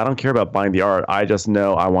about, I don't care about buying the art. I just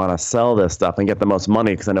know I want to sell this stuff and get the most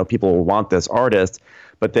money because I know people will want this artist.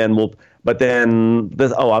 But then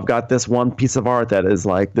I've got this one piece of art that is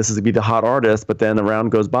like, this is to be the hot artist, but then the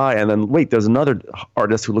round goes by and then wait, there's another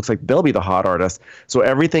artist who looks like they'll be the hot artist. So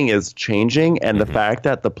everything is changing, and the fact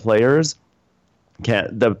that the players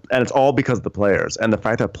and it's all because of the players, and the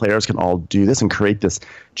fact that players can all do this and create this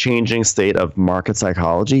changing state of market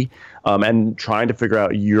psychology, and trying to figure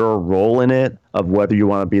out your role in it, of whether you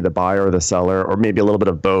want to be the buyer or the seller, or maybe a little bit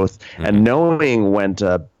of both, and knowing when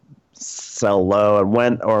to sell low and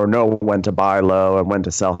when to buy low and when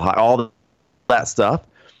to sell high, all that stuff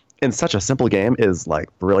in such a simple game is like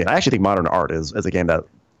brilliant. I actually think Modern Art is a game that,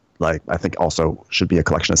 like, I think also should be a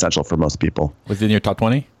collection essential for most people. Was it in your top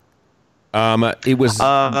 20? It was.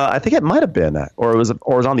 I think it might have been, or it was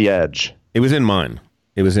on the edge. It was in mine.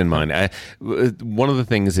 One of the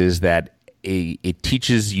things is that it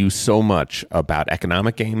teaches you so much about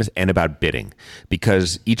economic games and about bidding,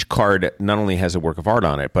 because each card not only has a work of art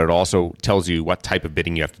on it, but it also tells you what type of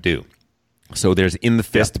bidding you have to do. So there's in the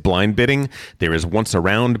fist blind bidding, there is once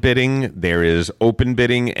around bidding, there is open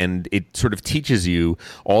bidding, and it sort of teaches you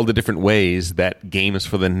all the different ways that games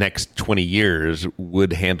for the next 20 years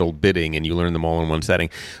would handle bidding, and you learn them all in one setting.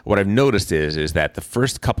 What I've noticed is that the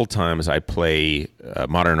first couple times I play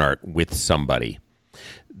Modern Art with somebody,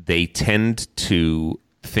 they tend to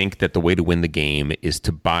think that the way to win the game is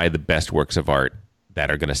to buy the best works of art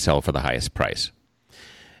that are going to sell for the highest price.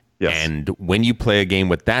 Yes. And when you play a game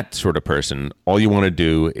with that sort of person, all you want to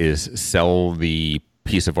do is sell the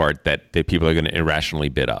piece of art that people are going to irrationally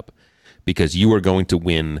bid up, because you are going to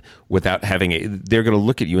win without having they're going to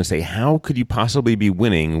look at you and say, how could you possibly be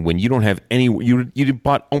winning when you don't have any, you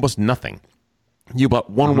bought almost nothing. You bought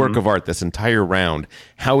one work of art this entire round.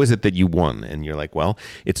 How is it that you won? And you're like, well,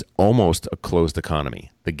 it's almost a closed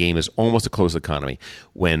economy. The game is almost a closed economy,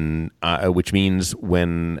 which means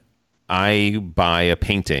when I buy a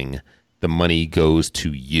painting, the money goes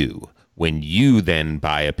to you. When you then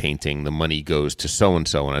buy a painting, the money goes to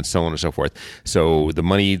so-and-so and so on and so forth. So the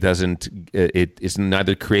money it is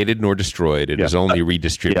neither created nor destroyed. It is only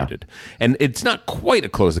redistributed. Yeah. And it's not quite a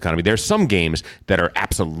closed economy. There are some games that are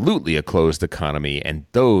absolutely a closed economy, and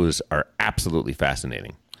those are absolutely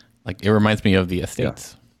fascinating. Like, it reminds me of the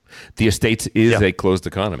Estates. Yeah. The Estates is a closed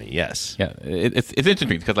economy, yes. Yeah, it's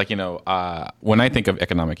interesting because, like, when I think of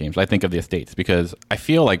economic games, I think of the Estates, because I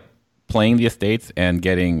feel like playing the Estates and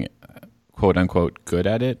getting quote unquote good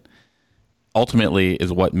at it ultimately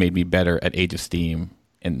is what made me better at Age of Steam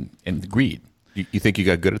and Greed. You think you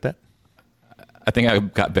got good at that? I think I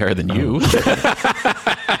got better than you.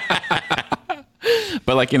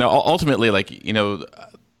 But ultimately,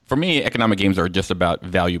 for me, economic games are just about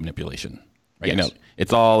value manipulation. Right? Yes.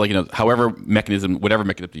 It's all whatever mechanism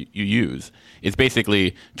you use, it's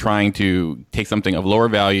basically trying to take something of lower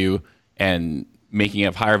value and making it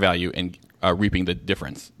of higher value and reaping the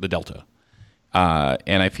difference, the delta.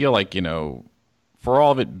 And I feel like, for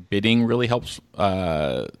all of it, bidding really helps.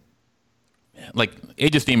 Age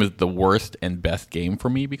of Steam is the worst and best game for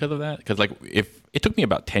me because of that. Because if it took me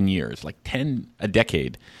about 10 years, a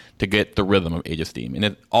decade, to get the rhythm of Age of Steam. And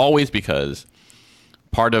it's always because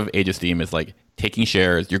part of Age of Steam is taking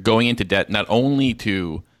shares. You're going into debt not only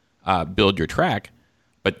to build your track,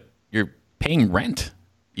 but you're paying rent.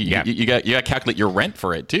 You got to calculate your rent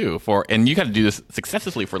for it too. And you got to do this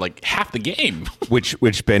successfully for half the game.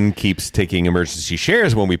 Which Ben keeps taking emergency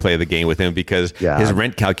shares when we play the game with him, because his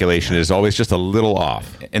rent calculation is always just a little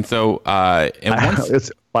off. And so,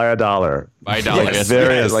 it's by $1. By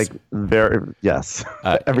 $1, yes.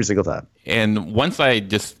 Every single time. And once I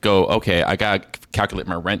just go, okay, I got to calculate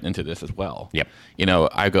my rent into this as well. Yep.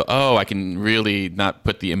 I go, I can really not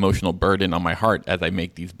put the emotional burden on my heart as I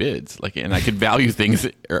make these bids. And I could value things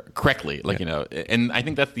correctly. And I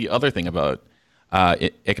think that's the other thing about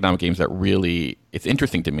economic games that really, it's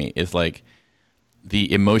interesting to me, is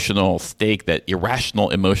the emotional stake, that irrational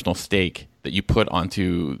emotional stake that you put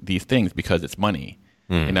onto these things because it's money.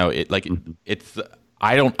 I'm not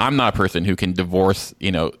a person who can divorce,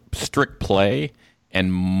 strict play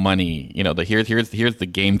and money. Here's the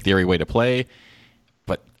game theory way to play,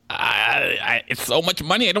 but it's so much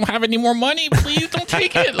money. I don't have any more money. Please don't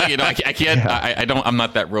take it. I can't. I'm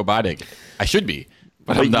not that robotic. I should be,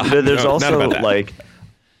 but I'm not. There's also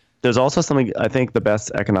there's also something. I think the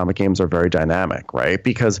best economic games are very dynamic, right?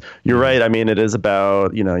 Because you're right. I mean, it is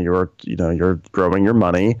about you're growing your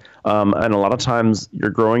money, and a lot of times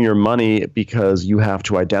you're growing your money because you have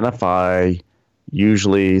to identify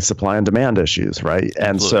usually supply and demand issues, right?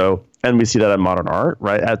 And and we see that in modern art,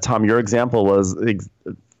 right? Tom, your example was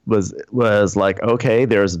like, okay,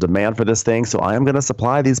 there's a demand for this thing, so I am going to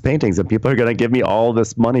supply these paintings, and people are going to give me all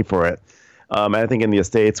this money for it. And I think in the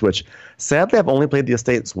Estates, which sadly I've only played the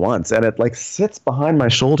Estates once, and it like sits behind my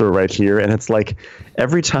shoulder right here, and it's like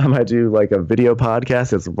every time I do like a video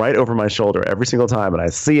podcast, it's right over my shoulder every single time, and I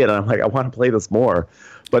see it, and I'm like, I want to play this more.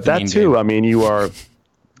 But that too, I mean, you are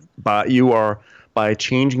by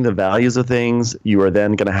changing the values of things, you are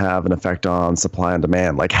then going to have an effect on supply and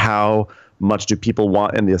demand. Like how much do people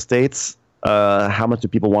want in the Estates? How much do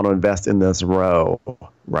people want to invest in this row,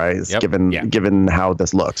 right? Given how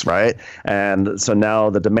this looks, right? And so now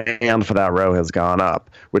the demand for that row has gone up,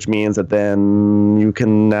 which means that then you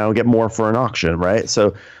can now get more for an auction, right?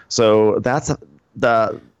 So that's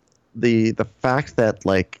the fact that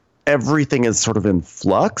like everything is sort of in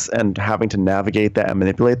flux, and having to navigate that and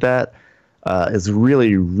manipulate that is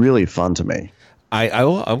really, really fun to me.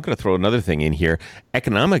 I'm going to throw another thing in here.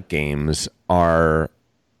 Economic games are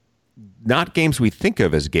not games we think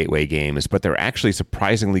of as gateway games, but they're actually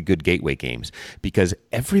surprisingly good gateway games because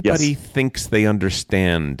everybody thinks they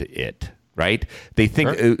understand it, right? They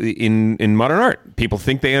think in modern art, people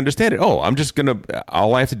think they understand it. Oh,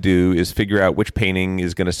 all I have to do is figure out which painting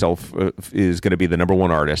is going to be the number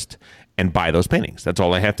one artist and buy those paintings. That's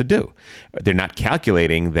all I have to do. They're not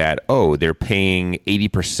calculating that, they're paying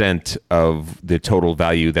 80% of the total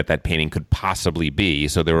value that painting could possibly be.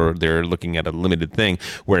 So they're looking at a limited thing,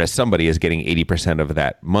 whereas somebody is getting 80% of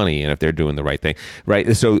that money, and if they're doing the right thing,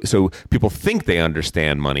 right? So people think they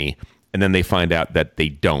understand money, and then they find out that they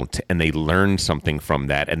don't, and they learn something from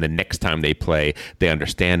that. And the next time they play, they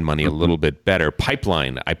understand money a little bit better.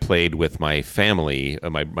 Pipeline, I played with my family,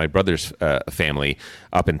 my brother's family,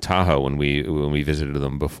 up in Tahoe when we visited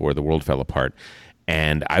them before the world fell apart,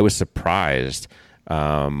 and I was surprised.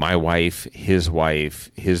 My wife, his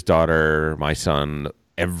daughter, my son,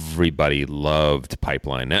 everybody loved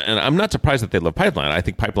Pipeline, and I'm not surprised that they love Pipeline. I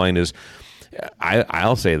think Pipeline is.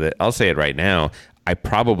 I'll say it right now. I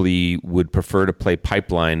probably would prefer to play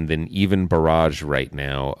Pipeline than even Barrage right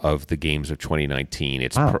now of the games of 2019.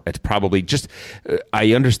 It's probably just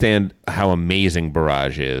I understand how amazing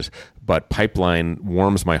Barrage is, but Pipeline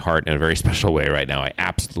warms my heart in a very special way right now. I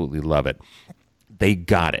absolutely love it. They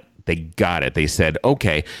got it. They said,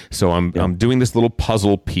 okay, so I'm doing this little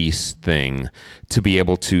puzzle piece thing to be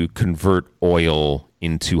able to convert oil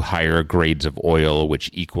into higher grades of oil, which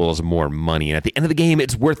equals more money. And at the end of the game,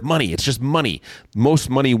 it's worth money. It's just money. Most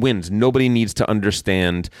money wins. Nobody needs to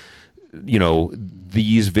understand,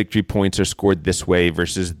 these victory points are scored this way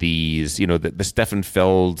versus these. The Stefan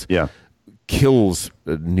Feld kills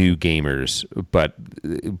new gamers, but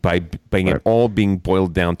by it all being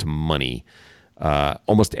boiled down to money,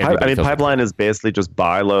 almost everybody. Pipeline is basically just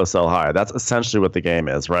buy low, sell high. That's essentially what the game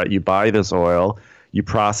is, right? You buy this oil, you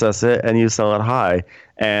process it, and you sell it high.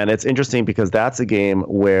 And it's interesting because that's a game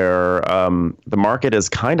where the market is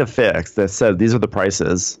kind of fixed. That said, these are the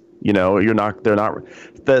prices. The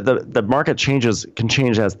market can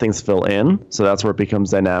change as things fill in. So that's where it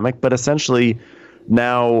becomes dynamic. But essentially,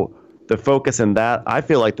 now the focus in that, I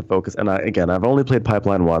feel like the focus, and I've only played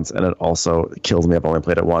Pipeline once, and it also kills me. I've only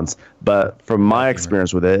played it once. But from my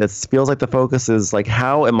experience with it, it feels like the focus is like,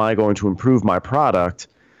 how am I going to improve my product?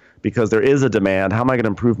 Because there is a demand. How am I going to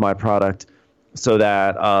improve my product so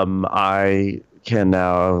that I can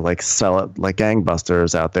now like sell it like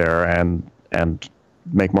gangbusters out there and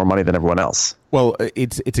make more money than everyone else? Well,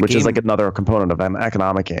 it's a which game, is like another component of an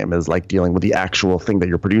economic game, is like dealing with the actual thing that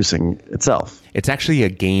you're producing itself. It's actually a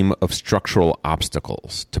game of structural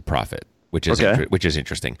obstacles to profit, which is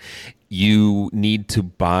interesting. You need to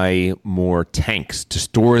buy more tanks to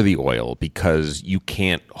store the oil because you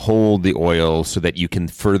can't hold the oil so that you can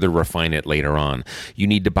further refine it later on. You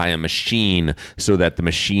need to buy a machine so that the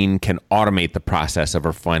machine can automate the process of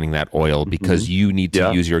refining that oil because you need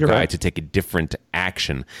to use your guy to take a different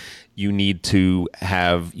action. you need to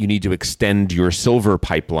extend your silver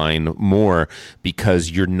pipeline more because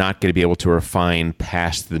you're not going to be able to refine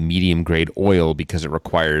past the medium grade oil because it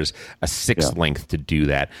requires a 6 length to do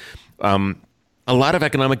that. A lot of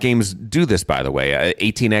economic games do this, by the way.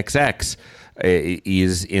 18xx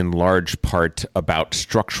is in large part about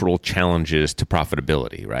structural challenges to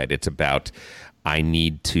profitability, right? It's about I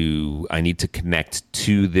need to connect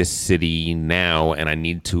to this city now, and I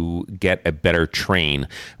need to get a better train,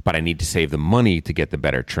 but I need to save the money to get the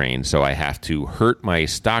better train. So I have to hurt my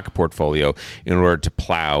stock portfolio in order to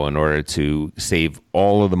plow, in order to save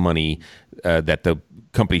all of the money that the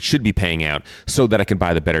company should be paying out so that I can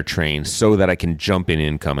buy the better train, so that I can jump in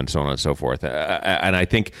income and so on and so forth. And I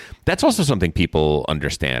think that's also something people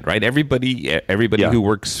understand, right? Everybody who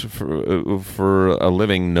works for a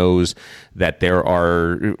living knows that there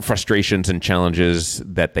are frustrations and challenges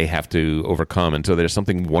that they have to overcome. And so there's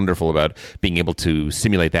something wonderful about being able to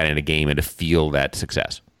simulate that in a game and to feel that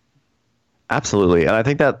success. Absolutely. And I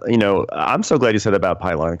think that, I'm so glad you said about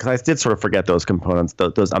Pipeline, because I did sort of forget those components,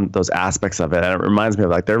 those aspects of it. And it reminds me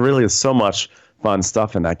of there really is so much fun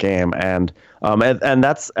stuff in that game. And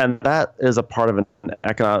that is a part of an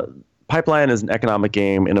economic. Pipeline is an economic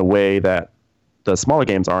game in a way that the smaller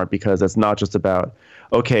games aren't, because it's not just about,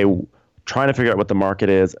 trying to figure out what the market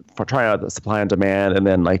is, trying out the supply and demand, and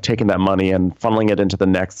then taking that money and funneling it into the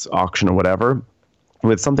next auction or whatever.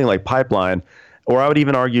 With something like Pipeline, or I would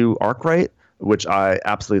even argue Arkwright, which I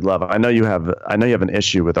absolutely love. I know you have an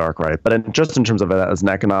issue with Arkwright, but just in terms of it as an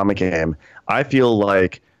economic game, I feel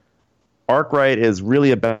like Arkwright is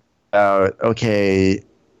really about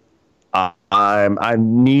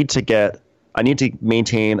I need to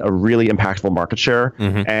maintain a really impactful market share,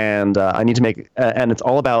 and I need to and it's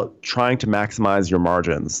all about trying to maximize your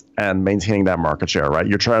margins and maintaining that market share, right?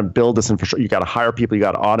 You're trying to build this infrastructure. You got to hire people. You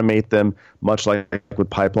got to automate them, much like with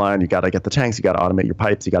Pipeline. You got to get the tanks. You got to automate your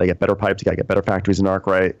pipes. You got to get better pipes. You got to get better factories in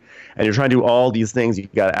Arkwright. And you're trying to do all these things. You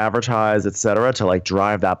got to advertise, et cetera, to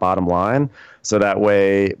drive that bottom line. So that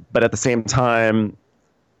way, but at the same time,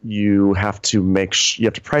 you have to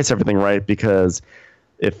price everything right, because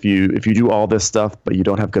if you do all this stuff but you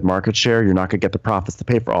don't have good market share, you're not going to get the profits to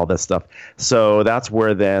pay for all this stuff. So that's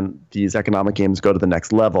where then these economic games go to the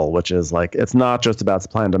next level, which is it's not just about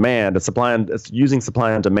supply and demand. It's using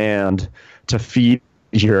supply and demand to feed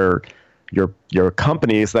your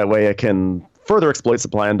companies. That way it can further exploit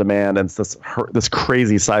supply and demand, and it's this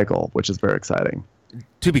crazy cycle, which is very exciting.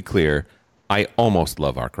 To be clear, I almost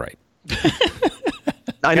love Arkwright.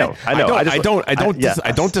 I know. I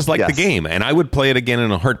don't dislike the game, and I would play it again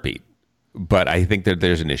in a heartbeat. But I think that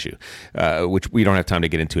there's an issue, which we don't have time to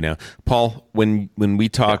get into now. Paul, when we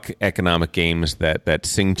talk economic games that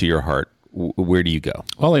sing to your heart, where do you go?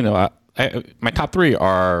 Well, my top 3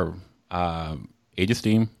 are Age of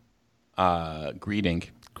Steam, Greed Inc.,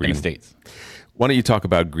 and Estates. Why don't you talk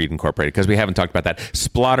about Greed Incorporated, because we haven't talked about that.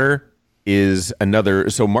 Splotter is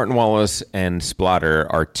another. So Martin Wallace and Splotter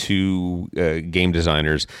are 2 game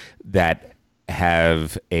designers that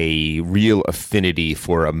have a real affinity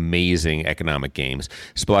for amazing economic games.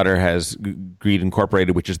 Splotter has Greed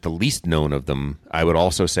Incorporated, which is the least known of them. I would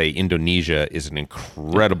also say Indonesia is an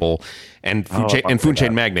incredible, and Food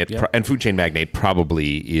Chain Magnate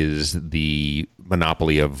probably is the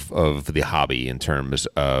monopoly of the hobby in terms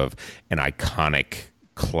of an iconic,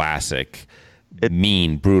 classic,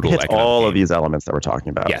 mean, brutal. It's all of these elements that we're talking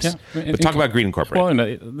about. Yes, but talk about Greed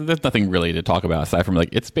Incorporated. Well, there's nothing really to talk about aside from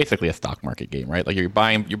it's basically a stock market game, right? You're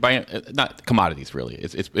buying not commodities really.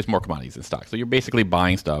 It's more commodities than stocks. So you're basically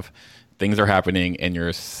buying stuff. Things are happening, and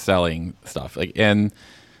you're selling stuff. And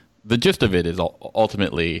the gist of it is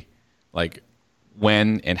ultimately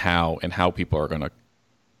when and how people are going to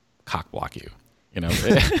cock block you.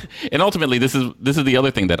 And ultimately, this is the other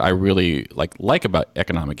thing that I really like about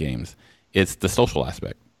economic games. It's the social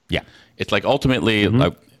aspect. Yeah. It's ultimately,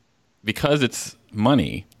 because it's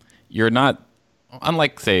money, you're not,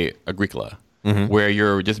 unlike, say, Agricola, where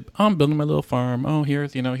you're just, I'm building my little farm. Oh,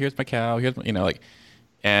 here's my cow. Here's,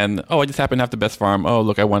 and, I just happen to have the best farm. Oh,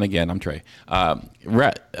 look, I won again. I'm Trey.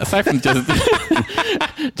 Aside from just,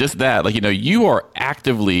 just that, you are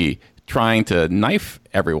actively trying to knife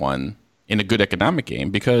everyone in a good economic game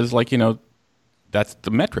because, that's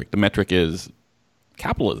the metric. The metric is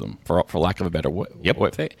capitalism, for lack of a better way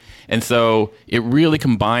to say. And so it really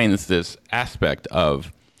combines this aspect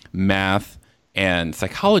of math and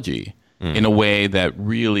psychology in a way that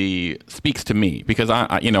really speaks to me, because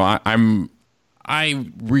I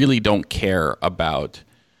really don't care about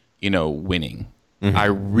winning. I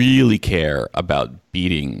really care about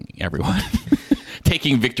beating everyone.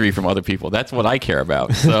 taking victory from other people. That's what I care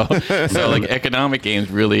about. So like economic games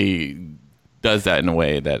really does that in a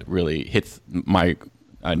way that really hits my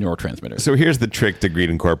neurotransmitter. So here's the trick to Greed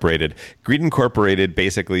Incorporated. Greed Incorporated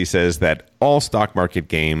basically says that all stock market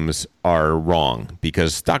games are wrong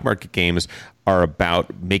because stock market games are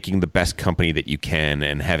about making the best company that you can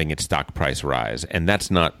and having its stock price rise. And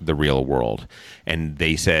that's not the real world. And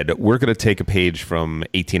they said, we're going to take a page from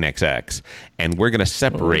 18XX and we're going to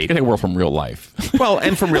separate... a world from real life. Well,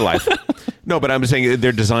 and from real life. No, but I'm saying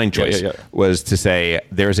their design choice was to say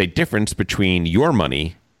there's a difference between your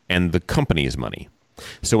money and the company's money.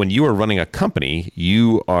 So when you are running a company,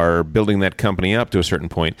 you are building that company up to a certain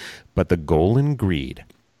point, but the goal in Greed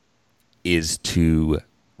is to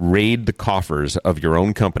raid the coffers of your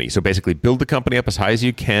own company. So basically build the company up as high as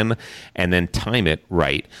you can and then time it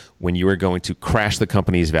right when you are going to crash the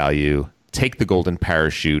company's value, take the golden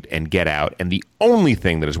parachute and get out. And the only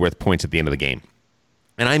thing that is worth points at the end of the game,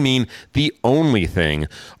 and I mean the only thing,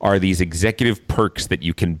 are these executive perks that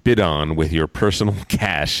you can bid on with your personal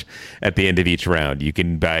cash at the end of each round. You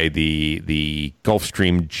can buy the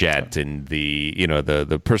Gulfstream jet and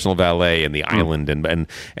the personal valet and the island and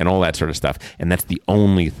all that sort of stuff. And that's the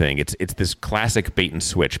only thing. It's this classic bait and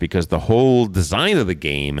switch because the whole design of the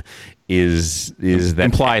game is that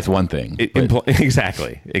implies one thing.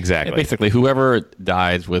 Exactly. Basically, whoever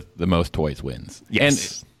dies with the most toys wins.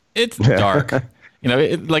 Yes. And it's dark.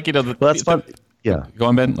 That's fun. Yeah. Go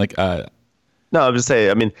on, Ben. No, I'm just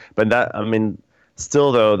saying.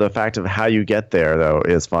 Still though, the fact of how you get there though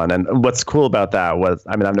is fun. And what's cool about that was,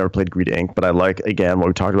 I've never played Greed Inc., but I like again what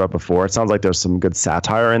we talked about before. It sounds like there's some good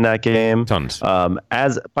satire in that game. Tons.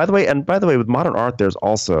 By the way, with modern art, there's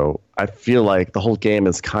also, I feel like the whole game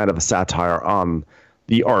is kind of a satire on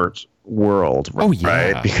the art world. Oh yeah.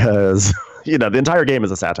 Right? Because the entire game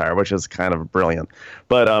is a satire, which is kind of brilliant.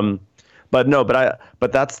 But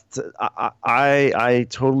I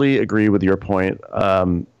totally agree with your point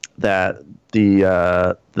that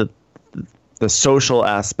the social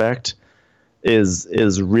aspect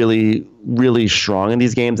is really, really strong in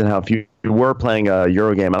these games, and how if you were playing a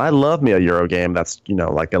Euro game, and I love me a Euro game that's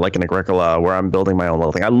like an Agricola where I'm building my own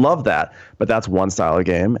little thing. I love that, but that's one style of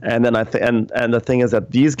game. And then and the thing is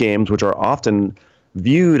that these games, which are often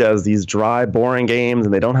viewed as these dry, boring games,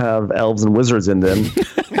 and they don't have elves and wizards in them,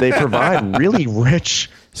 they provide really rich,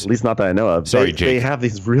 at least not that I know of. They have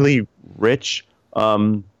these really rich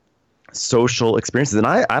social experiences. And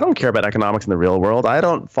I don't care about economics in the real world. I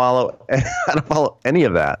don't follow any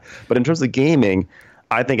of that. But in terms of gaming,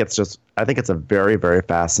 I think it's a very, very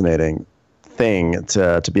fascinating thing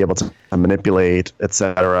to be able to manipulate,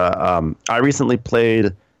 etc. I recently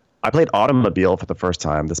played Automobile for the first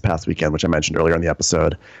time this past weekend, which I mentioned earlier in the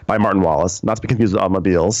episode, by Martin Wallace, not to be confused with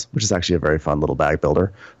Automobiles, which is actually a very fun little bag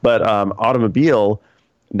builder. But Automobile,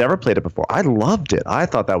 never played it before. I loved it. I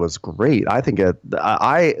thought that was great. I think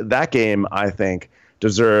that game, I think,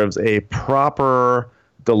 deserves a proper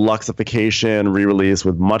deluxeification re-release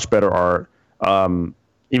with much better art,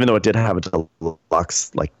 even though it did have a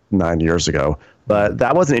deluxe like 9 years ago. But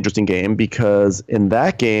that was an interesting game because in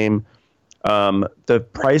that game, the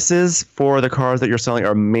prices for the cars that you're selling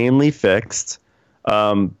are mainly fixed.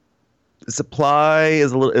 The supply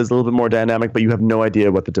is a little bit more dynamic, but you have no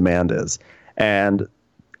idea what the demand is. And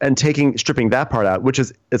stripping that part out,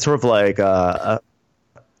 it's sort of like if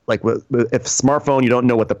smartphone, you don't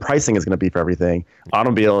know what the pricing is going to be for everything.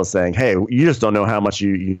 Automobile is saying, hey, you just don't know how much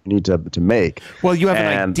you need to make. Well, you have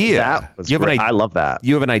an idea. That was great. I love that.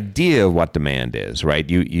 You have an idea of what demand is, right?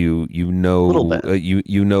 You know a little bit.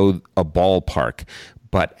 You know a ballpark,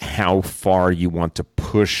 but how far you want to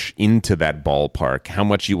push into that ballpark, how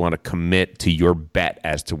much you want to commit to your bet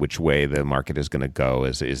as to which way the market is going to go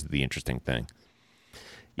is the interesting thing.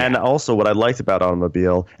 Yeah. And also what I liked about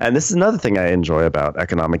Automobile, and this is another thing I enjoy about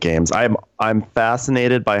economic games, I'm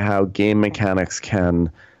fascinated by how game mechanics can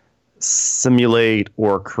simulate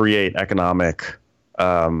or create economic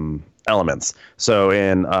elements. So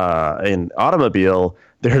in Automobile,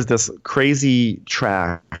 there's this crazy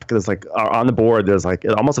track. There's like on the board, there's like,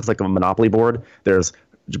 it almost looks like a Monopoly board.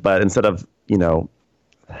 But instead of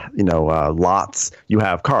lots, you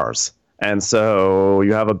have cars. And so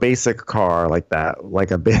you have a basic car like that,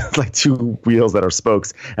 like two wheels that are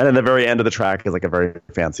spokes. And then the very end of the track is like a very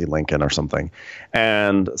fancy Lincoln or something.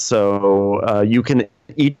 And so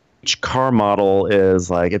each car model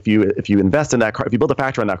is like, if you invest in that car, if you build a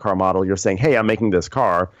factory on that car model, you're saying, hey, I'm making this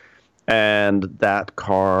car. And that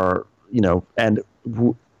car,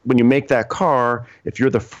 when you make that car, if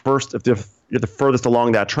you're the furthest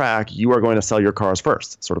along that track, you are going to sell your cars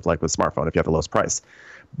first, sort of like with smartphone, if you have the lowest price.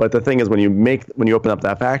 But the thing is, when you open up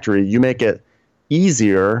that factory, you make it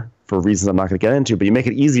easier for reasons I'm not going to get into, but you make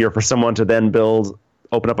it easier for someone to then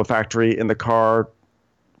open up a factory in the car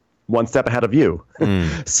one step ahead of you.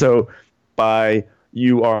 So by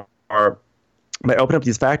opening up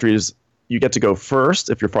these factories, you get to go first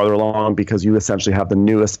if you're farther along because you essentially have the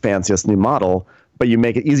newest, fanciest new model, but you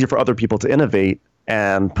make it easier for other people to innovate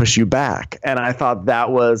and push you back. And I thought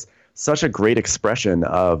that was such a great expression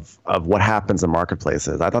of what happens in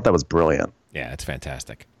marketplaces. I thought that was brilliant. Yeah, it's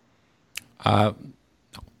fantastic.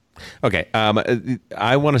 Okay,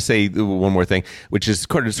 I want to say one more thing, which is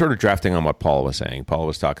sort of drafting on what Paul was saying. Paul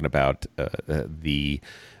was talking about the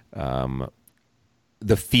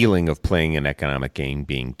feeling of playing an economic game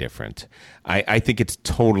being different. I think it's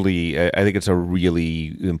a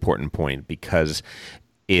really important point, because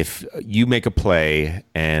if you make a play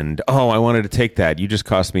and, I wanted to take that, you just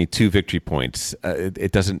cost me 2 victory points,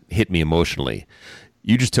 it doesn't hit me emotionally.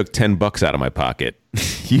 You just took $10 out of my pocket.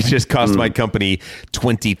 You just cost my company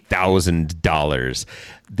 $20,000.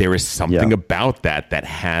 There is something about that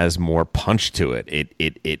has more punch to it.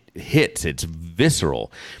 It hits. It's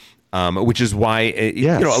visceral. Which is why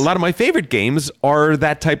a lot of my favorite games are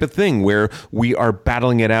that type of thing, where we are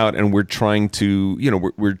battling it out and we're trying to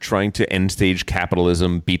we're trying to end stage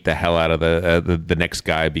capitalism, beat the hell out of the next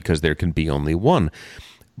guy because there can be only one.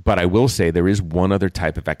 But I will say there is one other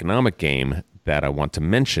type of economic game that I want to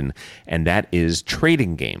mention, and that is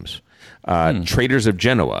trading games. Traders of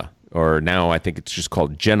Genoa, or now I think it's just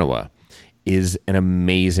called Genoa, is an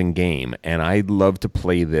amazing game, and I love to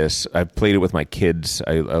play this. I've played it with my kids.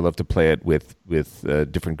 I love to play it with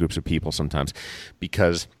different groups of people sometimes,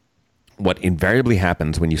 because what invariably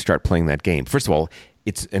happens when you start playing that game, first of all,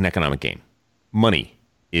 it's an economic game. Money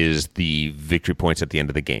is the victory points at the end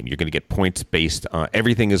of the game. You're going to get points based on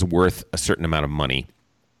everything is worth a certain amount of money,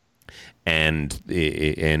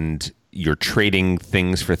 and you're trading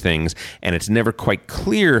things for things, and it's never quite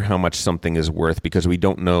clear how much something is worth, because we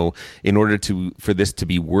don't know. In order for this to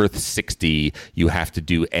be worth 60, you have to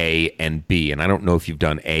do A and B, and I don't know if you've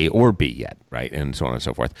done A or B yet, right? And so on and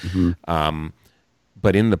so forth.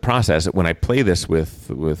 But in the process, when I play this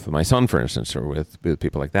with my son, for instance, or with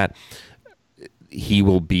people like that, he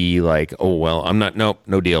will be like, "Oh well, I'm not.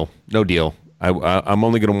 No deal. I'm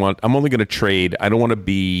only going to trade. I don't want to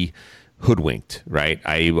be hoodwinked, right?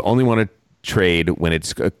 I only want to trade when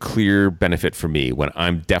it's a clear benefit for me, when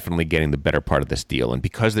I'm definitely getting the better part of this deal. And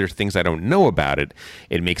because there's things I don't know about it,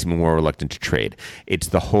 it makes me more reluctant to trade. It's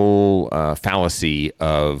the whole fallacy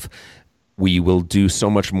of we will do so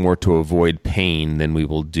much more to avoid pain than we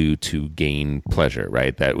will do to gain pleasure,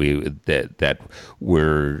 right? That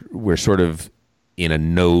we're sort of in a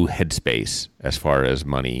no headspace as far as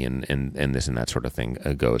money and this and that sort of thing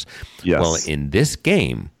goes. Yes. Well, in this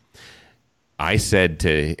game, I said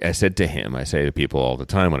to him, I say to people all the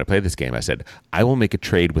time when I play this game, I said, I will make a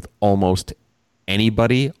trade with almost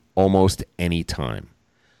anybody, almost any time.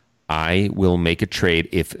 I will make a trade.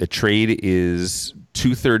 If a trade is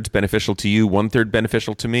 2/3 beneficial to you, 1/3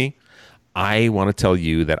 beneficial to me, I want to tell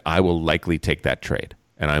you that I will likely take that trade,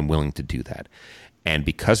 and I'm willing to do that. And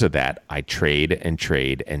because of that, I trade and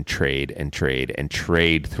trade and trade and trade and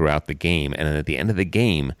trade throughout the game. And then at the end of the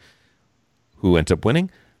game, who ends up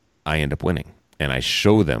winning? I end up winning. And I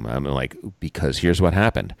show them, I'm like, because here's what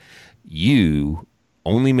happened. You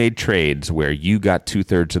only made trades where you got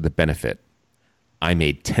 2/3 of the benefit. I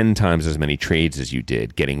made 10 times as many trades as you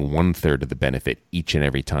did, getting 1/3 of the benefit each and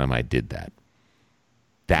every time I did that.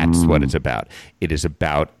 That's what it's about. It is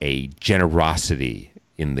about a generosity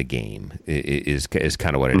in the game is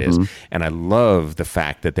kind of what it is. And I love the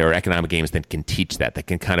fact that there are economic games that can teach that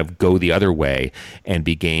can kind of go the other way and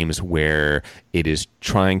be games where it is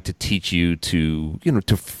trying to teach you to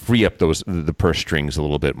free up the purse strings a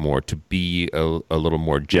little bit more, to be a little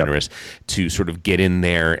more generous, to sort of get in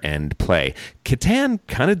there and play. Catan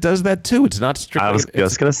kind of does that too. It's not strictly. I was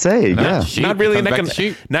just going to say, not really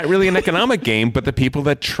an economic game, but the people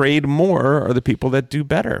that trade more are the people that do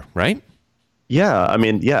better, right? That's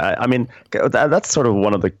sort of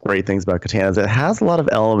one of the great things about Catan is it has a lot of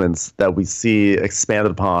elements that we see expanded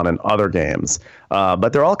upon in other games,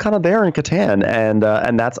 but they're all kind of there in Catan, and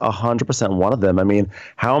that's 100% one of them. I mean,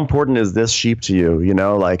 how important is this sheep to you? You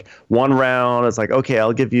know, like one round, it's like, okay,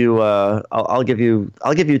 I'll give you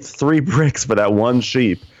 3 bricks for that one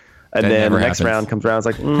sheep, and then the next round comes around, it's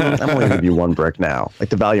like, I'm only going to give you 1 brick now. Like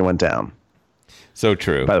the value went down. So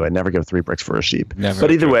true. By the way, never give 3 bricks for a sheep. Never.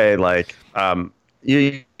 But either way, like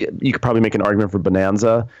you could probably make an argument for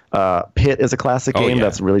Bonanza. Pit is a classic game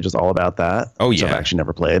that's really just all about that. Oh, which yeah. I've actually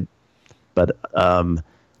never played. But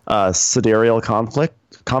Sidereal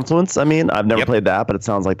Confluence. I mean, I've never played that, but it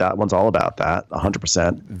sounds like that one's all about that,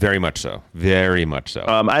 100%. Very much so. Very much so.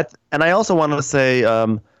 I also wanted to say,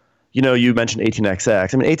 you mentioned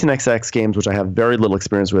 18xx. I mean, 18xx games, which I have very little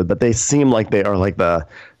experience with, but they seem like they are like the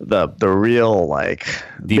real like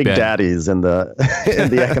big daddies in the in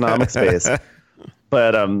the economic space.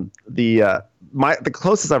 But the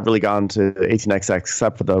closest I've really gone to 18xx,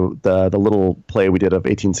 except for the little play we did of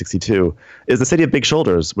 1862, is the City of Big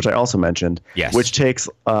Shoulders, which I also mentioned, which takes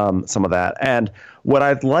some of that. And what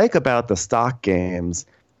I like about the stock games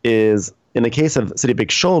is, in the case of City of Big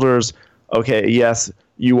Shoulders, okay, yes,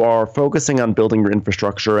 you are focusing on building your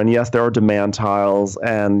infrastructure, and yes, there are demand tiles,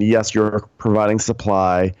 and yes, you're providing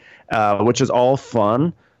supply, which is all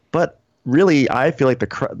fun, but really, I feel like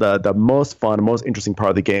the most fun, most interesting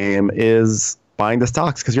part of the game is buying the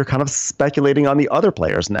stocks, because you're kind of speculating on the other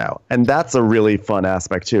players now. And that's a really fun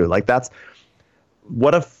aspect too. Like,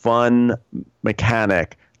 what a fun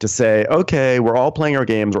mechanic to say, okay, we're all playing our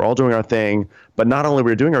games, we're all doing our thing, but not only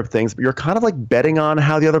we're doing our things, but you're kind of like betting on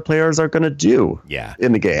how the other players are going to do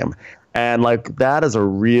in the game. And like, that is a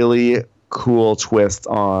really cool twist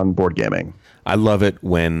on board gaming. I love it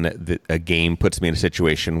when a game puts me in a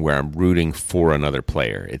situation where I'm rooting for another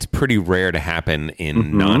player. It's pretty rare to happen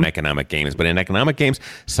in non-economic games, but in economic games,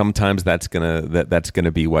 sometimes that's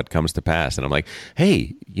gonna be what comes to pass. And I'm like,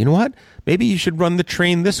 hey, you know what? Maybe you should run the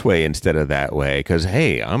train this way instead of that way, because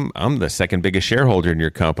hey, I'm the second biggest shareholder in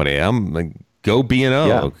your company. I'm like, go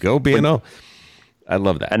B&O, go B&O. I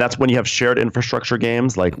love that. And that's when you have shared infrastructure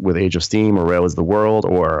games like with Age of Steam or Rail is the World,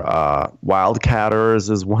 or Wildcatters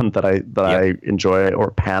is one that I enjoy,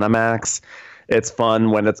 or Panamax. It's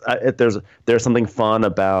fun when there's something fun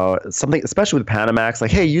about something, especially with Panamax,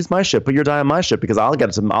 like, hey, use my ship, put your die on my ship, because I'll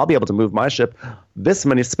be able to move my ship this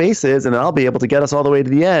many spaces, and I'll be able to get us all the way to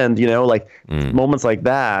the end. Moments like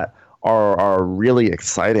that are really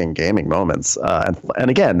exciting gaming moments, and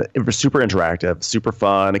again, it was super interactive, super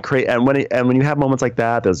fun. And when you have moments like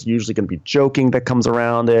that, there's usually going to be joking that comes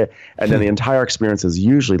around it, and then the entire experience is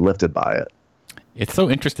usually lifted by it. It's so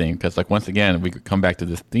interesting because, like, once again, we could come back to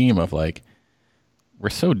this theme of like, we're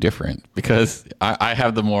so different, because I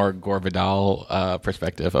have the more Gore Vidal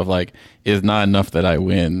perspective of like, it's not enough that I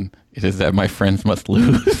win. It is that my friends must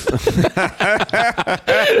lose.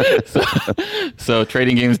 so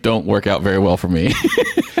trading games don't work out very well for me.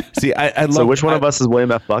 See, I love. So which one of us is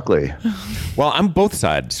William F. Buckley? Well, I'm both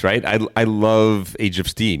sides, right? I love Age of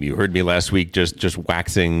Steam. You heard me last week just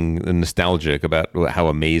waxing nostalgic about how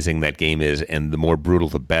amazing that game is, and the more brutal,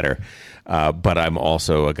 the better. But I'm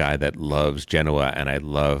also a guy that loves Genoa, and I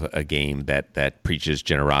love a game that preaches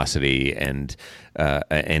generosity and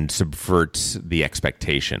subverts the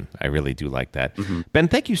expectation. I really do like that. Mm-hmm. Ben,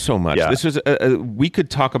 thank you so much. Yeah. This was we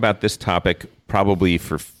could talk about this topic probably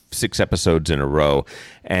for 6 episodes in a row,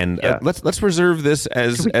 and let's reserve this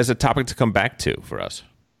as a topic to come back to for us.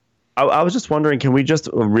 I was just wondering, can we just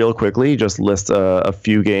real quickly just list a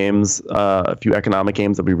few games, a few economic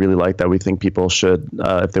games that we really like that we think people should,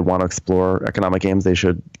 if they want to explore economic games, they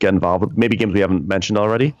should get involved with? Maybe games we haven't mentioned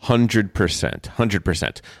already?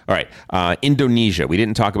 100%. All right. Indonesia. We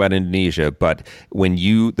didn't talk about Indonesia, but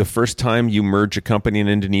the first time you merge a company in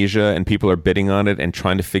Indonesia and people are bidding on it and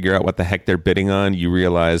trying to figure out what the heck they're bidding on, you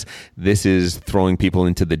realize this is throwing people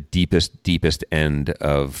into the deepest end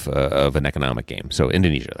of an economic game. So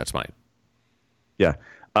Indonesia, that's mine. Yeah,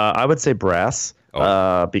 I would say Brass,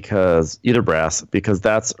 because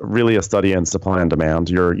that's really a study in supply and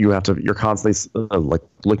demand. You're constantly like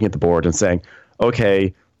looking at the board and saying,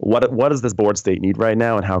 okay, what does this board state need right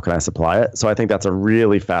now, and how can I supply it? So I think that's a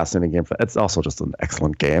really fascinating game. It's also just an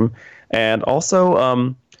excellent game, and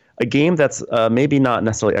also a game that's maybe not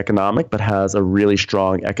necessarily economic, but has a really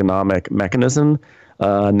strong economic mechanism,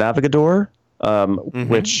 Navigador.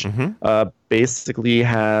 Which basically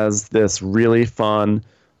has this really fun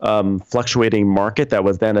fluctuating market that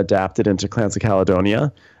was then adapted into Clans of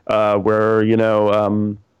Caledonia, where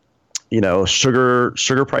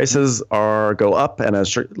sugar prices go up, and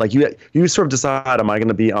as you sort of decide, am I going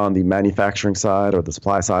to be on the manufacturing side or the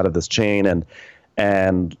supply side of this chain,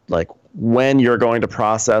 and like when you're going to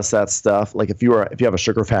process that stuff, like if you have a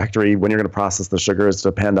sugar factory, when you're going to process the sugars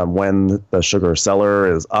depend on when the sugar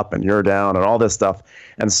seller is up and you're down and all this stuff.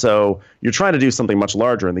 And so you're trying to do something much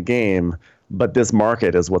larger in the game, but this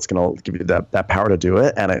market is what's going to give you that power to do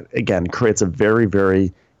it. And it, again, creates a very,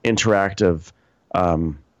 very interactive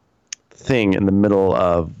thing in the middle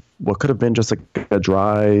of what could have been just a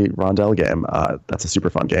dry rondel game. That's a super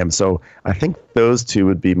fun game. So I think those two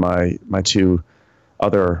would be my two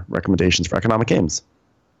other recommendations for economic games.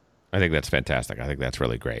 I think that's fantastic. I think that's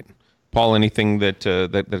really great. Paul, anything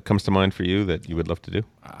that comes to mind for you that you would love to do?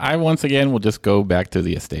 I once again will just go back to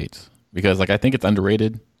the estates because I think it's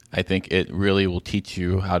underrated. I think it really will teach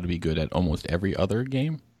you how to be good at almost every other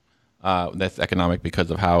game that's economic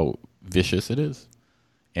because of how vicious it is.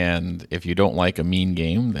 And if you don't like a mean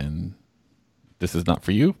game, then this is not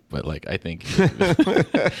for you. But I think,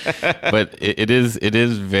 but it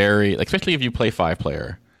is very, especially if you play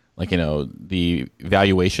 5-player. The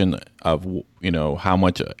valuation of how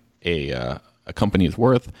much a company is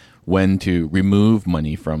worth, when to remove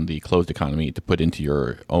money from the closed economy to put into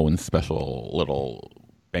your own special little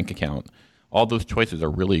bank account. All those choices are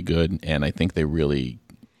really good, and I think they really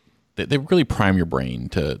prime your brain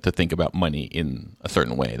to think about money in a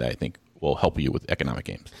certain way that I think will help you with economic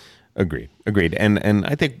games. Agreed. And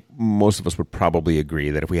I think most of us would probably agree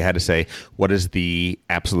that if we had to say what is the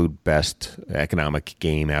absolute best economic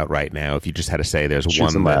game out right now, if you just had to say there's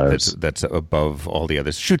Chutes one and that's above all the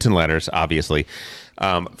others, Chutes and Ladders, obviously.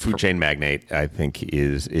 Food Chain Magnate, I think,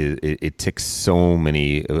 it ticks so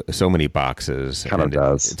many boxes. Kind of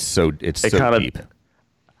does. It's so deep.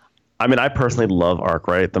 I mean, I personally love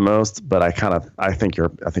Arkwright the most, but I think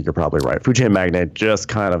you're probably right. Food Chain Magnate just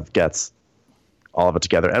kind of gets all of it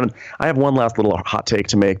together. And I have one last little hot take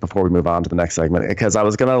to make before we move on to the next segment, because I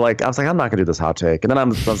was like, I'm not gonna do this hot take, and then I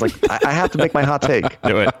was like, I have to make my hot take.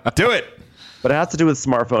 Do it. But it has to do with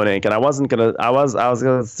Smartphone Inc. And I was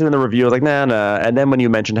gonna see in the review, I was like, nah. And then when you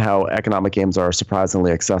mentioned how economic games are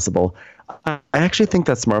surprisingly accessible, I actually think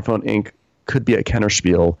that Smartphone Inc. could be a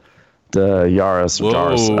Kennerspiel de Jahres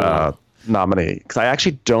nominee, because I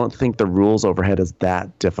actually don't think the rules overhead is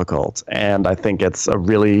that difficult, and I think it's a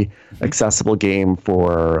really accessible game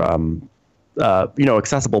for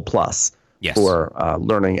accessible plus. Yes. For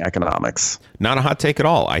learning economics. Not a hot take at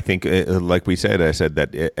all. I think, like I said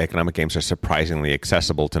that economic games are surprisingly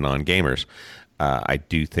accessible to non-gamers. I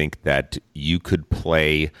do think that you could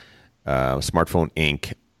play Smartphone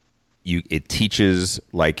Inc. It teaches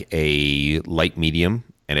like a light medium,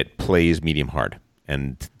 and it plays medium hard.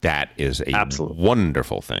 And that is a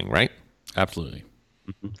wonderful thing, right? Absolutely.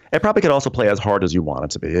 Mm-hmm. It probably could also play as hard as you want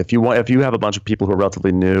it to be. If you have a bunch of people who are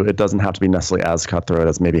relatively new, it doesn't have to be necessarily as cutthroat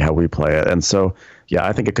as maybe how we play it. And so, yeah,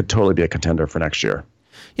 I think it could totally be a contender for next year.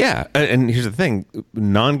 Yeah, and here's the thing.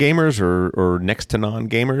 Non-gamers or next to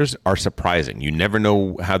non-gamers are surprising. You never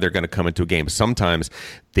know how they're going to come into a game. Sometimes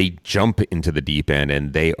they jump into the deep end,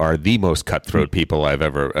 and they are the most cutthroat people I've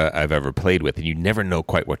ever played with, and you never know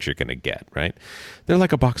quite what you're going to get, right? They're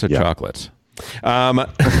like a box of chocolates.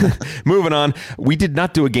 Moving on. We did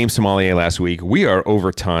not do a game sommelier last week. We are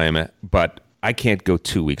over time, but I can't go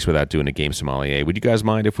 2 weeks without doing a game sommelier. Would you guys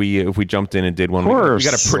mind if we jumped in and did one? We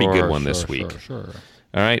got a pretty good one this week. Sure.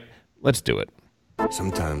 All right, let's do it.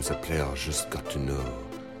 Sometimes a player just got to know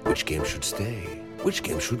which game should stay, which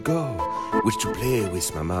game should go, which to play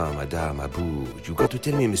with mama, madame, abou. You got to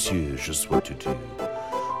tell me, monsieur, just what to do.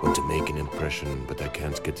 Want to make an impression, but I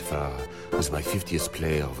can't get far with my 50th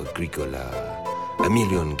play of Agricola. A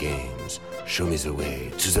million games, show me the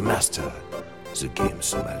way to the master, the game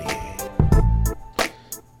sommelier.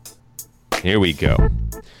 Here we go.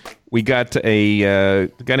 We got a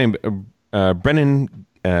guy named Brennan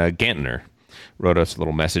Gantner wrote us a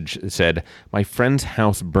little message. It said, my friend's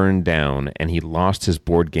house burned down and he lost his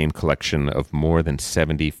board game collection of more than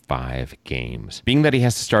 75 games. Being that he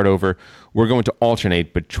has to start over, we're going to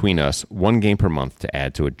alternate between us one game per month to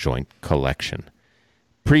add to a joint collection.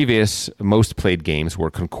 Previous most played games were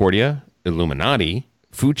Concordia, Illuminati,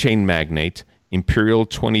 Food Chain Magnate, Imperial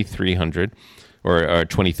 2300, or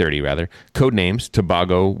 2030 rather, Codenames,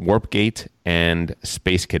 Tobago, Warpgate, and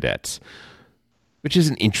Space Cadets, which is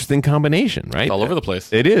an interesting combination, right? It's all over the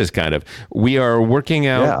place. It is, kind of. We are working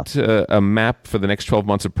out a map for the next 12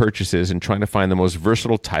 months of purchases and trying to find the most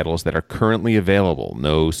versatile titles that are currently available.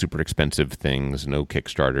 No super expensive things, no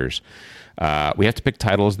Kickstarters. We have to pick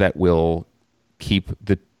titles that will keep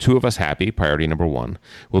the two of us happy, priority number one,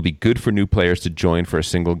 will be good for new players to join for a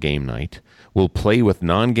single game night, will play with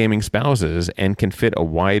non-gaming spouses, and can fit a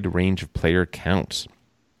wide range of player counts.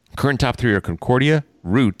 Current top three are Concordia,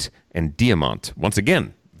 Root, and Diamant. Once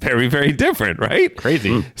again, very, very different, right?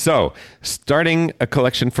 Crazy. So, starting a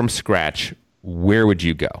collection from scratch, where would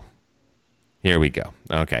you go? Here we go.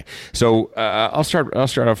 Okay. So, I'll start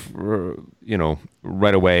off,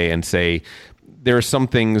 right away and say there are some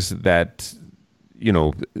things that,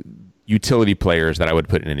 utility players that I would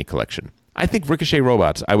put in any collection. I think Ricochet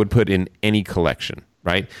Robots I would put in any collection.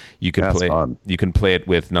 right? You can play it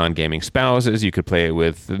with non-gaming spouses. You could play it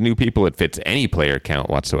with new people. It fits any player count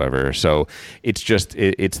whatsoever. So it's just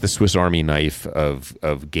it's the Swiss Army knife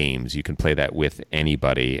of games. You can play that with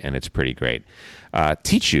anybody, and it's pretty great.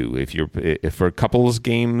 Tichu, if for couples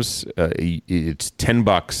games, it's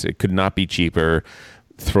 $10. It could not be cheaper.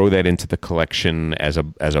 Throw that into the collection as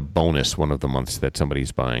a bonus one of the months that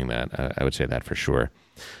somebody's buying that. I would say that for sure.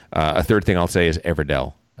 A third thing I'll say is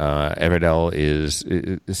Everdell. Everdell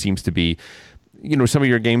seems to be, some of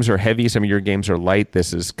your games are heavy, some of your games are light.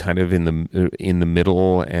 This is kind of in the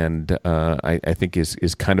middle, and I think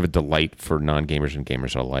is kind of a delight for non-gamers and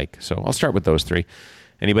gamers alike. So I'll start with those three.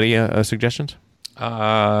 Anybody suggestions?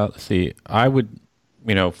 Let's see. I would,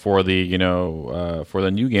 for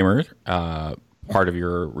the new gamer, part of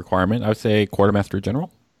your requirement, I would say Quartermaster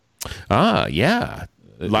General. Yeah.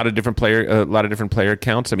 A lot of different player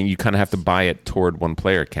counts. I mean, you kind of have to buy it toward one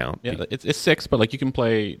player count. Yeah, it's 6, but you can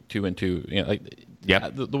play 2 and 2.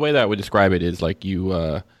 The way that I would describe it is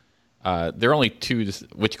there are only 2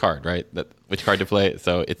 which card, right? Which card to play.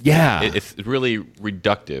 So it's really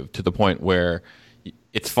reductive to the point where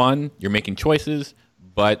it's fun. You're making choices,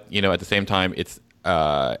 but at the same time, it's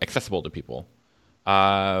accessible to people.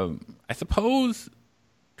 I suppose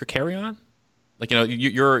Dracarion.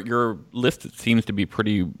 Your list seems to be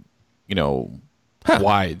pretty,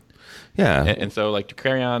 wide. Yeah. And so,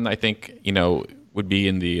 Dracarion, I think, would be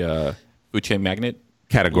in the food chain magnet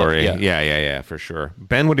category. Yeah, for sure.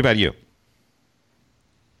 Ben, what about you?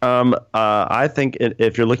 I think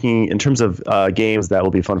if you're looking in terms of games that will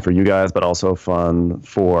be fun for you guys, but also fun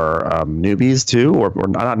for newbies too, or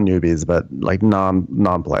not newbies, but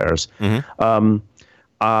non-players. Mm-hmm.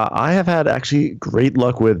 I have had actually great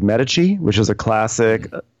luck with Medici, which is a classic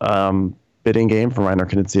bidding game from Reiner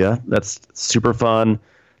Knizia. That's super fun.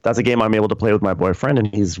 That's a game I'm able to play with my boyfriend,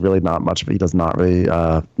 and he's really not much of it. He does not really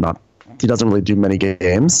he doesn't really do many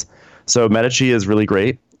games. So Medici is really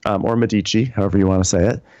great, or Medici, however you want to say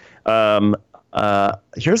it.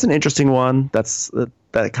 Here's an interesting one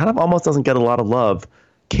that kind of almost doesn't get a lot of love.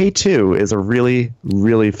 K2 is a really,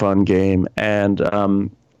 really fun game, and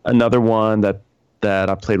another one that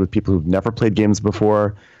I've played with people who've never played games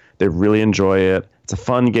before. They really enjoy it. It's a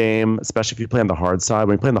fun game, especially if you play on the hard side.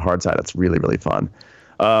 When you play on the hard side, it's really, really fun.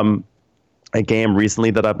 A game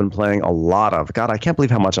recently that I've been playing a lot of. God, I can't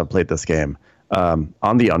believe how much I've played this game.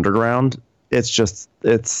 On the Underground, it's just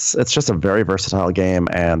a very versatile game,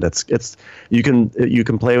 and you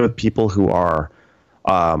can play with people who are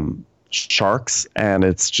sharks, and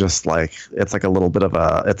it's like a little bit of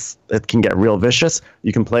it can get real vicious.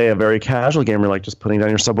 You can play a very casual game where just putting down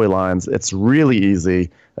your subway lines. It's really easy.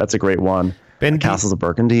 That's a great one. Castles of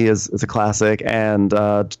Burgundy is a classic, and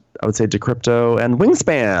I would say Decrypto and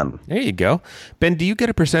Wingspan. There you go. Ben, do you get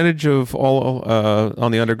a percentage of all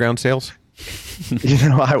on the Underground sales?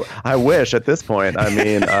 I wish at this point. I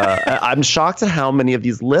mean, I'm shocked at how many of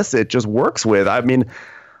these lists it just works with. I mean,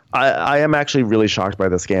 I am actually really shocked by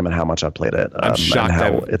this game and how much I played it. I'm shocked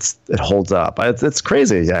how it holds up. It's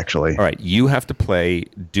crazy, actually. All right, you have to play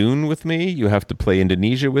Dune with me. You have to play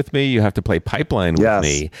Indonesia with me. You have to play Pipeline with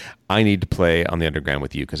me. I need to play on the Underground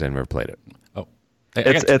with you because I've never played it. Oh,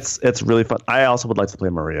 it's really fun. I also would like to play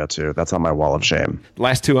Maria too. That's on my wall of shame.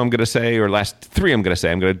 Last 3 I'm going to say.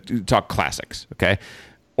 I'm going to talk classics. Okay,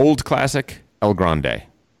 old classic El Grande.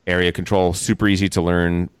 Area Control, super easy to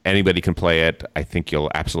learn. Anybody can play it. I think you'll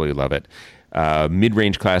absolutely love it.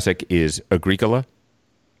 Mid-range classic is Agricola.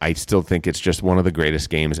 I still think it's just one of the greatest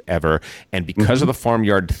games ever. And because of the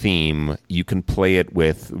farmyard theme, you can play it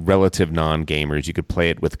with relative non-gamers. You could play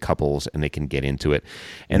it with couples, and they can get into it.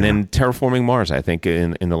 And then Terraforming Mars, I think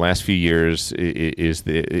in the last few years, is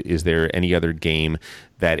there any other game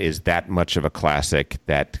that is that much of a classic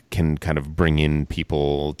that can kind of bring in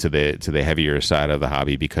people to the heavier side of the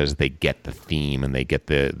hobby because they get the theme and they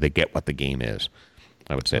get what the game is.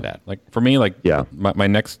 I would say that. For me, my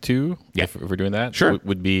next 2, if we're doing that, sure,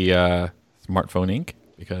 would be Smartphone Inc.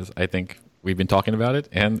 because I think we've been talking about it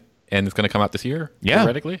and it's going to come out this year,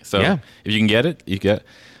 theoretically. So if you can get it, you get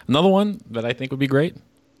another one that I think would be great.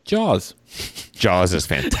 Jaws. Jaws is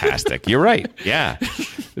fantastic. You're right. Yeah,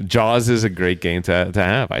 Jaws is a great game to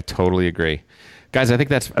have. I totally agree, guys. I think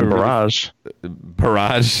that's Barrage.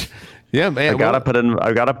 Barrage. Yeah, man. I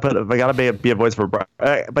gotta be a voice for, but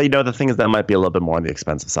the thing is that might be a little bit more on the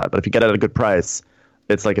expensive side. But if you get it at a good price,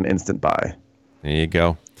 it's like an instant buy. There you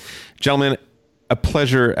go, gentlemen. A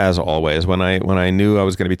pleasure as always. When I knew I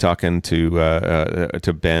was going to be talking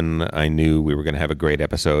to Ben, I knew we were going to have a great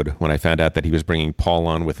episode. When I found out that he was bringing Paul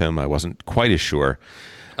on with him, I wasn't quite as sure.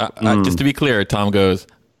 Just to be clear, Tom goes,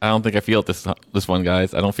 I don't think I feel it this one,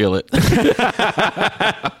 guys. I don't feel it.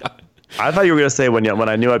 I thought you were going to say when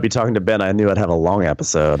I knew I'd be talking to Ben, I knew I'd have a long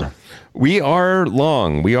episode. We are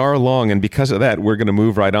long, and because of that, we're going to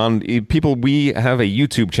move right on. People, we have a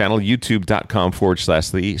YouTube channel,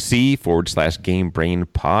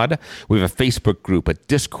 youtube.com/C/GameBrainPod. We have a Facebook group, a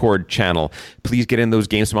Discord channel. Please get in those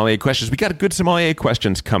Game Sommelier questions. We got good sommelier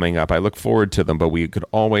questions coming up. I look forward to them, but we could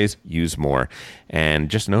always use more. And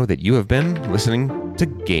just know that you have been listening to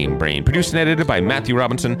Game Brain, produced and edited by Matthew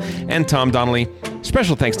Robinson and Tom Donnelly.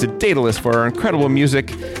 Special thanks to Daedalus for our incredible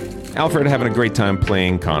music. Alfred, having a great time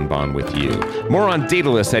playing Kanban with you. More on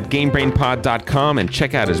Daedalus at GameBrainPod.com and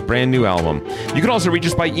check out his brand new album. You can also reach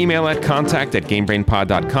us by email at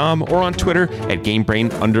contact@GameBrainPod.com or on Twitter at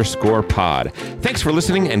GameBrain_pod. Thanks for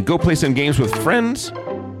listening, and go play some games with friends,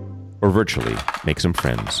 or virtually make some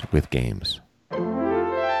friends with games.